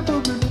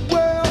remember it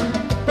well.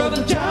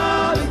 Brother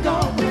Charlie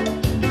gone.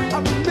 I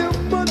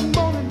remember the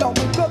morning, no,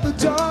 Brother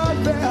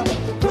Charlie there.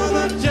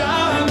 Brother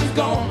Charlie's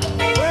gone.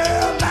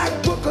 Well,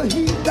 like Booker,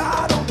 he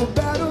died on the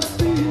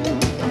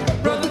battlefield.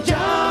 Brother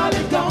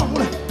Charlie gone.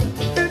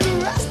 And the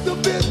rest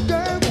of his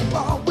gang,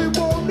 we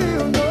won't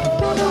even know.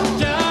 Brother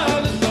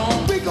Charlie's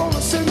gone. We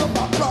gonna sing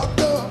about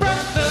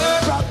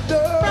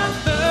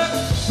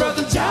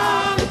brother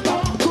Charlie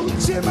gone.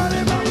 Coochie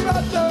money, my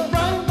brother.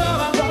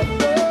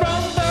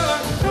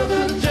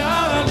 Brother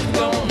Charlie's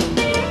gone.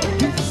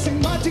 You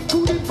sing mighty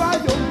cootie by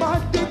your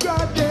mighty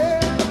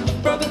goddamn.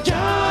 Brother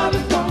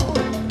Charlie's gone.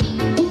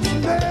 Who's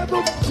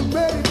never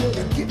ready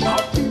to get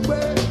off the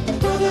way.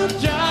 Brother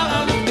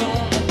Charlie's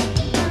gone.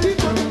 He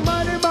was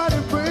mighty, mighty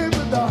brave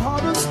with the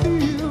heart of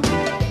steel.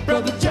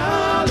 Brother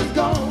Charlie's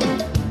gone.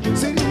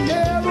 Said he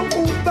never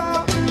moved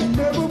out, he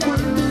never would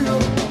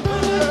live.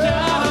 Brother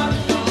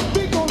Charlie's gone.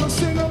 We gonna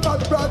sing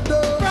about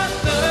brother Charlie's gone.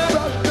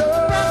 My brother.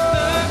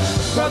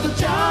 Brother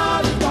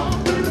Charlie's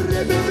gone.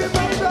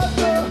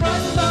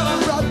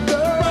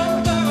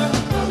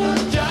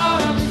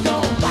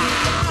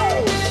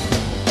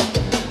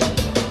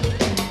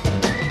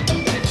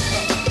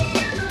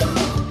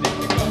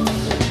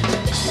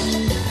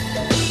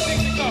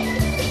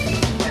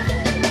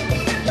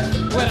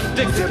 Where them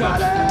Dixie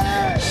cups?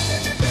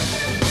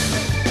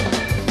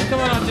 Come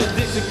on out this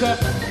Dixie cup.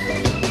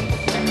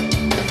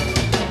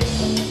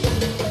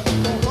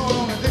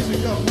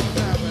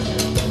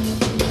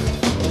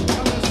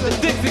 The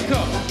Dixie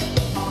cup.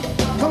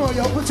 Come on,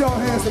 y'all, put your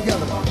hands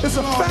together. It's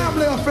a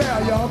family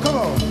affair, y'all. Come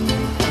on.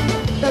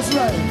 That's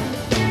right.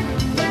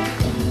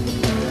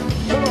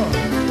 Come on.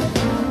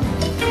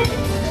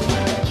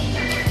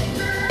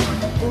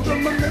 Put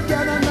them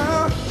together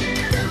now.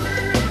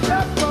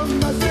 Left from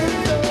my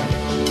sister.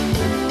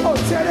 Oh,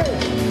 Teddy.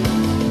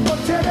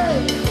 Oh,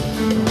 Teddy.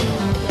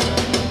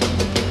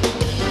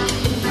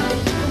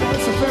 Come on,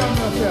 it's a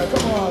family affair.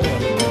 Come on.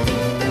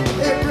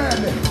 Hey,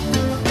 Brandy.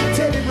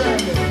 Teddy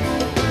Brandy.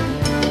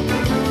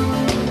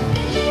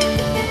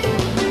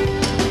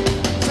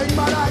 Sing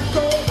my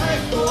Aiko,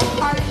 Aiko,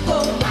 Aiko,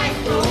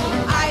 Aiko,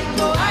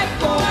 Aiko,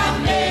 Aiko,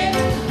 Ane.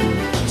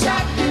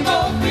 Jackie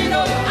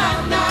Mopino,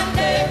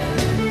 Anane.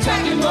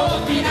 Jackie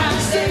Mopino,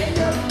 say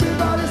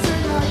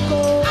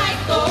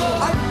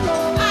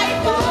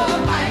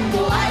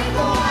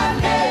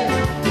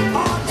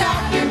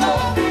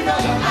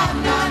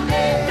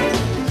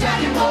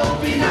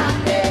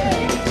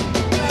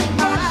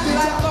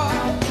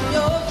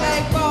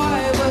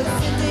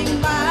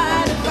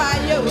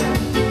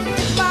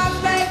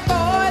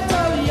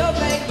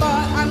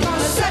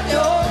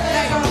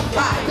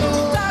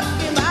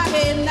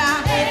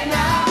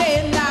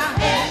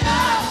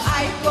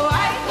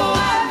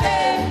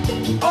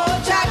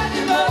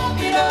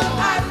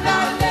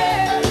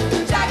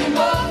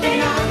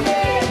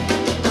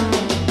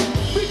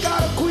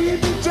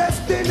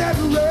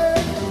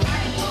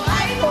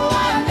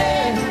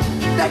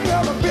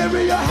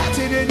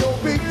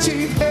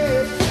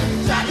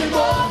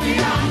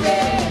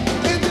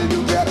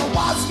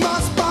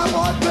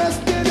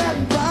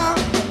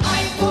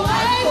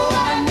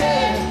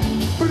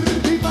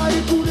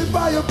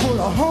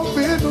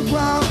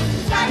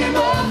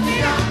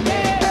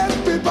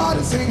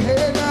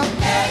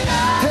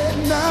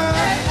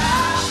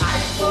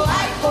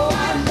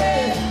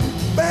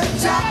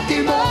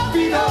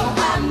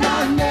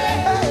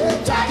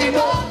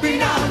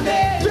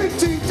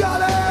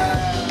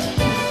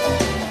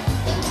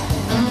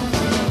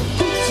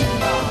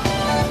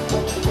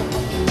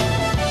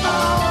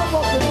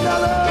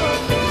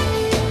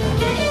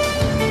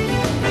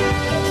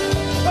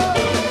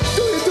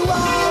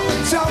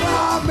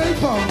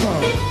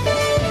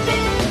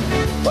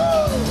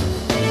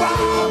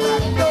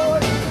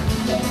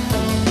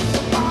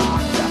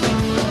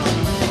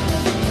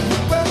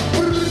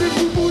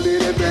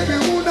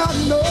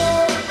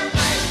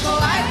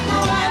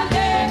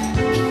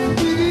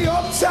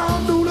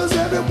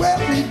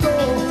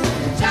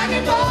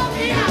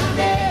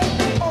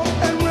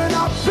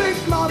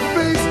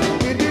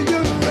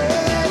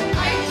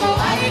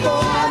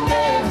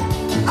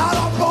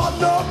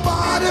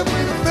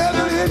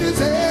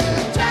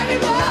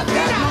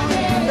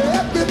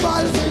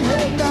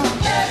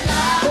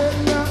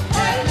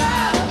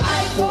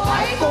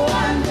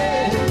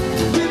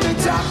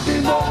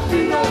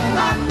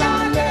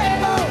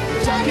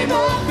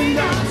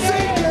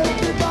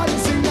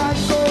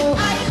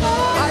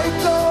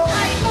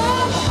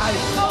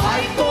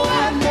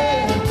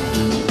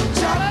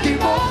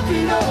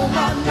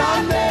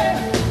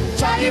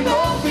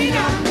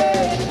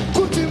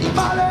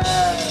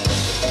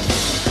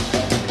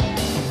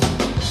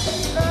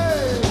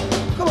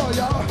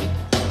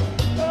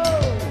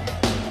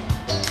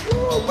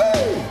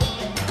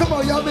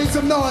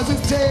some noise.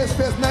 It's Jazz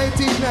Fest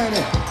 1990.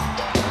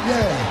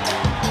 Yeah.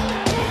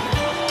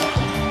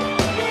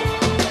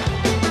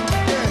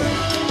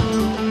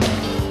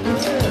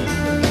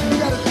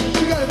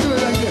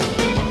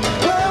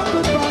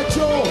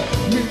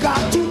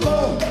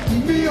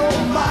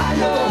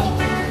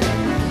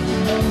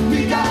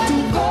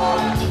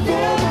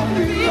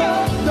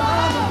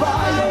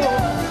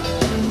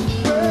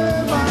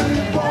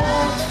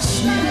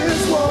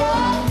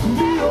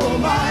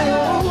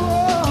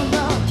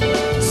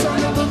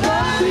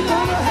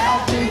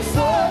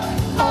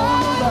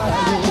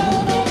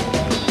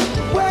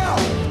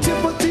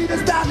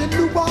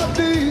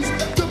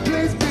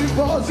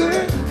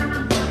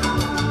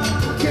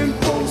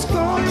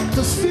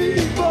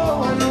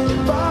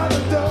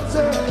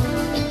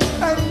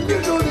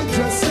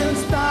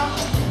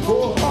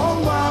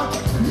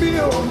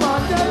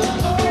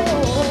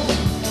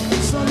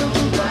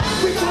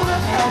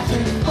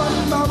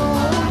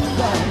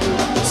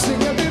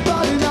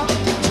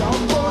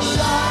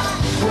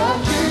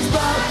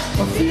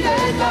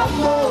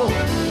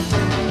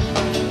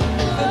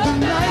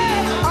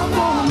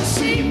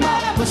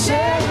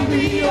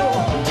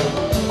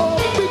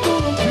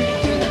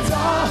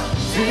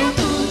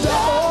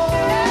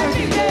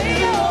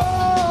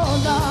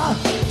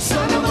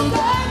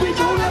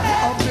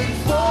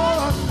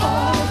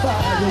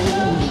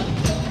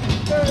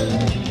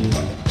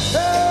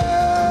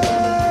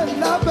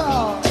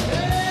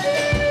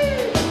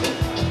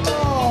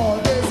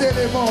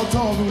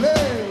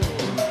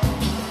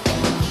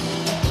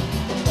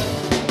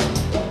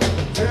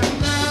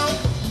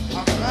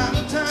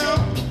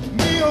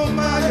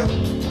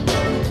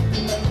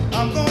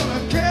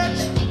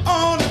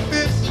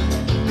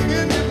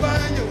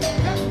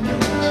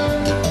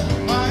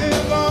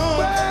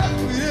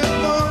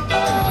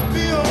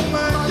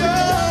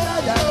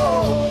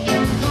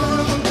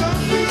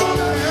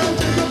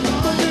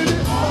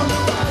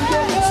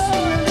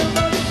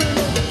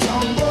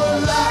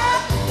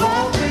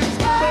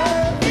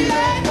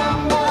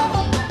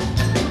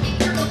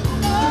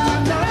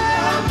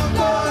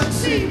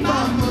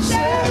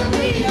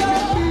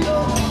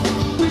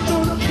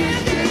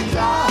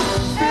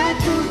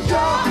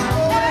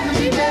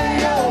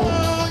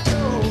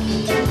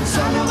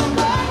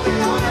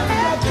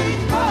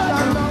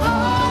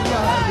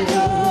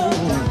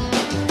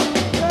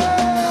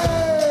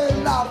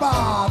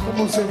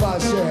 Você vai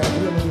ser,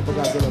 eu não vou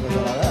pegar pela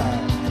minha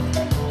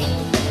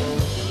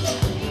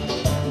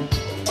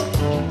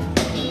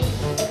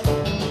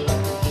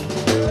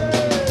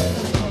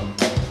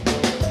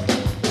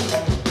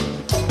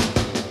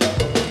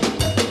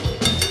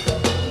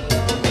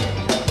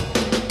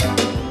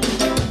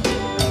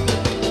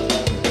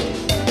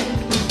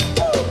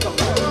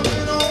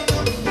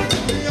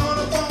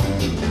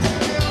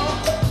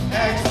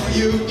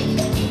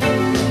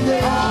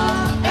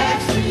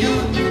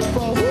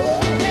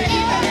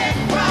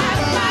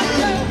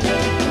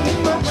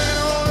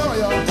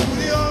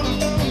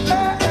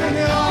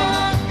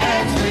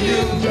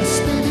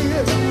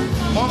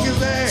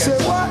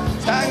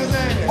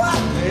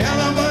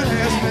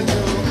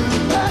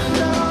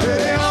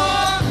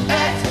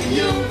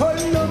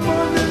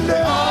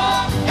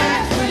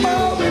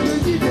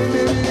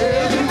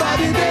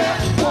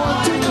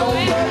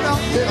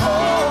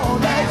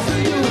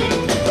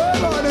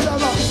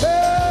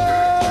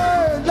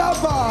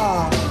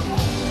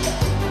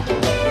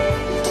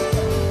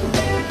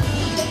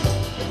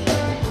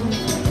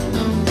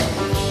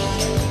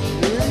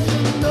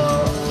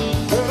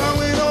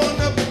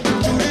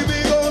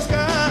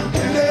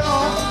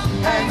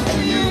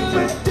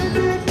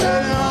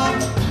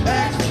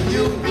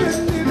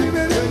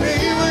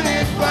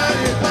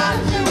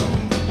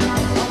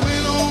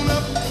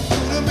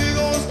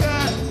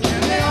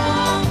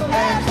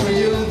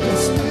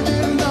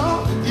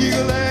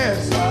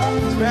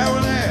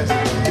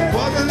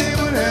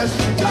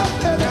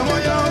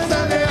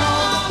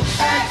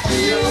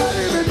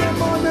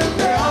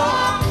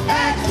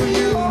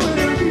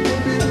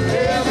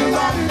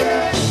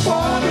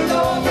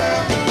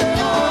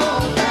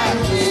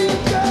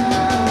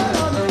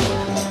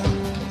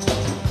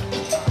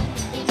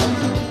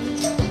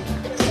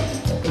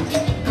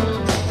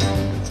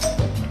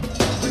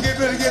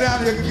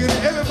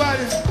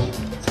Everybody,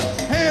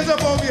 hands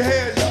up over your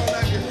head.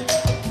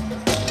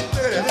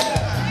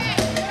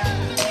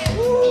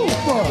 Woo,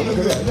 boy, look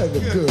at that, that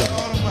looks good.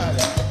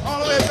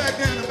 All the way back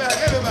there in the back,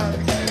 everybody.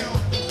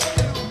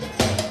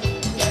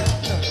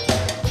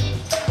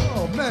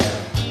 Oh, man.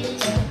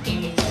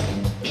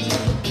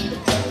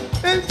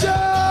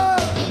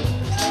 Enjoy!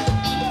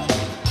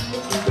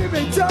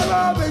 Big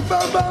Jala, big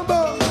bum bum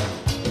bum.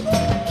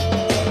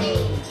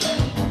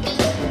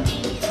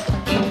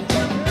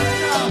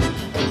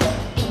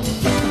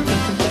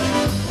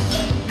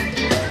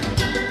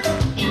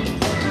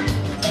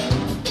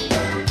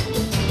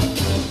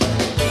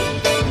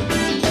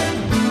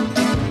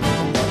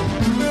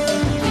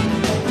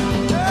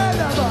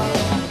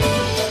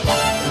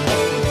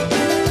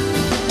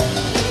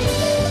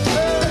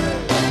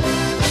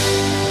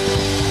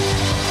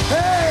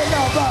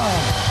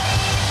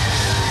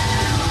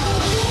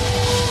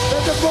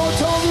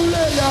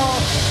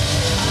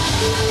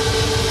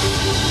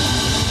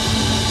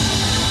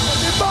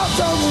 Des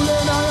bâtons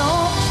roulés dans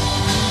l'an.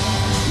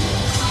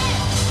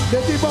 Des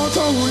petits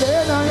bâtons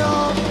roulés dans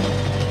l'an.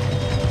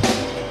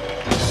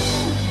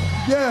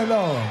 Yeah,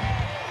 Lord.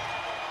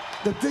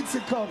 The Dixie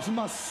Cups,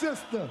 my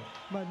sister,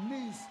 my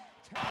niece.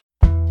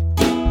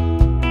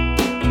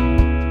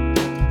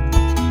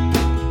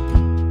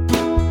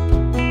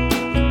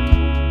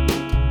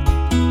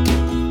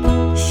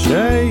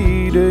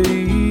 Shady,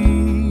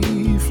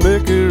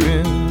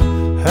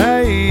 flickering,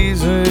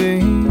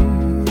 hazy.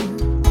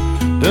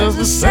 Does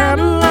the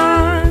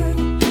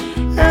satellite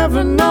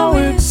ever know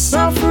it's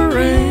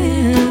suffering?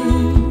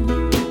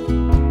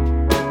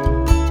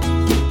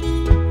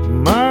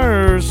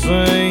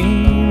 Mercy,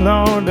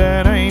 Lord,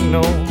 that ain't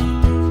no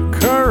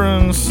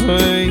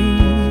currency.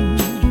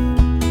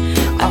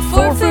 I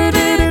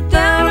forfeited it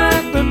down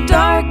at the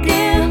dark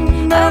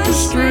end of the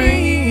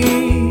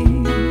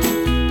street.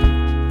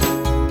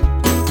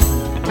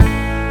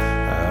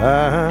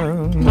 I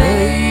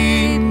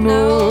made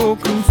no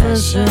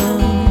confession.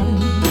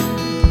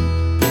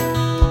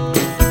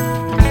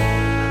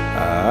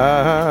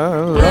 I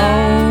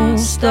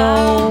lost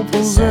all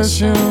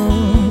possession.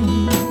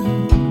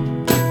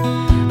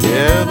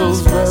 Yeah,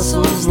 those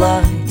vessels'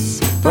 lights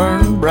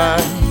burn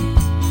bright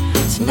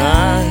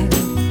tonight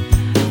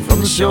from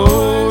the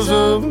shores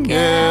of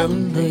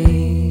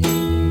Galilee.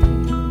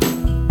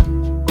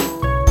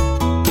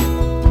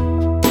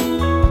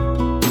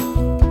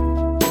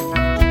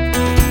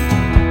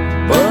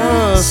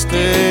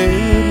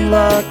 Busted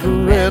like a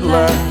red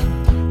light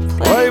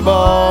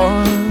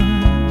playboy.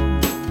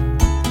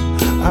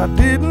 I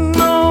didn't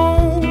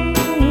know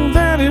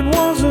that it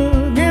was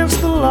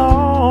against the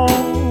law.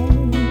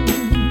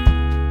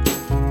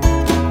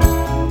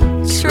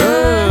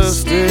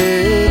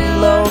 Trusted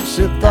Lord,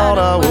 she thought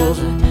I was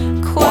a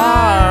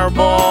choir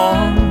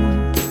boy.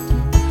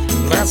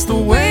 That's the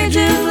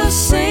wages of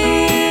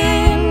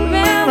sin,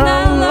 man,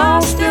 I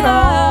lost it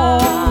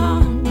all.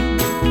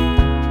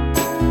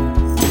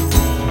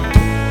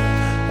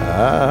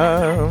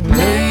 I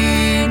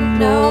made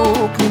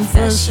no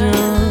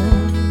confession.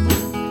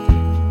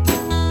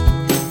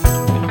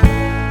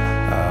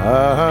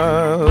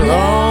 I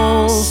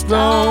lost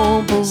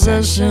all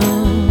possession.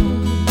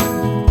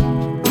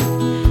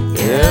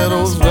 Yeah,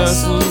 those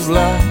vessels'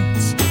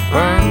 lights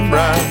burn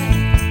bright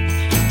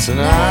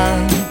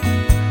tonight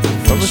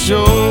from the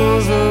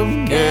shores of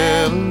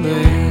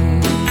Galilee.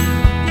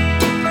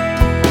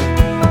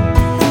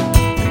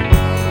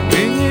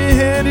 When you're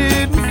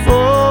headed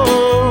for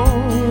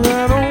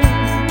that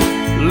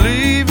old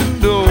leaving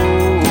door,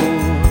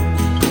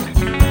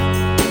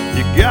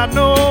 you got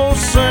no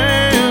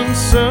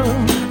sense of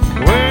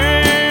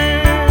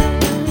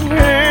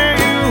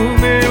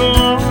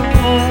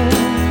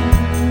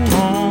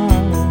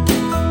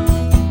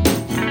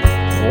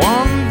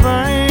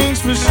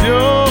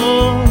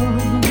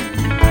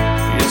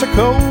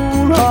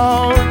cold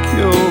hard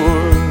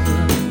cure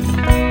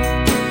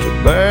to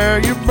bear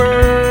your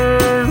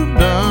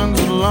burdens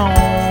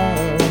alone.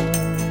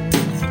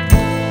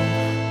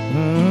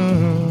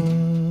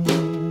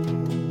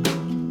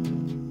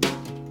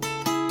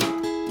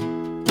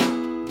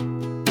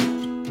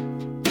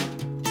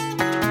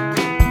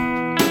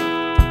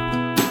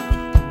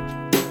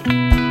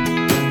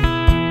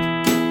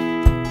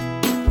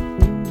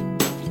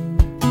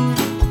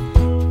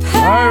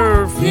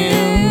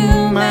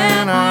 Perfume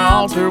and our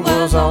altar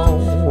was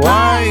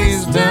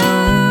always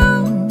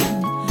done.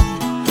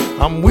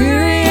 I'm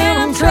weary and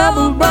I'm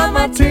troubled, but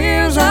my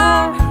tears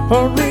are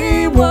a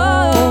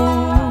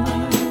reward.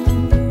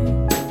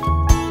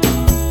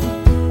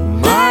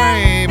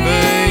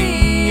 Maybe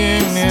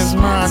in this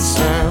might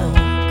sound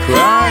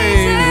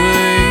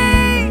crazy,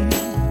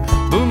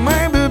 but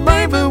maybe,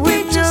 baby,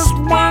 we just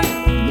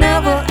weren't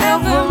never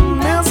ever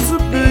meant to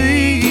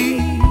be.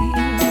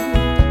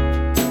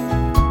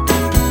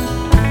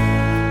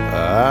 I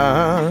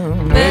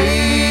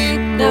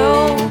made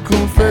no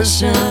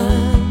confession.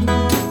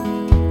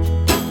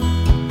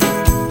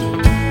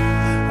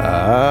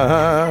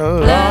 I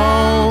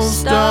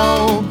lost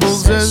all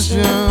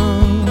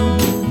possession.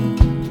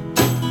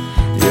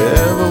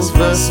 Yeah, those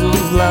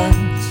vessels'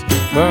 lights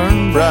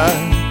burn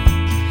bright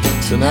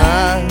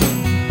tonight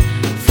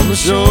from the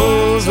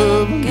shores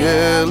of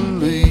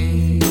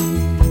Galilee.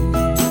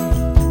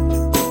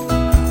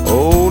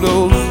 Oh,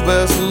 those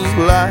vessels'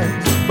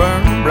 lights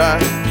burn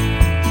bright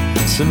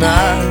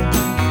tonight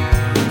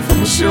from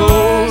the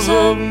shores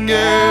of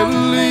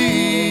Galilee.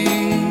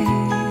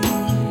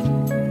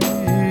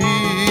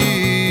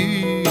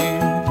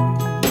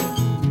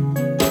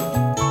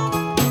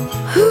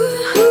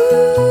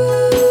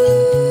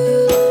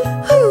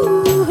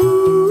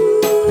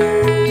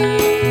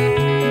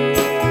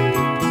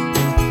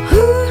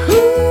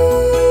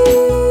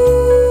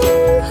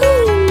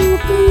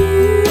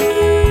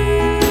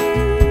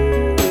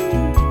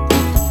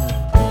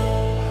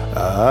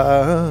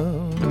 I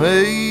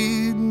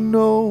made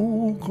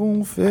no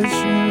confession.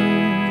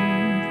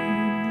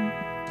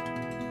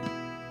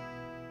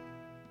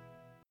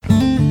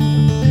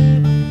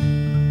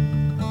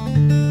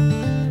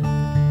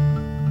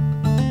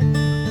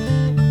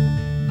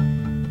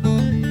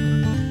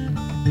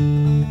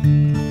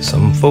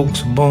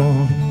 folks are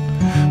born,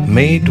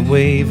 made to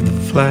wave the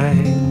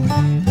flag.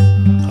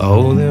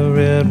 Oh, they're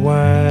red,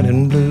 white,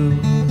 and blue.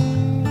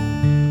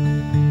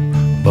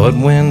 But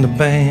when the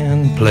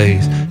band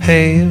plays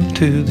Hail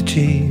to the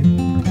Chief,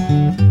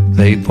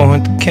 they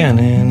point the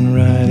cannon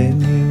right at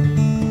you.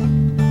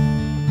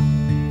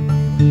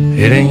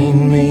 It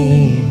ain't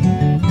me,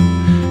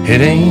 it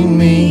ain't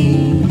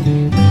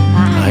me,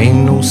 I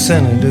ain't no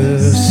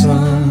senator's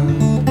son.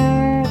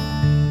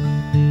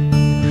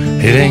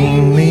 It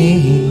ain't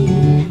me,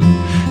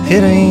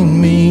 it ain't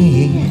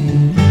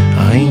me,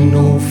 I ain't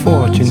no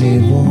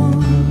fortunate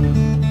one.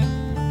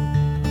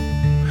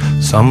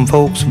 Some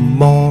folks are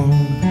born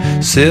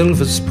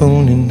silver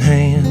spoon in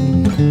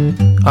hand.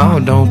 Oh,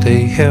 don't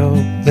they help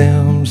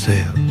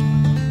themselves?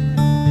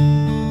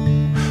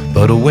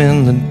 But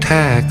when the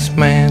tax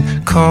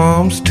man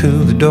comes to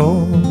the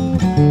door,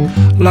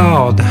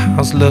 Lord, the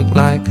house look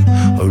like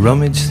a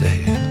rummage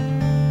sale.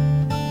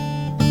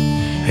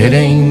 It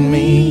ain't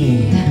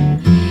me,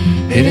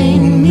 it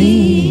ain't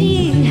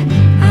me,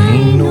 I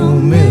ain't no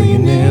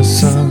millionaire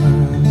son.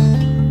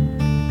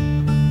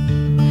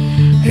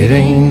 It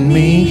ain't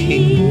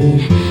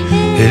me,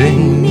 it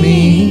ain't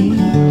me,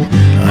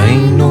 I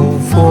ain't no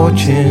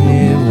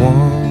fortunate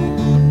one.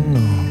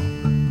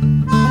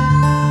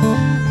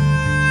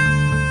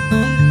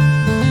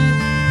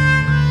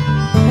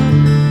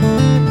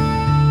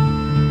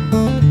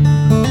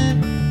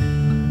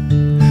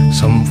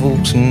 Some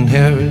folks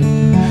inherit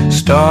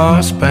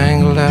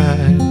star-spangled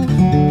eyes.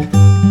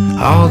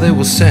 Oh, they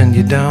will send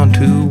you down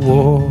to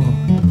war.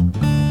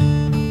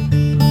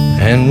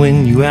 And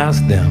when you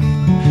ask them,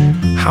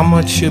 how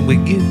much should we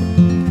give?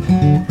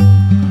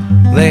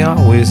 They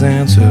always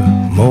answer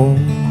more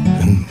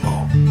and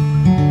more.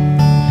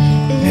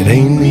 It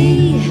ain't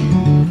me,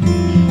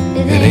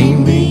 it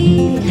ain't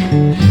me,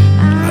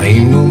 I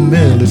ain't no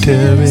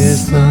military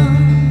son.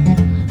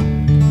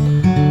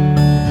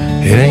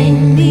 It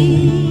ain't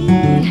me,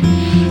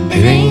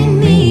 it ain't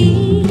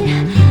me,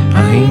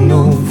 I ain't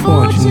no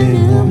fortunate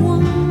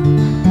woman.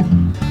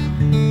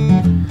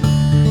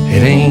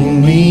 It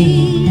ain't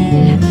me,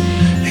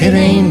 it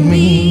ain't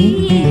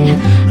me,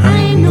 I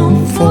ain't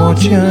no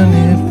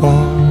fortunate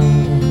one.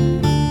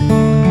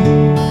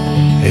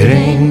 It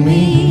ain't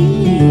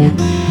me,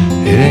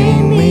 it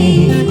ain't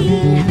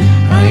me,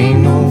 I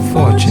ain't no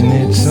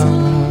fortunate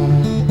son.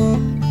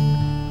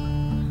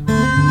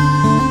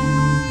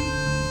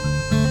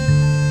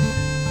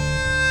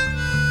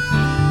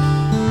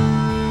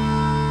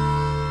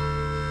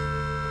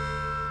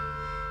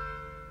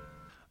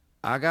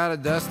 I got a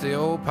dusty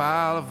old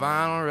pile of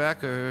vinyl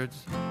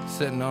records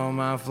sitting on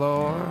my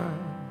floor.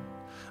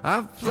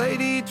 I've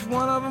played each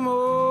one of them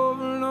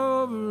over and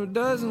over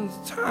dozens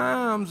of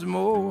times or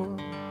more.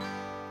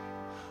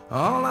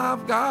 All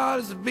I've got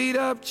is a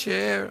beat-up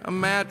chair, a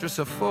mattress,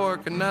 a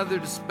fork, another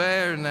to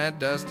spare, and that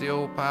dusty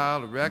old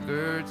pile of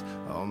records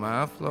on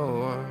my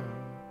floor.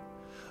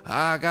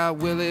 I got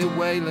Willie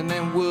Whalen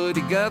and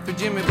Woody Guthrie,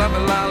 Jimmy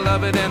Buffett, I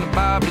love it, and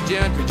Bobby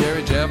Gentry,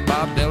 Jerry Jeff,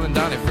 Bob Dylan,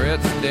 Donnie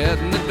Fritz, Dead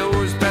in the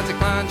Doors, Patsy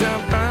Cline,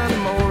 John Prine,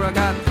 and more. I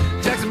got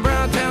Jackson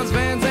Brown, Towns,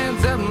 Van Zandt,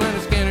 Zeppelin,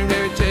 Leonard Skinner,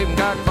 Harry Chapin,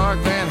 Doc Clark,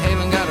 Van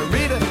Halen, got a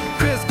Rita,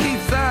 Chris,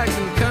 Keith Sykes,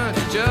 and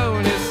Country Joe,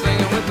 and he's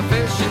singing with the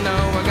fish, you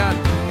know. I got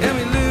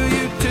Emmy Lou,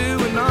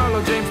 U2, and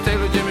Arlo, James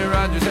Taylor, Jimmy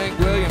Rogers, Hank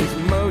Williams,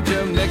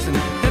 Mojo Nixon,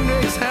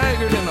 Hendrix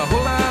Haggard, and a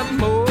whole lot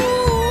more.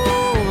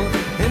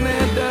 In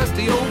that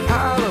dusty old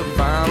pile of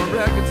vinyl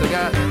records I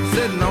got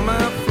sitting on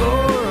my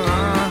floor.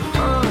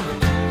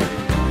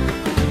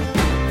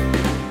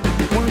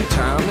 One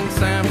time in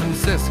San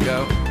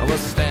Francisco, I was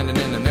standing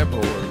in an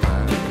airport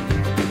line.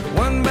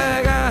 One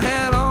bag I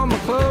had all my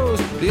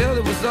clothes, the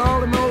other was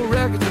all them old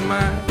records of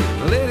mine.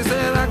 The lady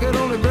said I could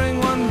only bring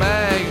one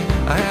bag.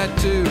 I had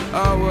two,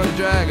 oh what a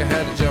drag. I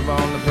had to jump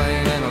on the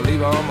plane and I'll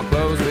leave all my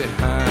clothes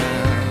behind.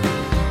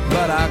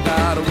 But I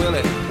got a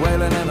Willie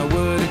Whalen and a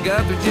Woody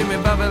Guthrie, Jimmy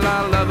Buffett,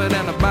 I love it,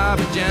 and a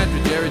Bobby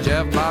Gentry, Jerry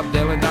Jeff, Bob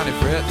Dylan, Donnie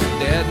Fritz,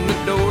 Dead in the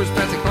Doors,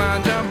 Patsy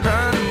Cline, John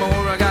Prine, and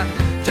more. I got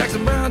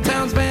Jackson Brown,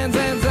 Towns, Van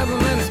Zandt,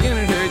 Zeppelin, Leonard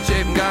Skinner, Harry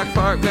Chapin, Guy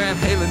Clark, Van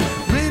Halen,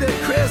 Rita,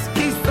 Chris,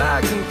 Keith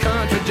Sykes, and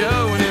Country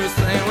Joe, and he was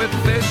singing with the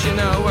fish, you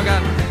know. I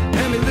got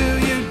Emmy Lou,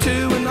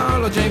 U2, and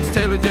Arlo, James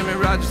Taylor, Jimmy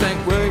Rogers, Hank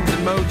Williams,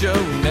 and Mojo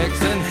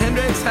Nixon,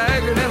 Hendrix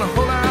Haggard, and a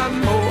whole lot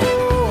more.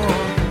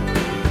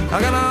 I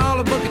got all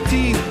the Booker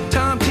T's,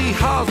 Tom T.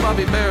 Halls,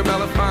 Bobby Bear,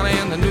 Belafonte,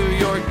 and the New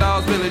York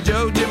Dolls, Billy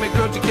Joe, Jimmy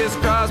Croce, Kiss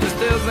Crosby,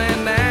 Stills,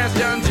 and Nash,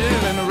 John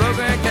June, and the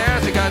Roseanne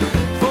Cash. I got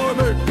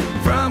Forbert,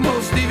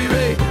 Frommo, Stevie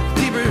Ray,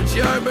 T-Bird,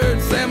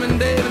 Yardbird, Sam and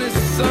Dave, and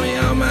some of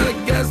y'all might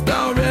have guessed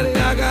already.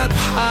 I got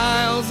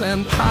piles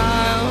and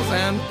piles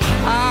and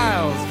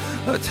piles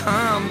of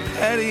Tom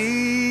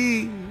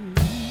Petty.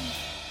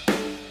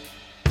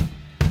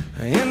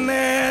 In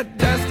that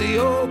dusty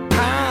old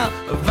pile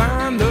of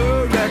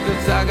vinyl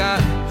records I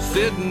got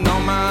sitting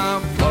on my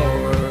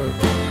floor.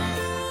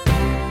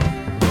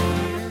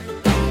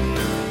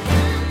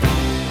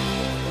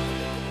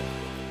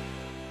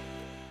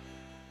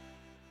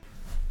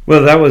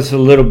 Well, that was a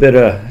little bit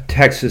of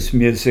Texas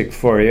music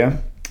for you.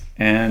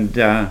 And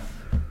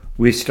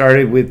We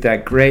started with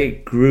that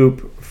great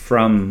group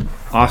from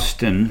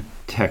Austin,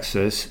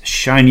 Texas,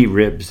 Shiny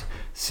Ribs,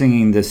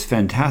 singing this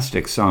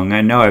fantastic song.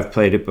 I know I've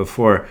played it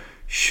before,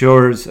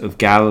 Shores of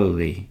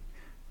Galilee.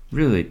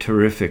 Really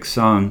terrific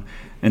song.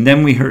 And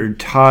then we heard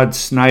Todd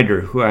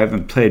Snyder, who I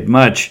haven't played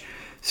much,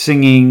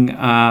 singing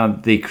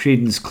the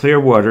Creedence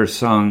Clearwater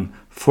song,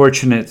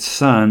 Fortunate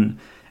Son.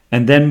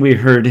 And then we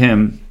heard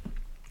him,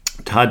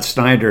 Todd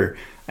Snyder,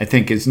 I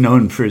think is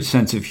known for his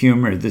sense of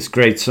humor, this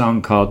great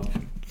song called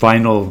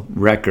Vinyl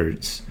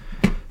Records.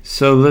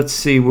 So let's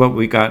see what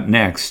we got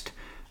next.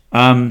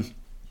 Here's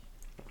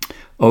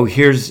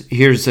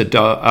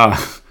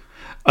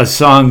a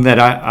song that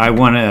I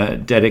want to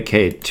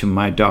dedicate to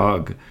my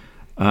dog,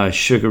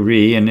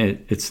 Sugaree, and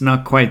it's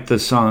not quite the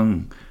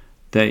song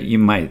that you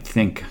might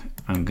think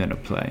I'm going to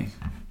play.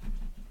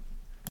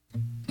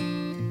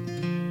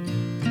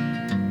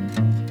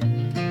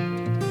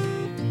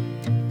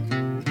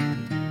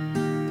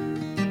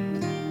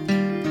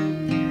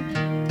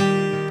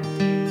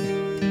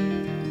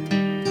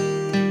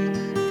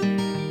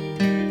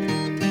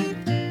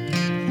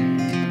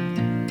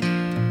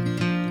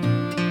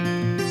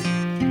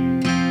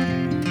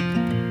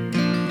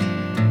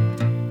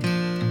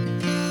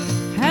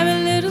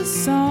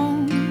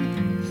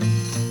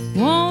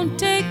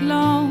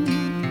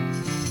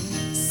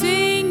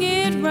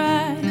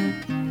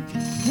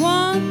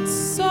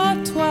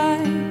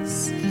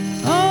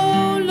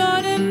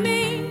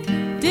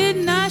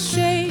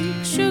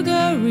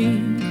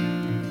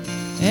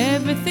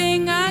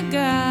 Everything I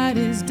got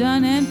is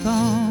done and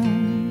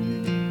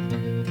pawned.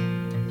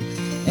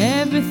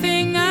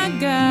 Everything I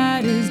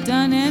got is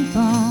done and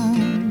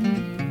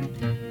pawned.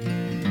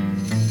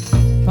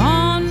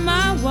 Pawn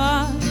my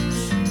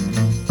watch,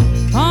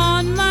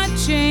 pawn my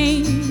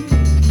chain,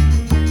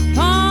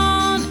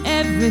 pawn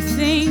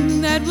everything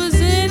that was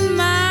in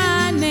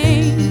my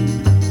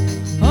name.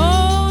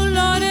 Oh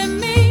Lord and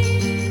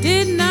me,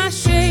 didn't I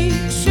shake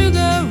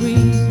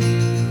Sugaree?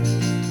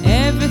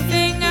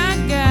 Everything I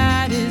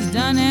got is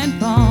done and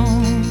pawned.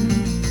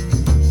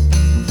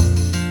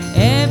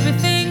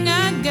 Everything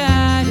I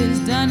got is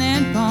done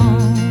and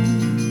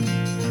pawned.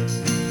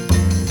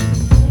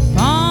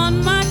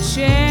 Pawn my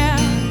chair,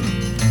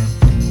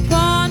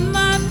 pawn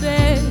my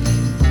bed.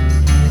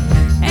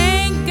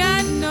 Ain't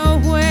got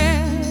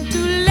nowhere to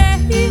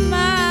lay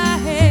my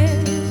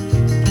head.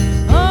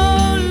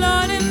 Oh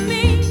Lord and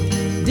me,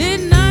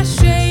 didn't I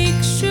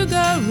shake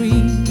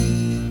Sugaree?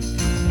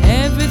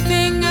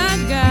 Everything I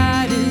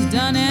got is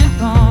done and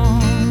pawned.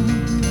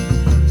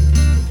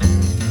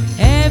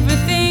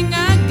 Everything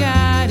I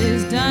got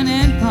is done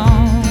and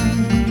pawned.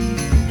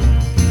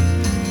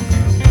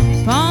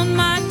 Pawn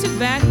my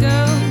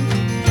tobacco,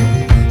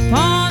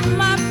 pawn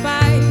my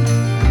pipe,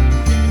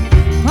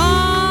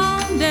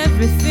 pawned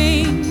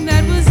everything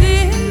that was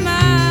in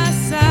my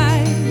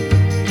sight.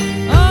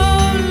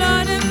 Oh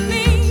Lord and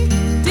me,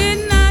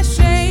 didn't I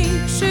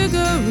shake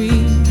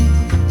Sugaree?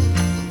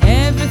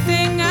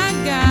 Everything I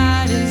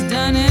got is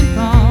done and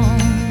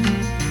pawned.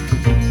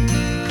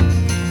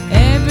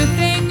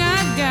 Everything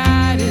I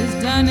got is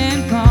done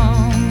and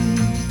pawned.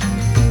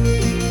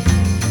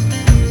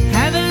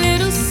 Have a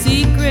little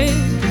secret,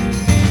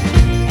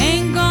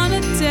 ain't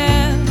gonna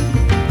tell.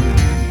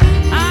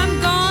 I'm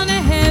going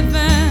to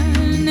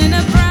heaven in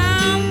a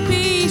brown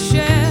pea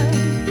shell.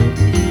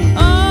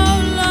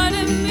 Oh Lord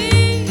and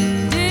me,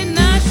 didn't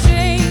I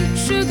shake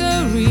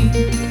Sugaree?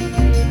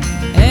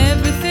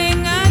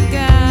 Everything I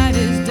got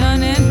is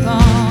done and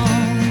pawned.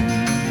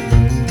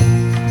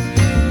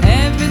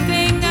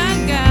 Everything I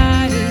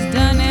got is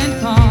done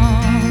and pawned.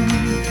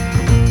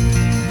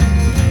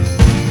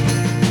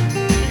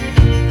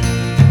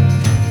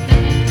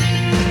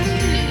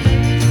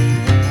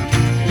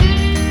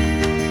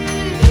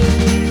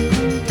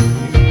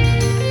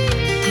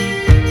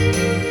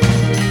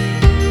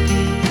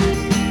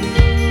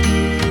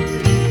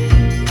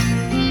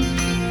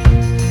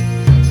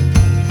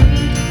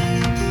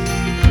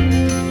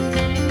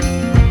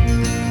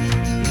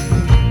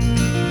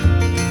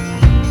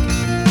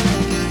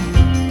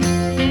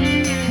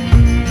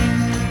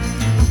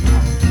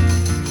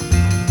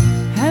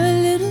 Have a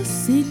little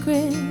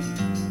secret,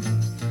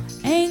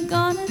 ain't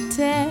gonna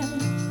tell.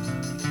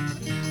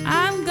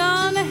 I'm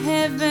going to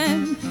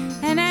heaven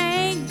and I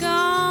ain't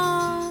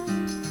gone.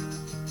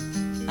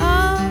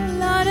 Oh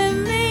Lord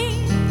and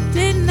me,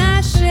 didn't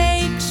I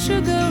shake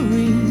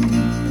Sugaree?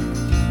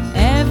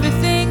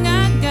 Everything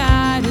I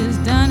got is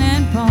done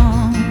and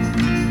pawned.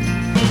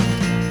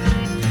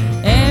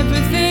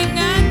 Everything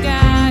I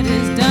got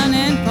is done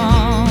and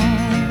pawned.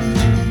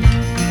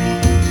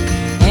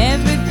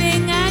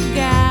 Everything I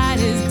got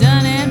is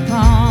done and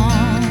pawned.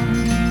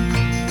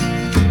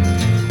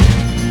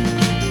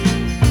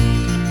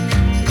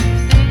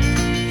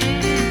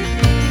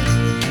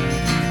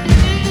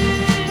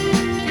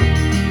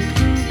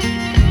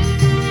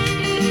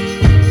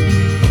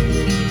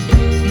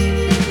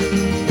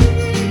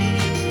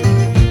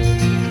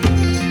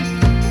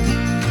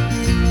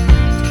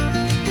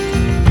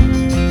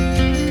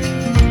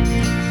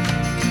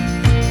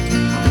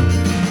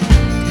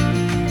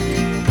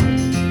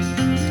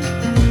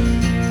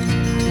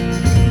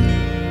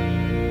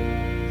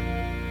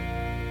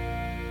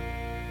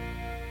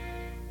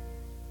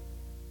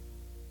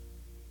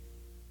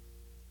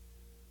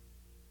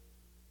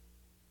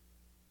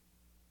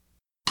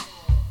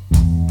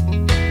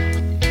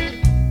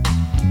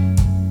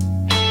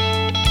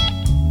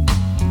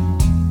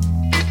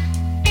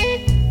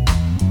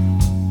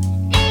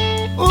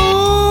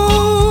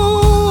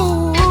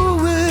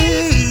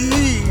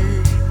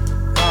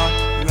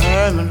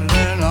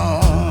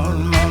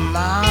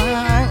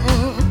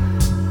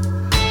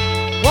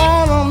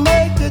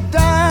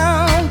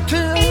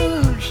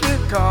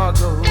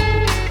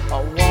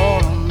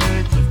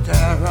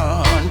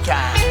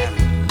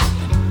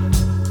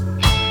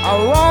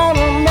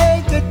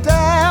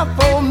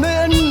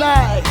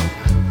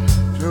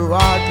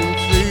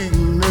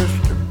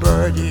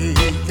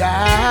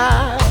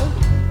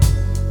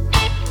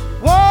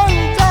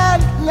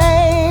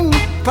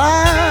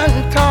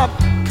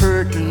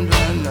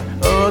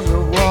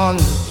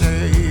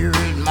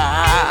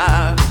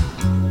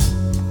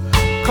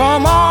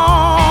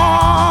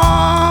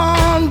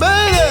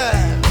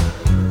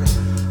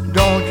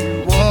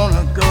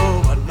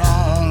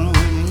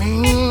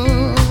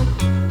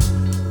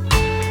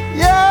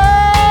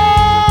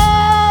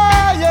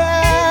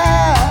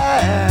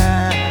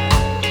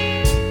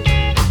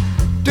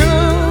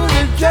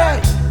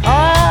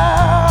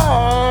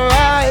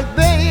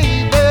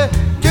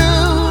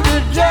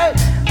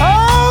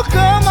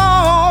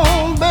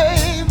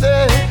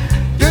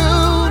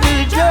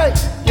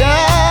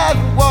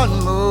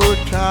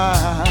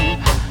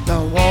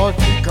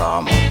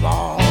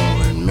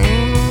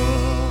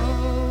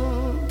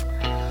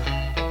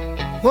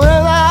 When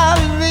I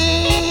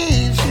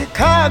leave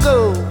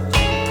Chicago,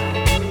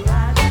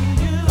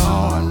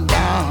 going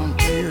down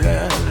to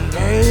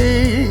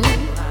LA,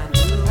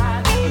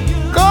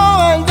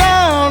 going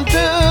down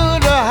to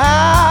the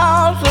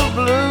House of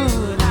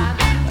Blues,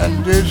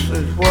 and this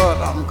is what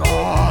I'm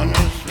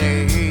gonna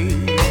say.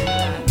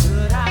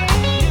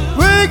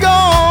 We're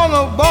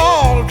gonna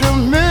ball till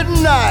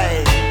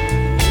midnight,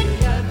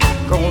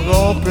 gonna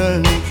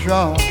open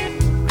from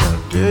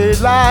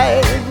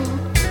daylight.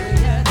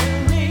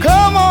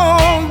 Come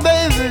on,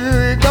 baby,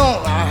 we're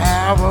gonna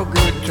have a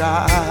good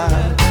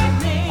time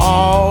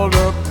all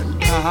up and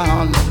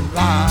down the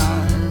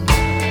line.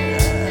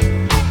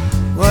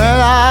 When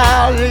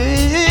I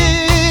leave,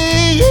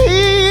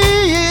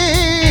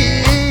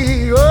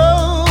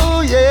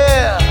 oh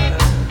yeah,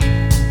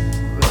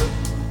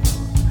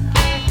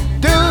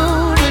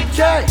 do the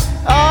jack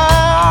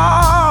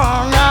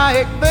all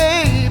night,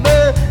 baby,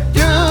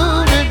 do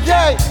the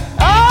jack.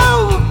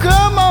 Oh,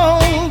 come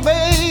on,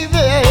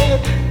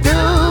 baby, do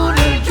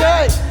the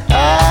jack.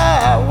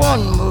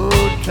 One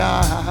more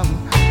time,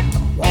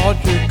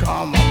 won't you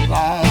come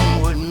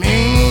along with me?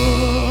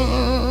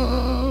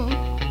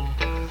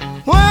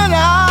 When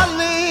I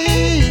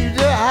leave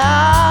the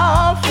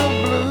House of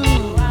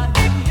Blues,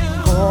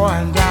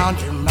 going down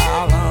to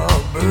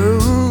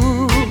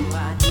Malibu,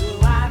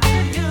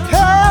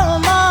 tell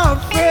my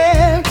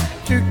friend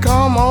to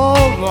come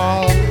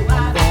along.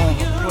 I'm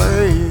gonna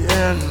play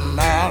in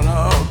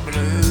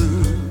Malibu.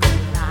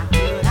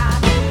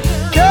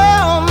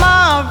 Tell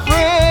my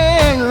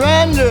friend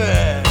Randy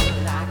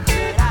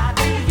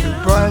to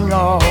bring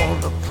all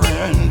the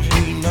friends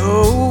he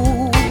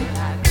knows.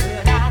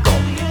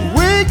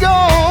 We're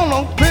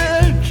gonna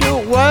picture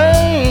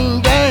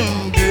Wayne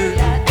Danger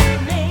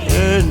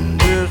in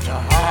this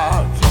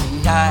house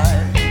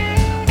tonight.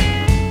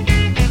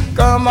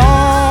 Come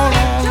on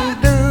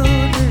and do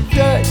the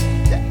jack,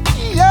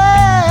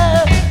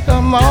 yeah.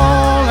 Come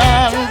on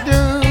and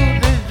do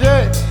the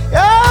jack,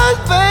 yes,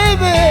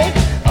 baby.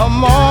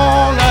 Come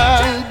on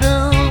and do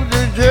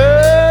the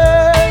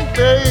jack,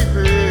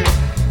 baby.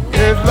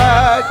 It's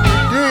like you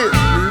did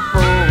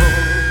before.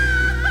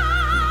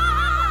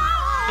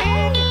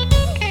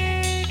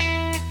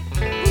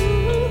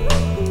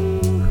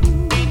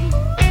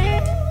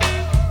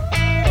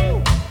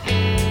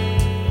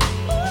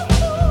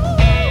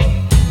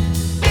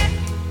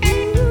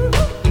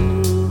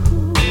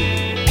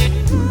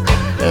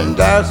 And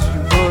that's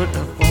what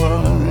the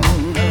fun is.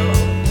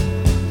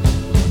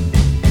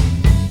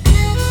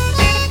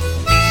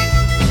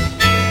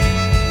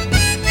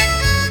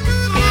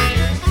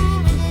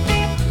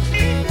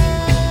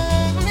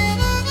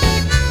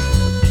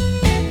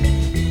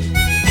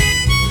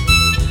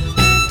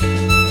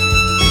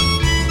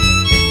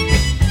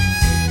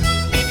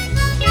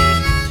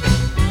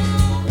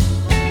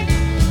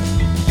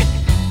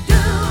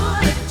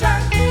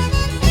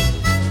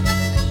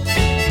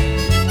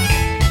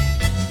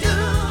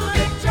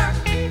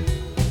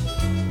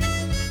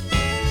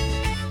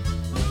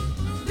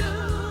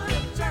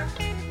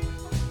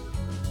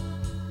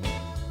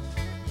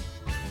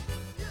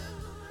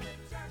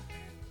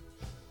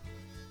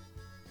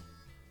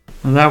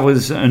 Well, that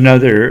was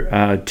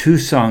another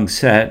two-song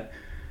set.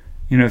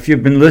 You know, if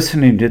you've been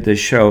listening to this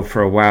show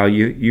for a while,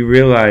 you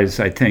realize,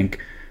 I think,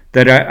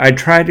 that I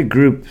try to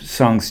group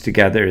songs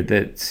together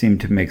that seem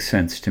to make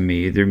sense to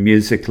me, either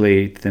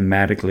musically,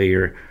 thematically,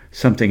 or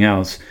something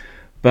else.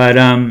 But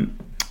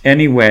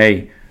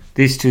anyway,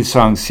 these two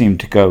songs seem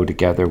to go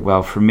together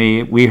well for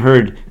me. We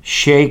heard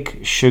Shake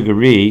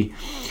Sugaree,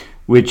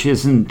 which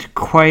isn't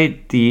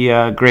quite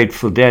the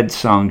Grateful Dead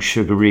song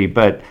Sugaree,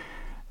 but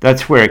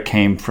that's where it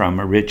came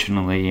from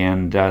originally,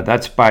 and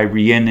that's by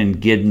Rhiannon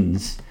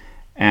Giddens.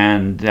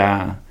 And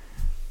that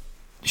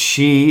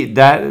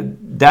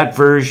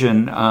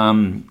version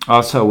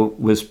also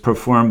was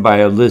performed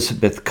by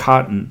Elizabeth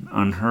Cotten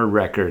on her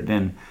record,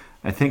 and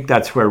I think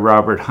that's where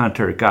Robert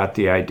Hunter got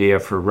the idea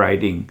for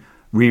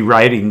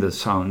rewriting the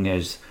song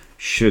as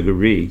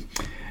Sugaree.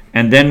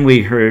 And then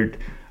we heard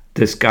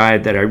this guy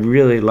that I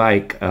really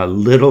like,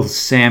 Little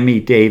Sammy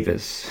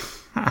Davis.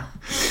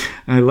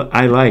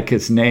 I like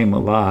his name a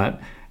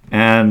lot,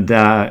 and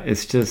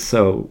it's just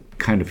so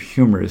kind of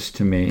humorous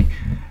to me.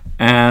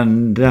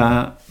 And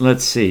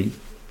let's see,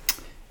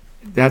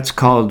 that's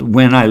called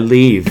When I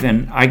Leave.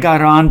 And I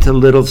got on to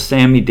Little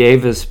Sammy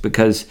Davis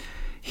because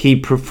he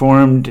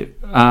performed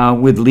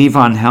with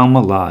Levon Helm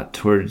a lot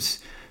towards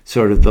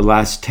sort of the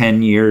last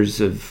 10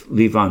 years of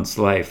Levon's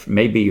life,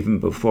 maybe even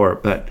before.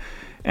 But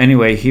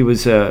anyway, he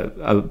was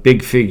a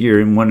big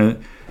figure in one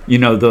of,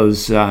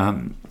 those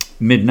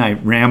midnight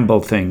ramble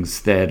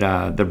things that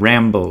the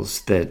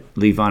rambles that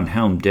Levon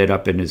Helm did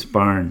up in his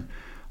barn.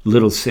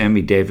 Little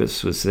Sammy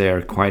Davis was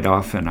there quite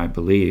often, I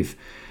believe.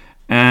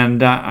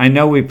 And I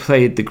know we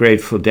played the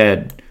Grateful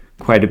Dead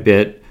quite a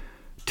bit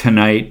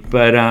tonight,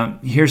 but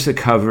here's a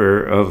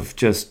cover of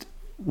just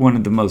one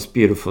of the most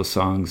beautiful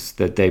songs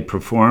that they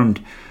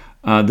performed.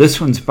 This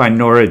one's by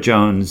Norah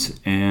Jones,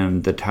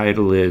 and the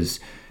title is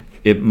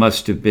It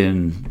Must Have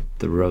Been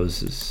the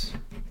Roses.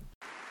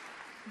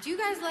 Do you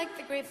guys like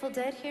the Grateful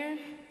Dead here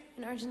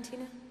in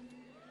Argentina?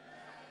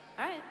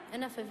 All right,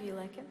 enough of you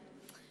like it.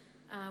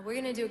 We're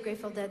gonna do a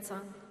Grateful Dead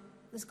song.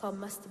 This is called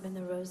Must Have Been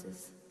the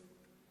Roses.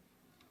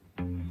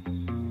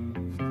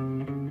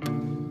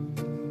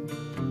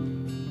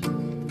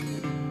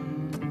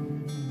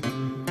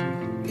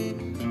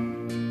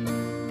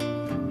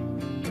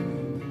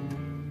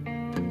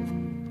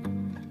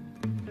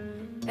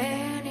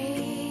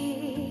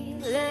 Annie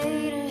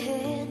laid her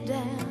head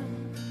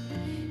down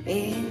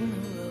in the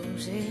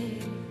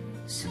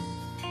roses.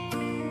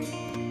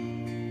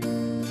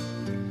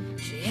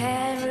 She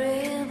had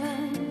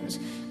ribbons,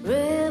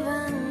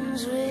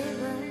 ribbons,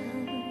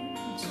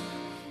 ribbons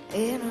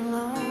in a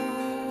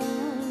long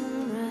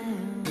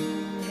brown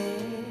hair.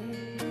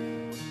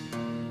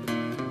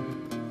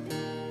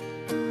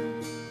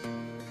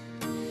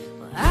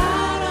 Well,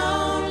 I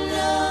don't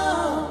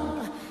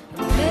know,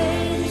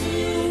 maybe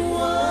it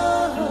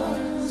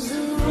was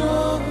the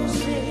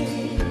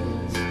roses.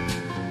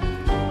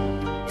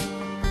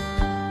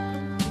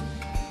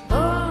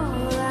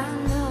 All I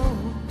know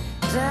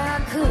is I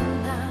could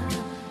not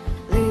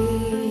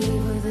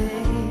leave her there.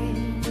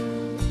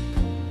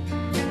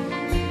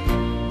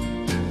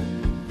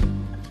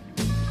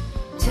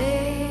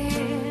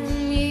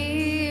 10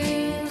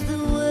 years the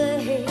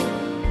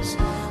waves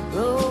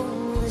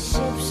roll the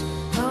ships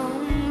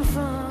home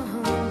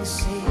from the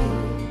sea,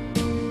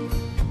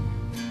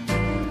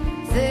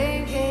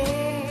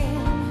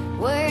 thinking,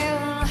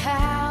 well,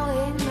 how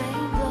it may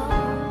go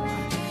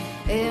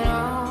in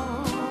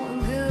all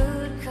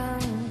good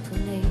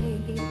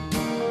company.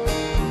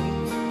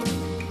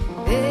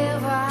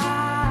 If I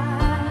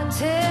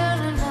tell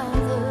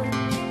another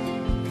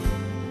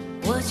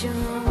what your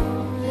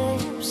own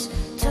lips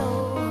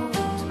told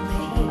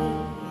me,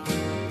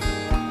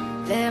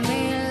 let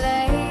me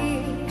lay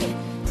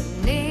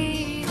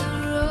beneath the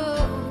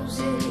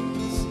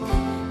roses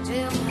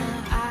till my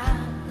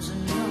eyes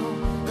are no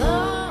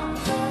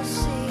longer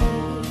see.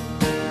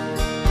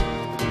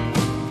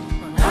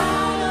 I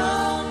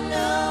don't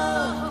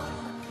know,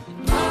 it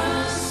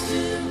must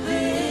have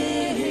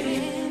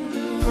been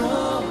the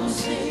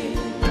roses.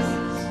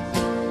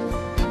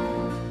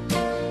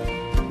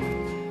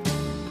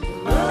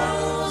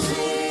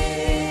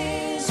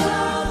 Roses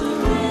are the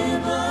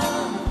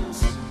ribbons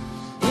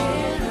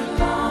in a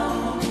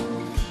long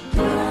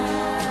brown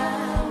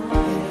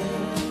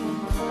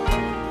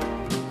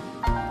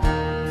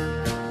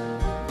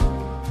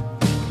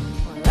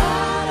Well, I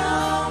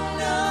don't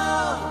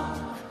know,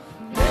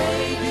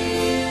 maybe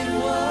it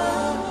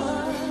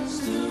was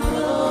the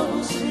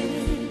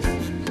roses.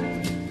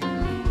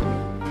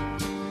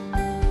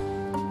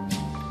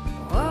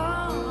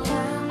 All I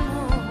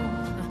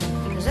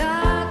know is I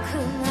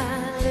could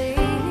not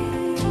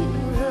leave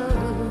her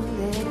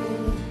there.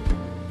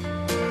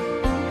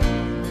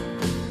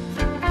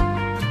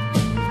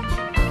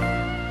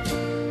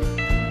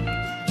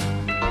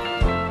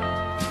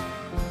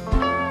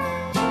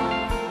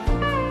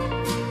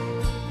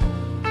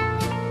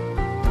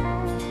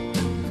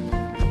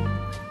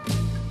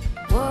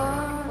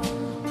 One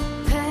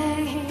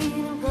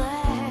pane of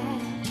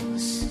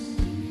glass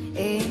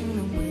in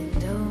the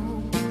window.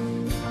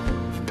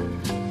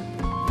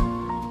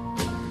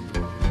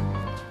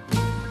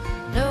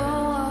 No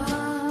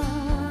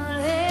one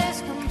is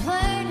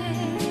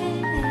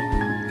complaining.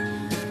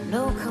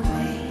 No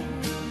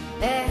command,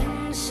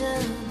 answer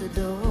the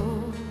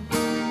door.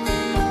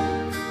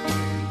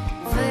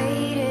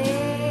 Faded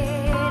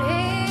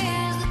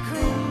is the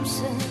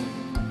crimson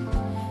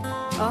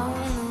on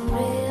the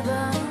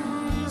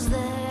ribbons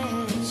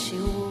that she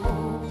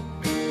wore.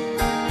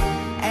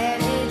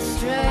 And it's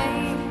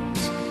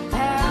strange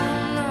how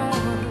no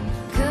one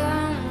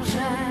comes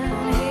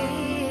round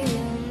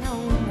here no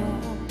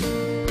more.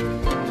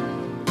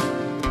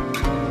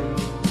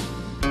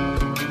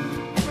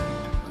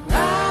 I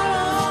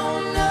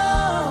don't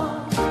know,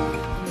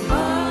 it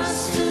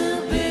must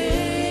have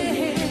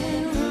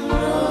been the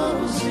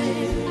roses.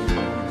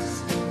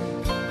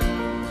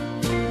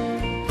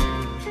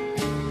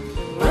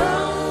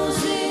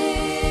 Roses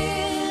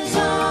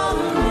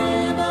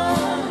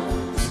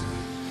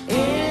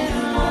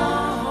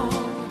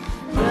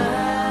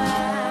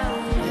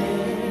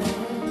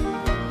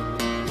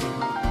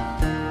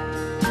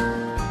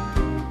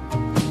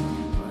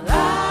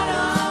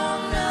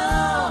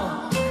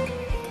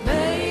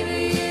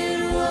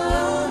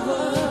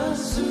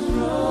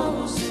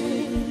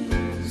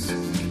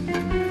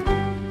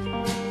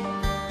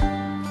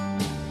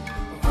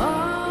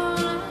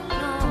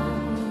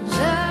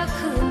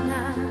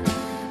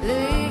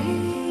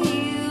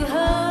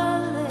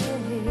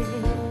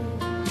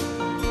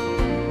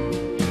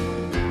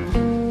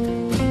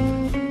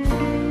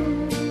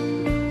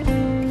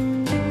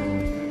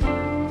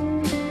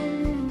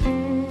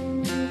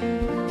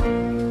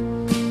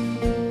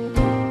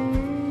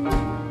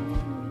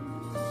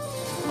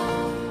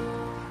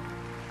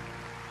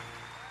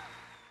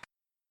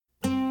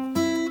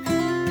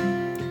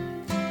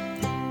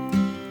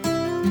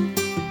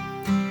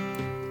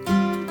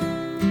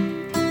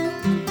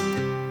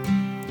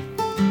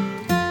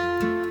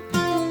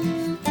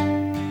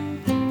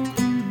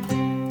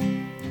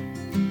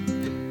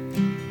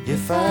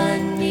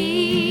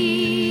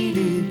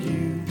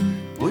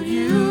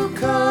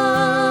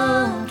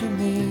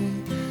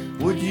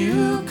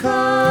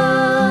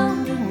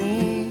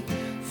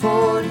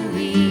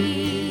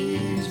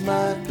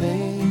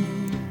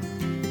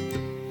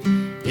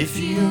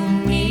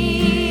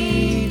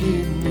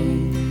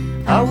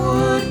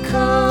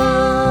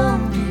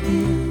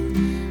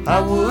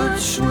would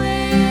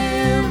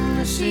swim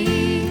the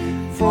sea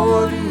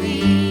for to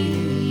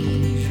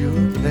ease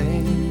your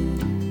pain.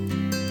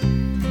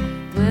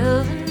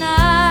 Well, the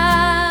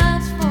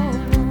night's for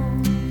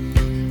long,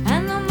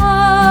 and the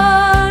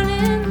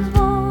morning's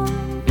born,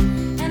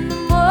 and the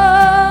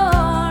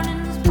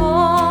morning's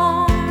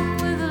born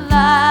with the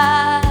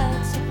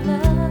lights of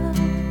love.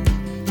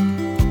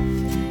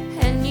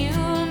 And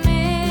you'll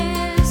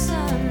miss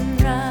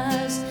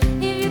sunrise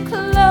if you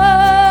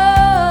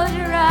close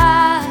your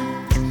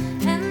eyes,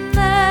 and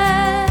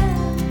that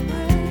will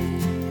break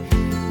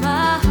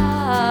my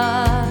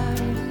heart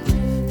in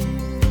two.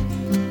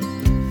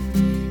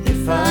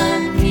 If I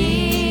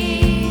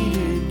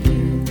needed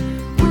you,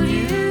 would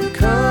you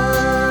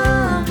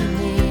come to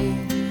me?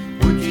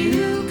 Would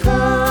you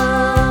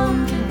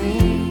come to me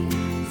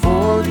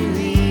for to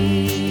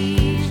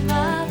ease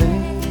my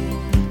pain?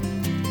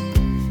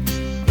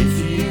 If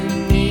you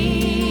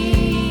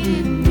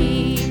needed me,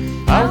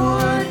 I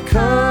would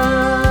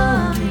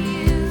come to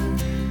you.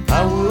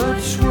 I would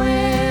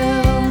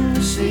swim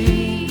the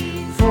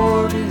sea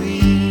for to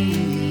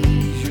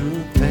ease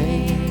your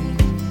pain.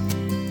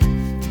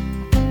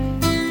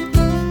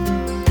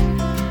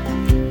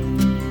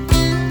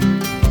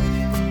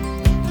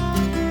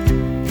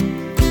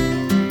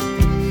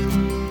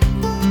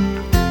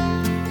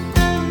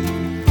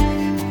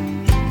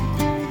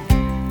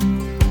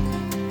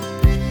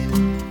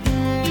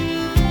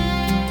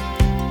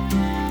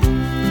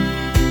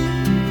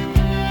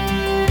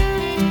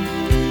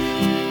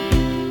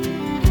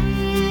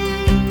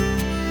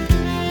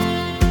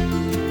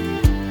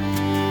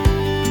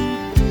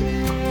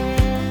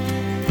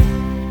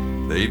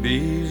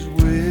 Baby's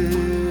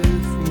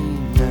with me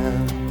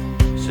now,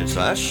 since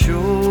I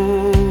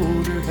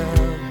showed her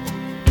how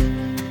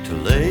to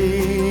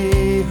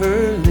lay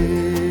her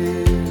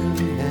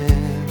lily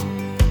hand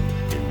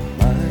in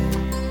mine.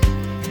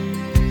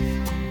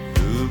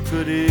 Who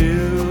could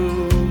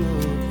ill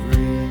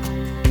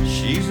agree?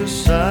 She's a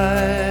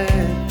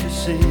sight to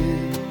see,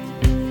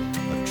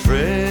 a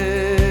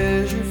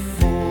treasure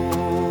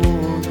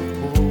for the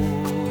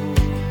poor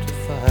to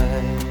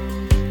find.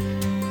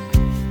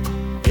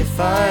 If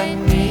I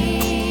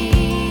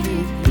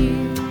needed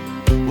you,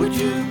 would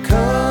you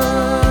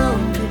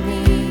come to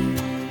me?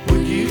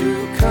 Would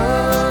you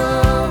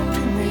come to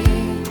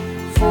me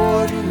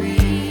for to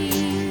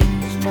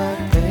ease my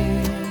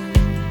pain?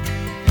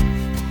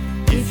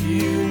 If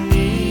you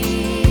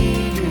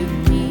needed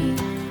me,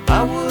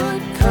 I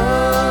would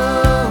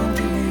come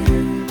to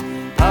you.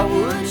 I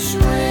would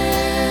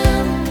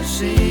swim the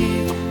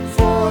sea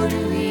for to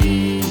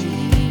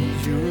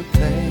ease your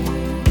pain.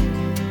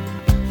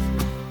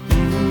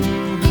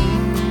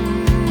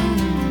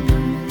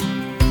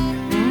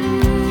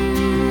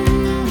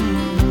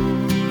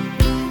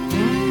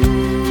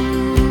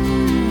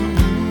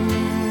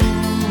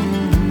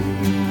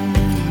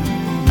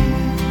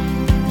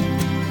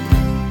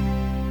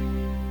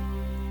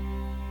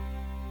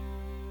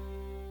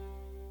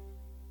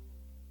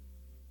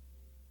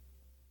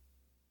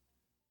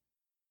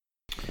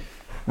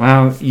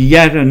 Wow,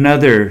 yet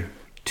another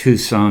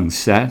two-song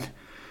set.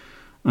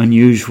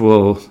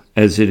 Unusual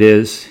as it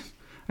is.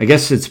 I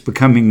guess it's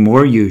becoming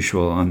more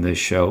usual on this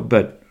show,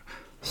 but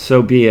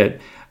so be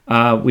it.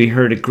 We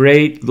heard a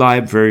great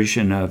live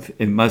version of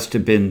It Must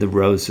Have Been the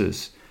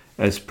Roses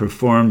as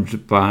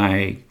performed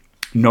by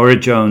Nora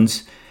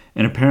Jones,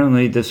 and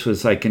apparently this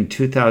was like in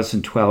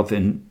 2012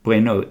 in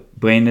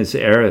Buenos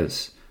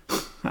Aires.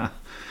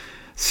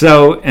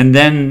 So, and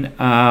then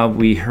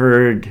we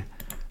heard,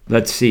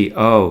 let's see,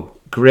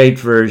 great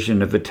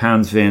version of a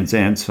Townes Van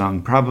Zandt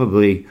song,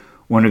 probably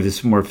one of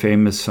his more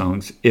famous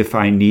songs, If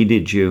I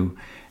Needed You,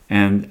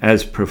 and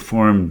as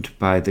performed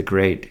by the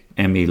great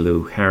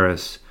Emmylou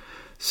Harris.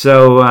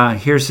 So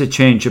here's a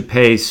change of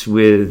pace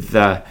with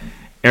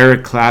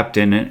Eric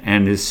Clapton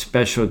and his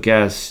special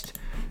guest,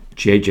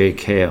 J.J.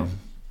 Cale.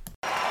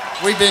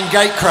 We've been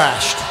gate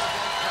crashed.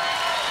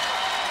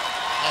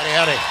 Howdy,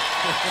 howdy.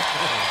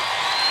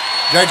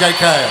 J.J.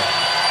 Cale.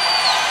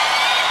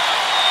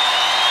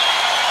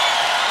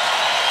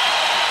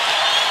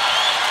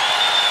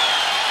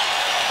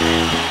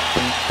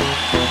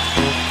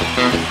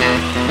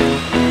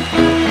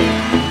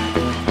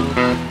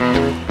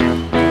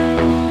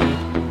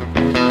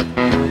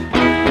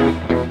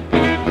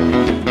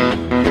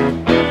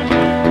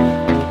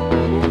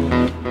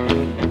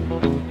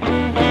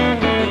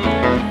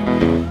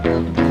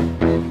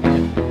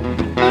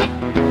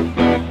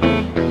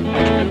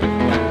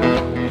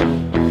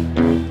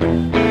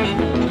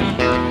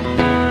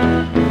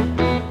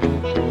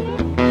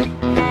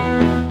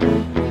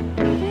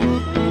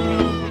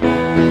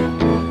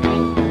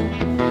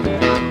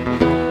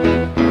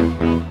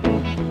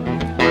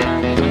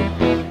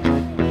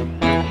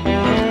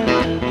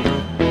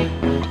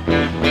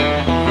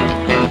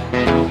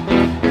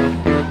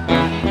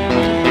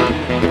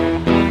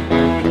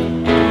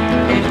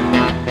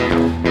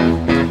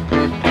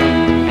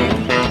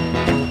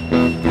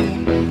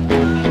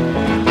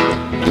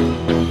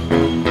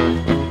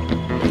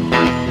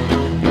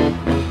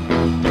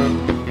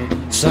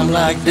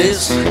 like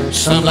this,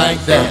 some like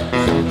that.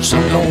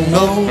 Some don't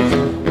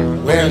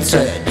know where it's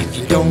at. If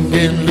you don't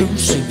get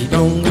loose, if you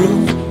don't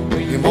groove,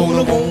 your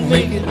motor won't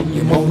make it,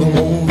 your motor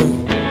won't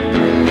move.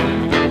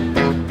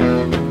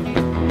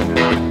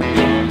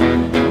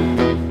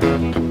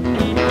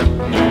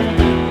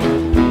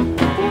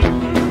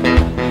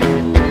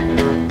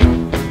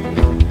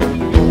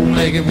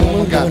 Bow-legged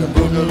woman got a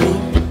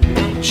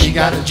boogaloo. She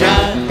got a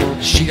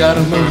jive, she got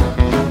a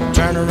move.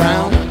 Turn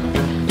around,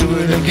 do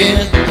it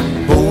again.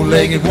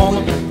 Bow-legged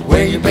woman,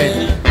 where you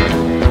been?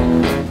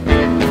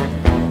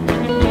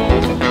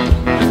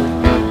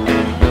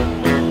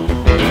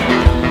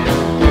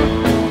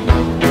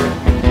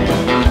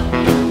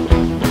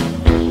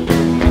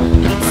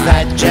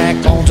 Fat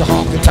Jack owns a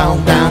honky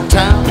tonk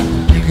downtown.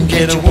 You can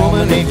get a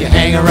woman if you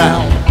hang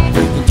around.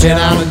 You can tear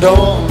down the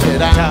door, tear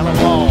down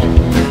the wall.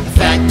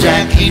 Fat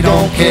Jack, he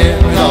don't care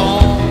at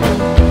all.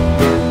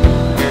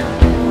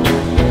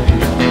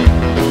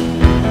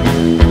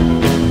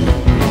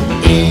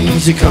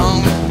 Easy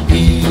come,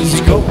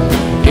 easy go,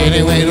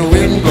 any way the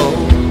wind blows.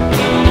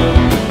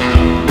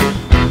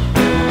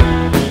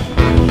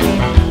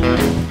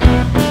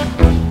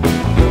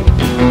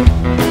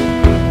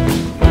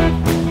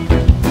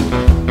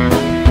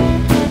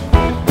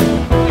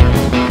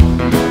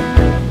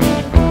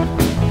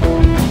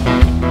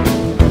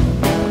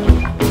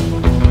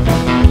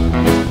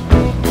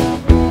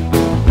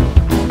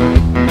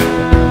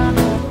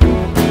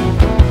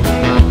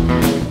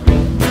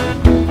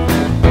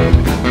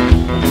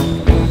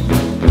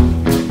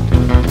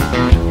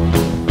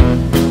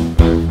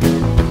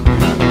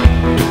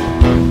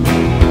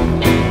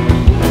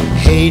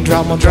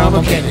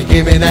 Drummer, can you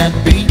give me that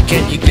beat?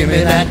 Can you give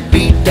me that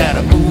beat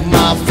that'll move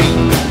my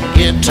feet?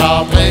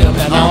 Guitar player,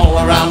 been all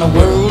around the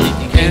world.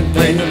 If you can't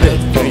play the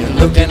lift, so you're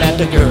looking at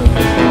the girl.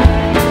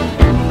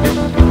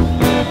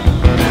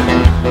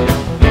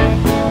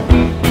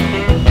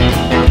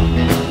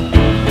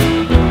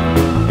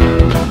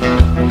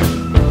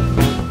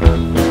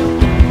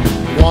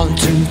 One,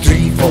 two,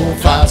 three, 4,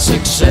 5,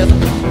 6,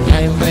 7.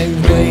 How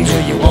many days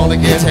do you wanna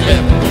get to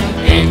heaven?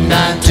 8,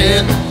 9,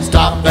 10,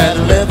 stop at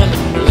 11.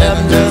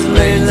 11 just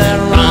lays that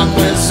rhyme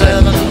with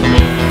 7.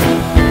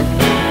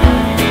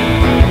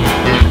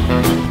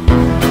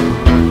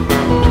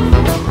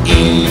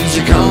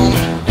 Easy come,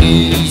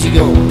 easy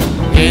go,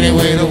 any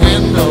way the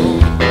wind blows.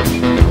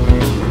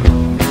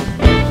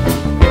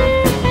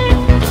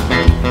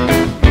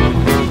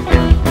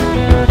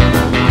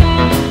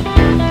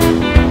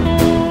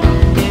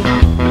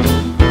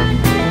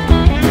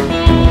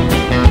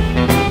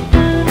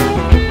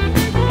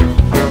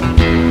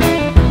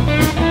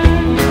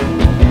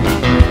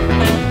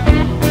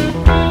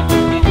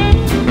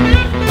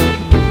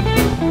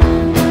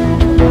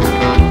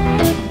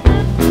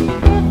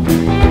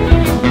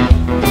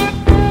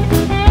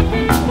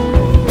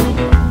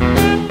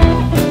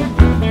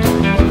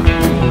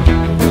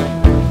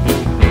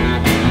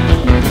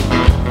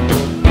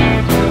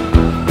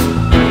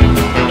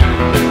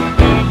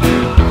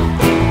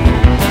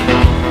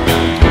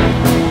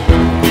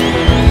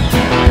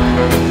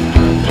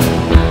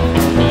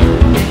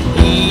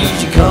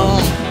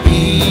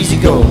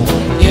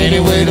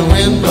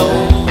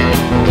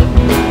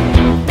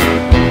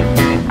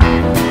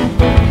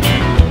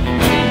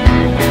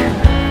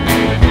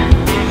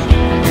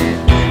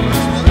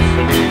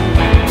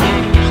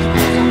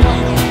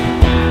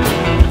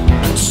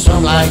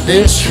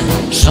 This,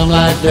 some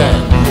like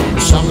that,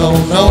 some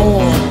don't know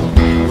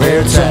where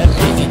it's at.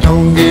 If you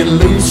don't get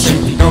loose,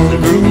 if you don't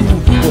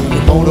groove, well,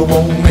 your motor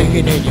won't make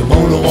it and your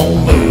motor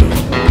won't move.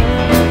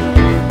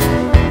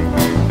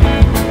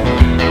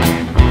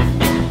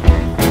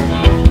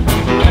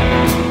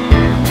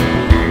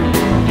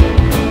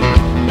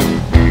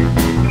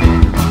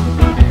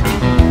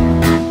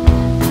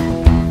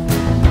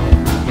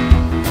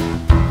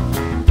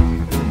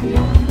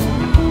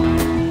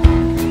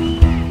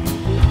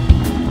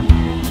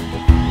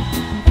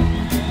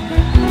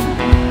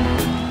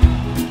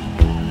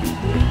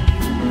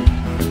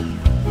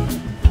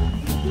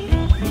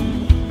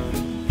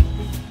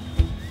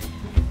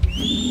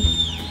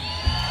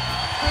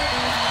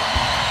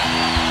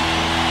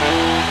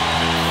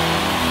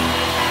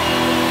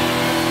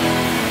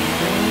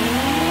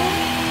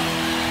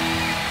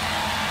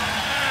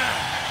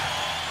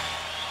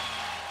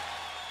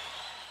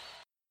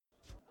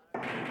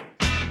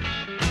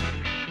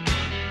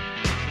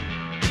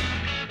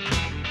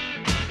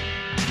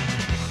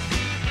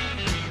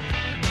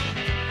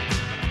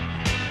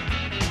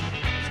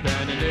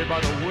 by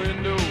the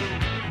window,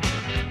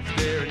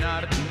 staring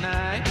out at the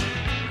night.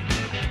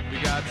 We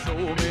got so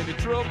many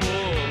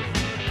troubles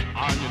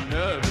on your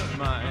nervous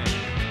mind.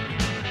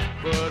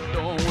 But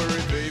don't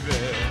worry, baby,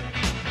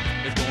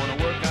 it's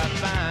gonna work out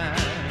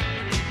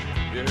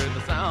fine. You heard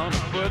the sound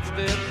of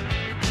footsteps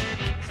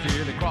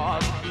stealing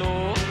across the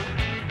floor.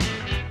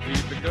 He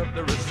picked up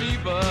the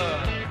receiver,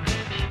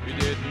 you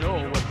didn't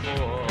know what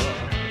for.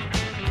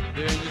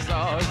 Then you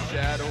saw a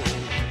shadow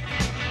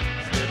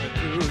slipping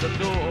through the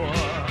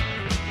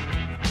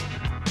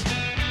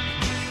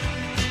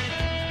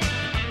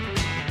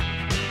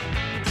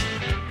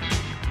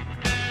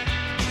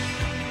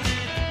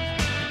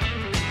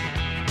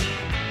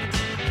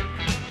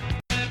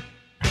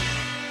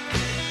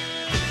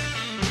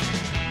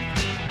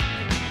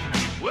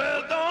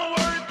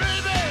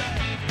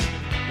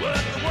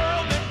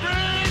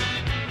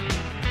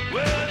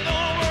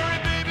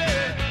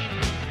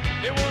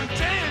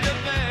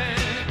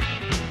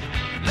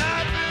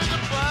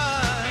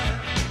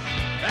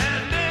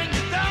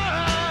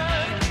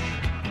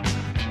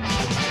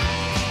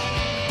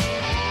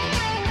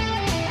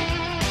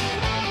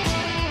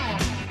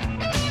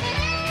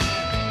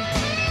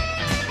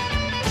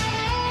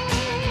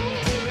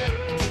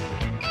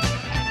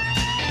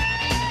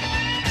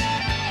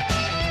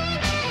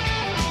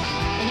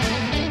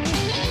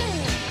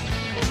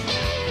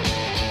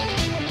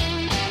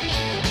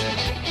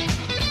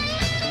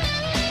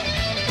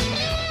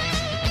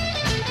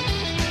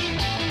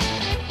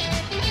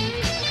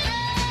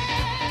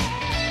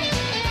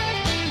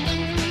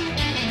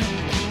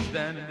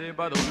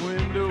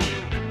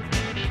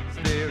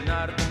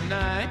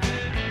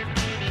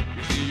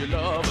your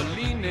lover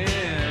leaning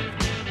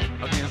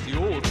against the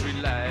old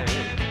street light.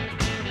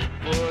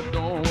 But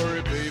don't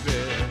worry, baby,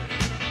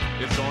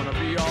 it's gonna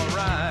be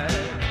alright.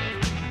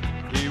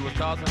 He was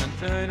tossing and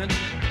turning,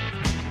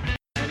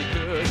 and he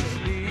couldn't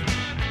sleep.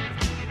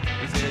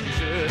 He said you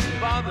shouldn't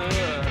bother,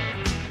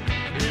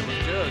 it was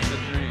just a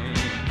dream.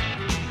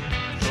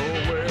 So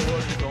where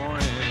was he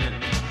going?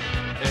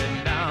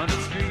 Heading down the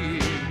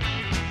street.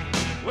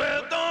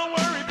 Well, don't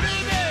worry,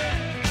 baby,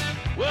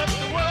 what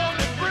the world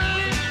may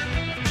bring.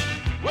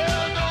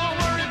 Well, don't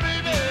worry,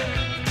 baby,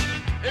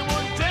 it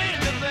won't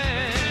change a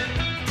thing.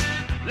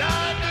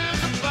 Life is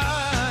a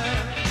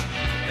fight,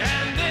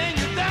 and then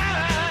you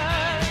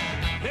die.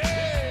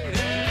 Hey,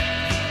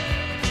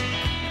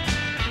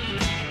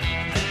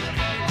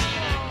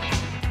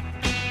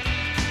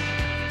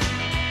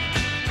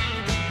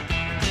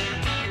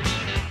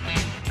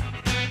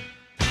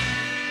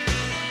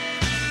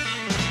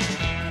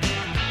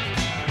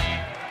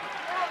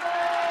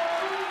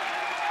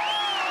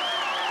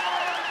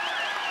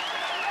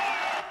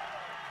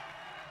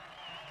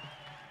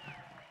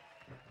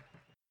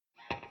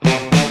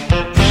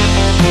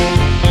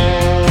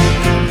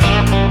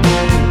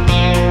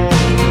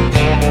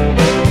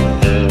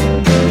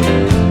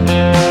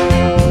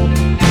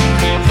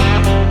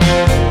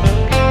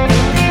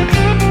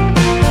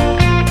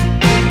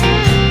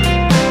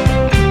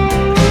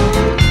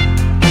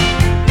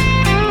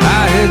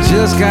 I had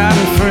just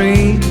gotten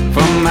free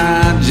from my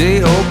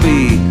job,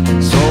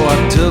 so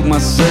I took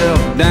myself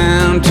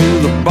down to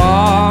the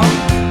bar.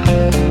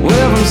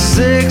 Well, from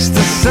 6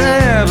 to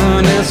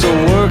 7, it's a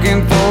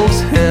working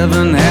folks'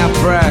 heaven.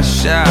 Half-price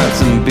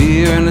shots and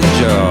beer in a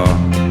jar.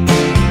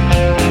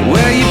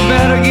 Well, you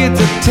better get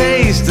to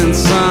tasting,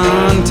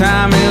 son.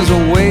 Time is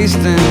a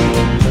wasting.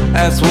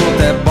 That's what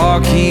that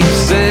barkeep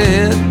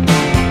said.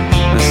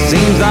 It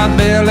seems I've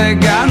barely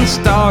gotten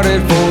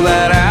started for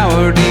that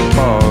hour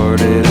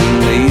departed,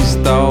 and these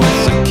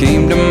thoughts that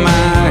came to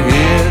my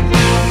head.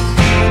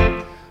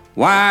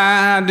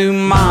 Why do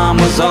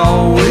mamas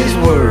always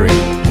worry?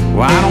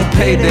 Why don't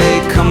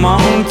payday come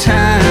on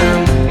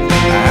time?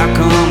 How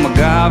come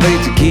agave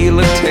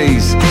tequila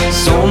tastes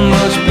so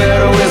much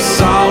better with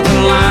salt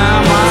and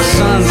lime? Our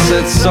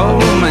sunset's so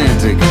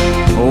romantic.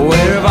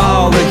 Where have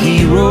all the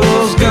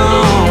heroes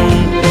gone?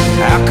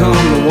 How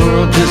come the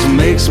world just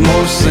makes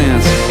more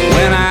sense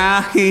when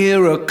I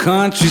hear a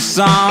country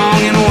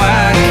song? And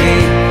why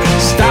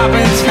can't stop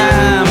in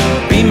time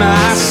be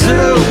my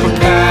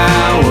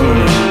superpower?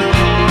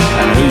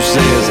 And who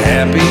says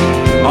happy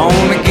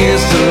only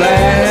gets to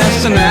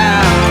last an hour?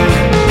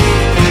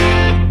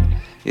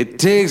 It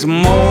takes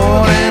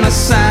more than a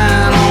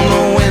sign on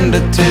the window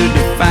to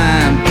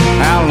define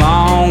how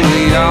long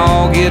we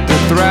all get to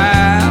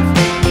thrive.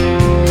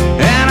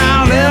 And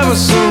I'll never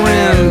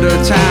surrender,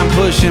 time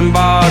pushing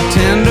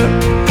bartender.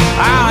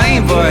 I'll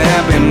aim for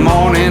happy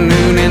morning,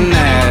 noon, and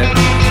night.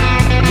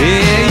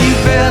 Yeah, you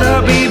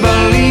better be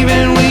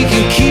believing we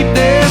can keep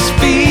this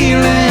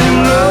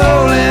feeling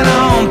rolling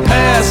on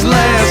past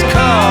last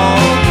call.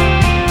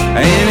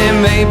 And it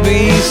may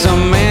be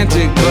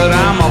semantic, but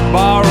I'm a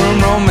barroom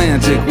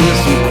romantic with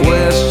some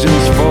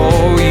questions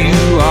for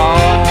you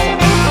all.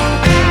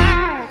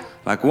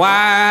 Like,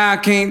 why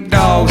can't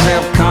dogs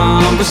have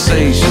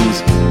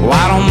conversations?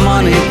 Why don't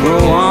money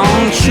grow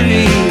on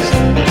trees?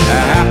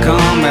 How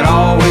come it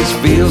always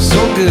feels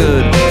so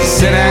good to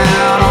sit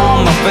out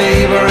on my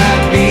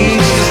favorite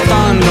beach? Does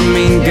thunder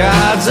mean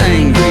God's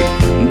angry?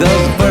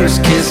 Does the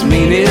first kiss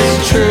mean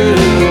it's true?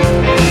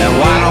 And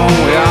why don't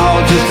we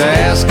all just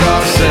ask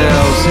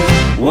ourselves,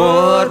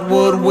 what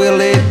would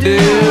Willie do?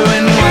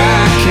 And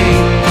why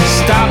can't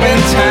stop in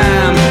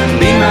time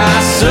be my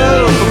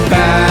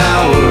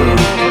superpower?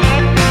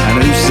 And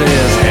who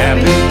says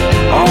happy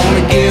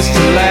only gets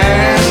to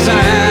last an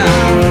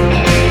hour?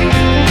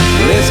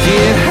 Let's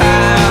get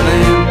high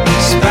then,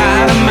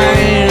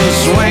 Spider-Man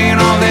swinging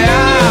on the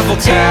Eiffel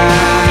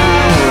Tower.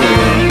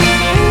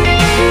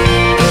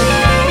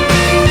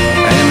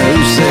 And who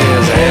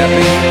says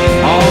happy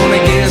only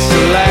gets to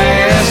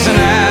last an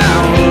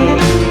hour?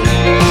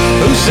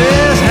 Who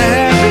says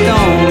happy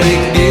only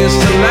gets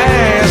to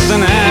last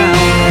an hour?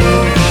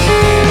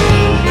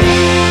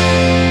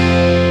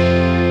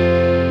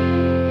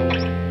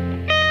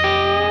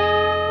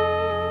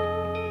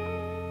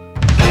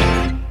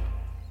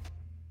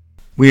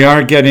 We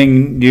are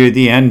getting near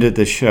the end of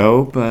the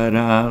show, but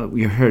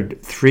we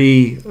heard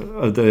three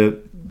of the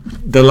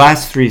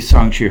last three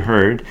songs you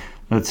heard.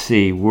 Let's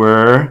see,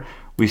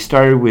 we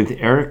started with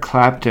Eric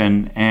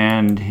Clapton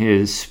and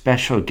his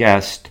special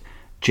guest,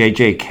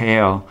 J.J.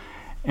 Cale,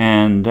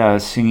 and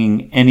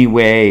singing Any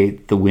Way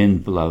the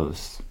Wind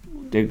Blows.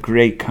 They're a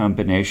great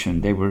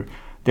combination. They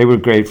were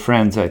great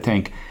friends, I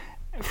think.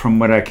 From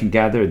what I can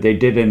gather, they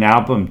did an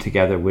album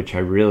together, which I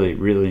really,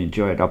 really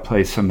enjoyed. I'll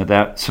play some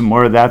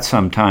more of that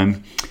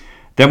sometime.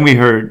 Then we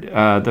heard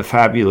the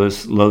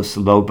fabulous Los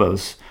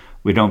Lobos.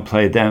 We don't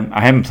play them. I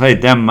haven't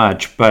played them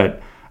much,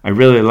 but I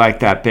really like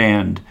that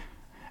band.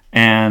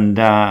 And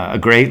a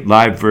great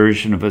live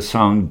version of a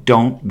song,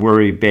 Don't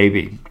Worry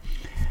Baby.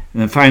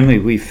 And then finally,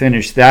 we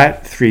finished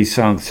that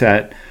 3-song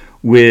set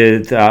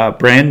with a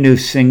brand new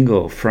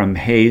single from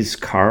Hayes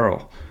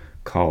Carll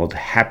called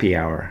Happy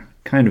Hour.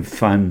 Kind of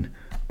fun,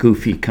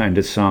 goofy kind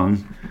of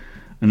song.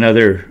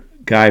 Another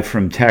guy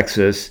from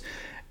Texas.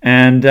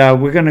 And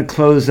we're going to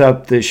close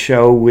up the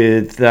show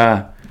with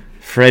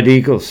Fred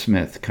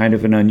Eaglesmith. Kind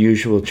of an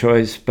unusual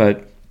choice,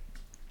 but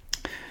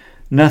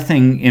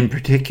nothing in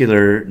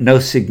particular, no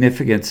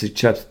significance. It's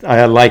just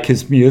I like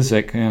his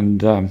music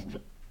and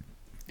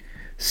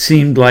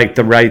seemed like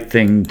the right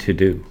thing to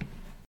do.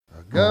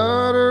 I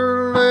got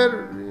her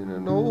letter in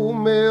an old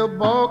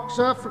mailbox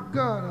I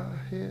forgot I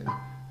had.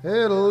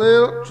 Had a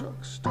little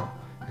truck stop,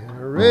 and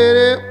I read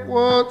it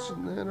once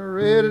and then I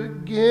read it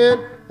again.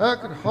 I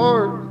could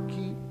hardly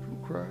keep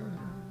from crying.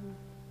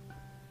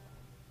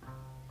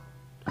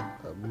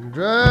 I've been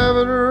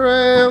driving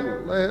around the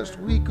last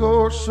week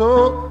or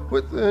so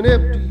with an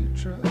empty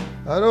truck.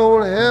 I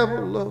don't have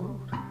a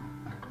load,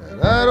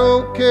 and I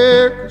don't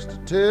care, 'cause to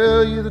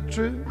tell you the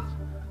truth,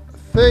 I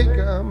think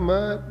I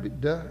might be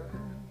dying.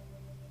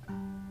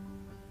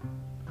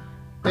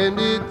 And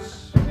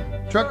it's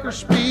trucker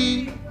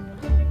speed,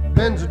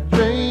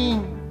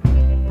 Benzodrine,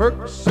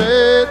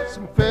 Percocets,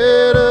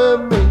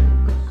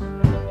 amphetamines,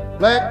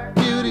 black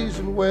beauties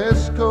and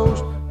West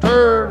Coast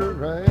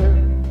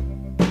turnaround.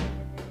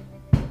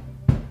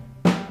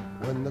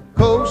 When the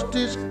coast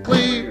is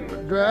clear,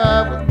 I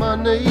drive with my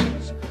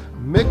knees,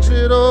 mix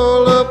it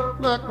all up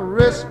like a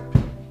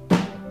recipe.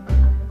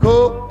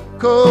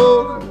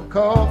 Coca-Cola and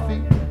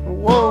coffee will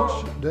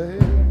wash you down.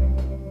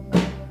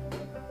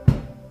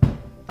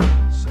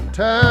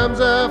 Sometimes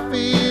I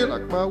feel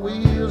like my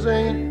wheels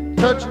ain't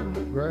touching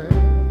the ground.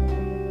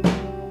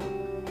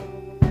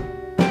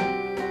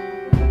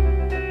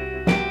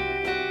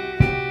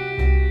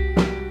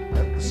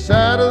 At the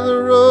side of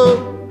the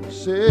road, she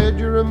said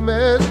you're a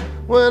mess.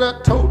 When I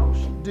told her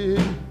she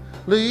didn't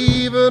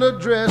leave an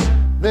address,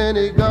 then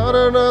he got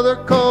another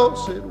call,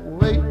 said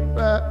wait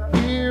right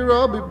here,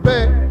 I'll be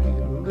back in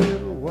a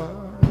little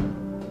while.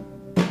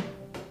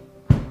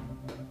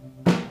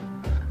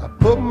 I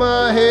put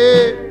my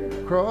head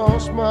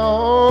across my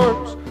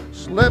arms,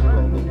 slept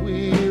on the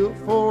wheel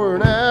for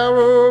an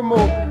hour or more,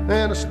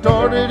 and I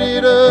started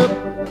it up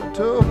and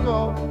took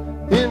off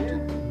into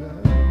the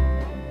night.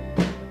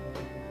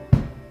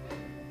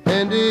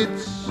 And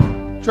it's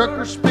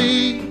trucker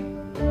speed,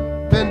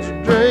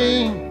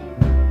 Benzodrine,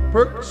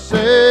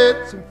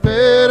 Percocets,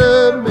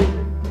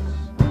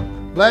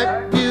 amphetamines,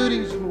 black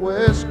beauties and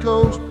West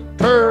Coast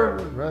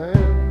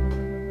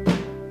turnaround.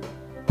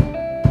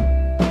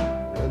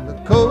 When the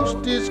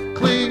coast is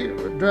clear,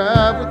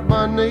 drive with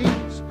my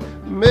knees,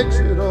 mix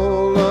it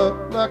all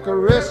up like a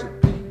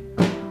recipe.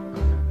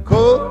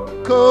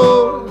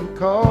 Coca-Cola and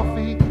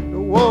coffee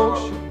to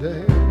wash you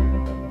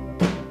down.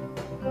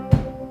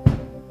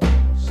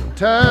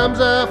 Sometimes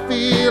I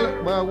feel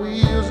like my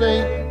wheels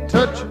ain't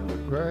touching the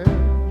ground.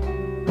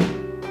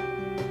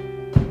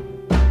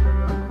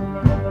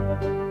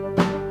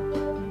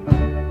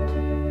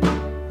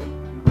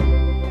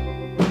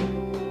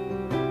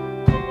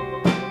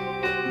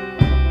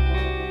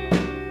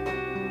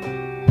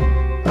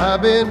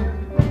 I've been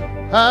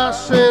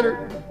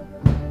high-centered,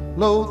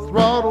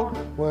 low-throttled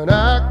when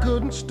I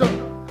couldn't stop.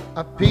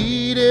 I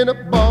peed in a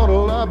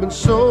bottle. I've been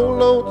so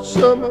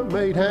lonesome I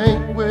made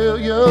Hank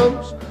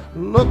Williams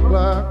look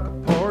like a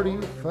party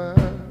of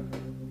five.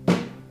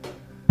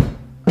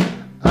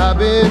 I've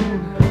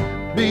been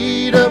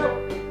beat up,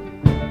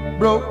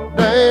 broke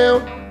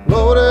down,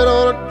 loaded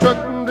on a truck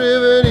and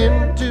driven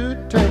into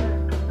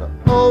town. I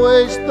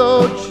always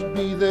thought she'd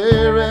be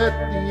there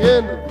at the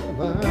end of the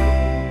line.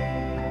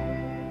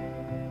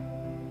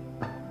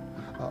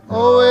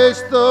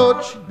 Always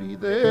thought she'd be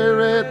there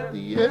at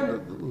the end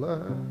of the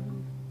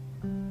line.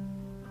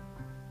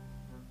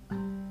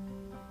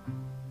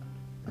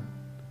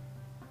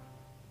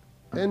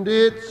 And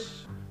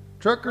it's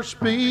trucker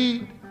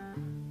speed,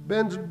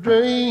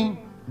 Benzodrine,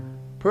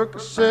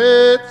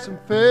 Percocets,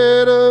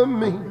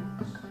 amphetamines,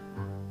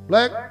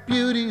 black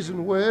beauties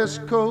and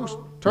West Coast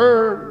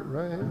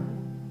turnaround.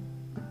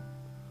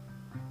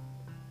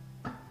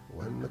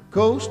 When the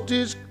coast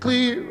is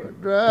clear, I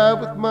drive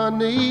with my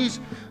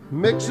knees,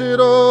 mix it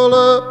all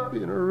up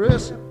in a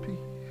recipe.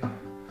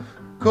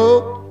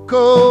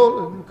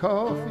 Coca-Cola and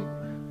coffee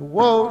will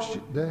wash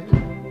it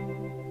down.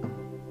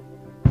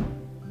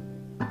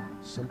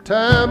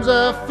 Sometimes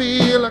I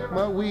feel like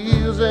my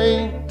wheels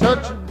ain't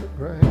touching the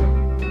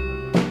ground.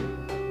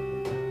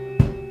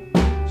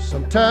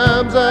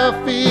 Sometimes I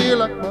feel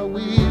like my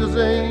wheels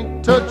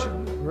ain't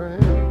touching the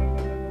ground.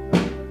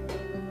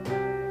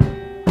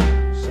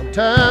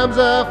 Sometimes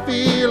I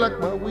feel like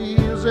my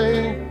wheels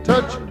ain't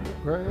touching the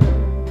ground.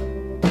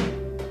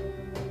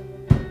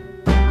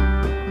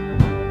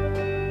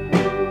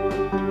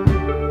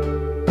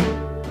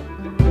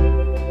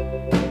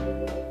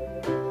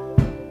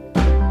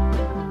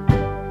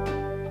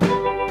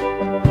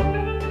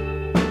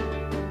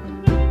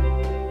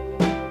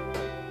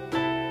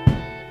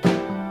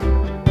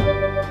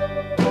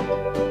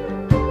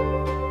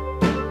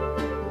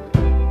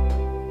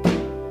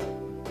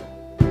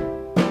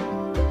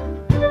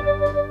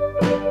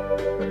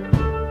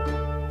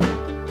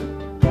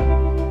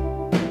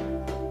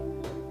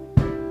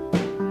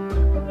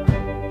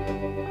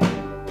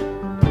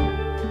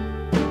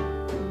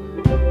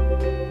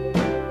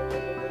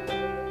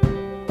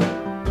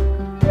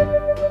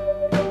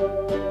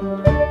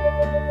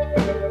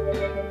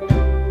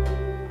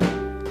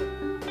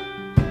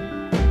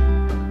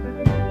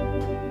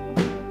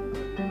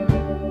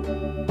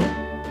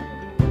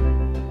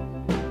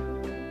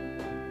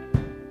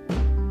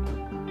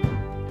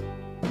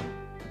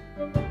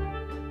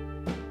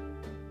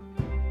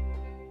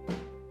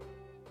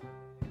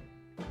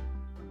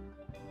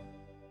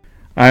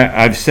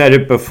 I've said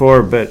it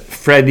before, but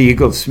Fred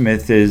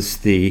Eaglesmith is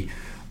the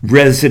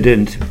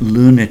resident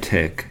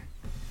lunatic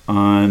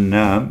on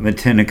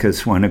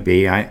Matinicus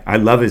Wannabe. I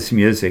love his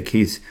music.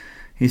 He's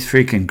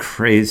freaking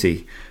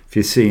crazy. If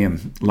you see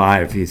him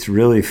live, he's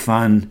really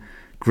fun,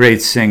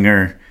 great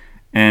singer,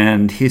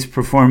 and he's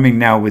performing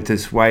now with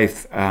his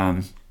wife,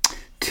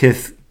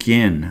 Tiff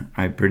Ginn.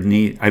 I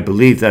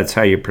believe that's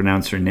how you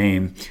pronounce her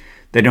name.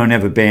 They don't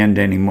have a band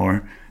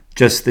anymore,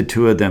 just the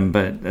two of them,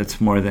 but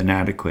that's more than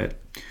adequate.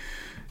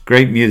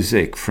 Great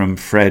music from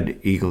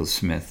Fred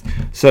Eaglesmith.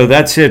 So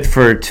that's it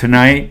for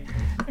tonight,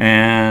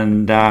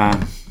 and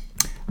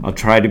I'll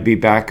try to be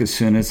back as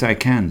soon as I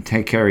can.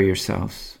 Take care of yourselves.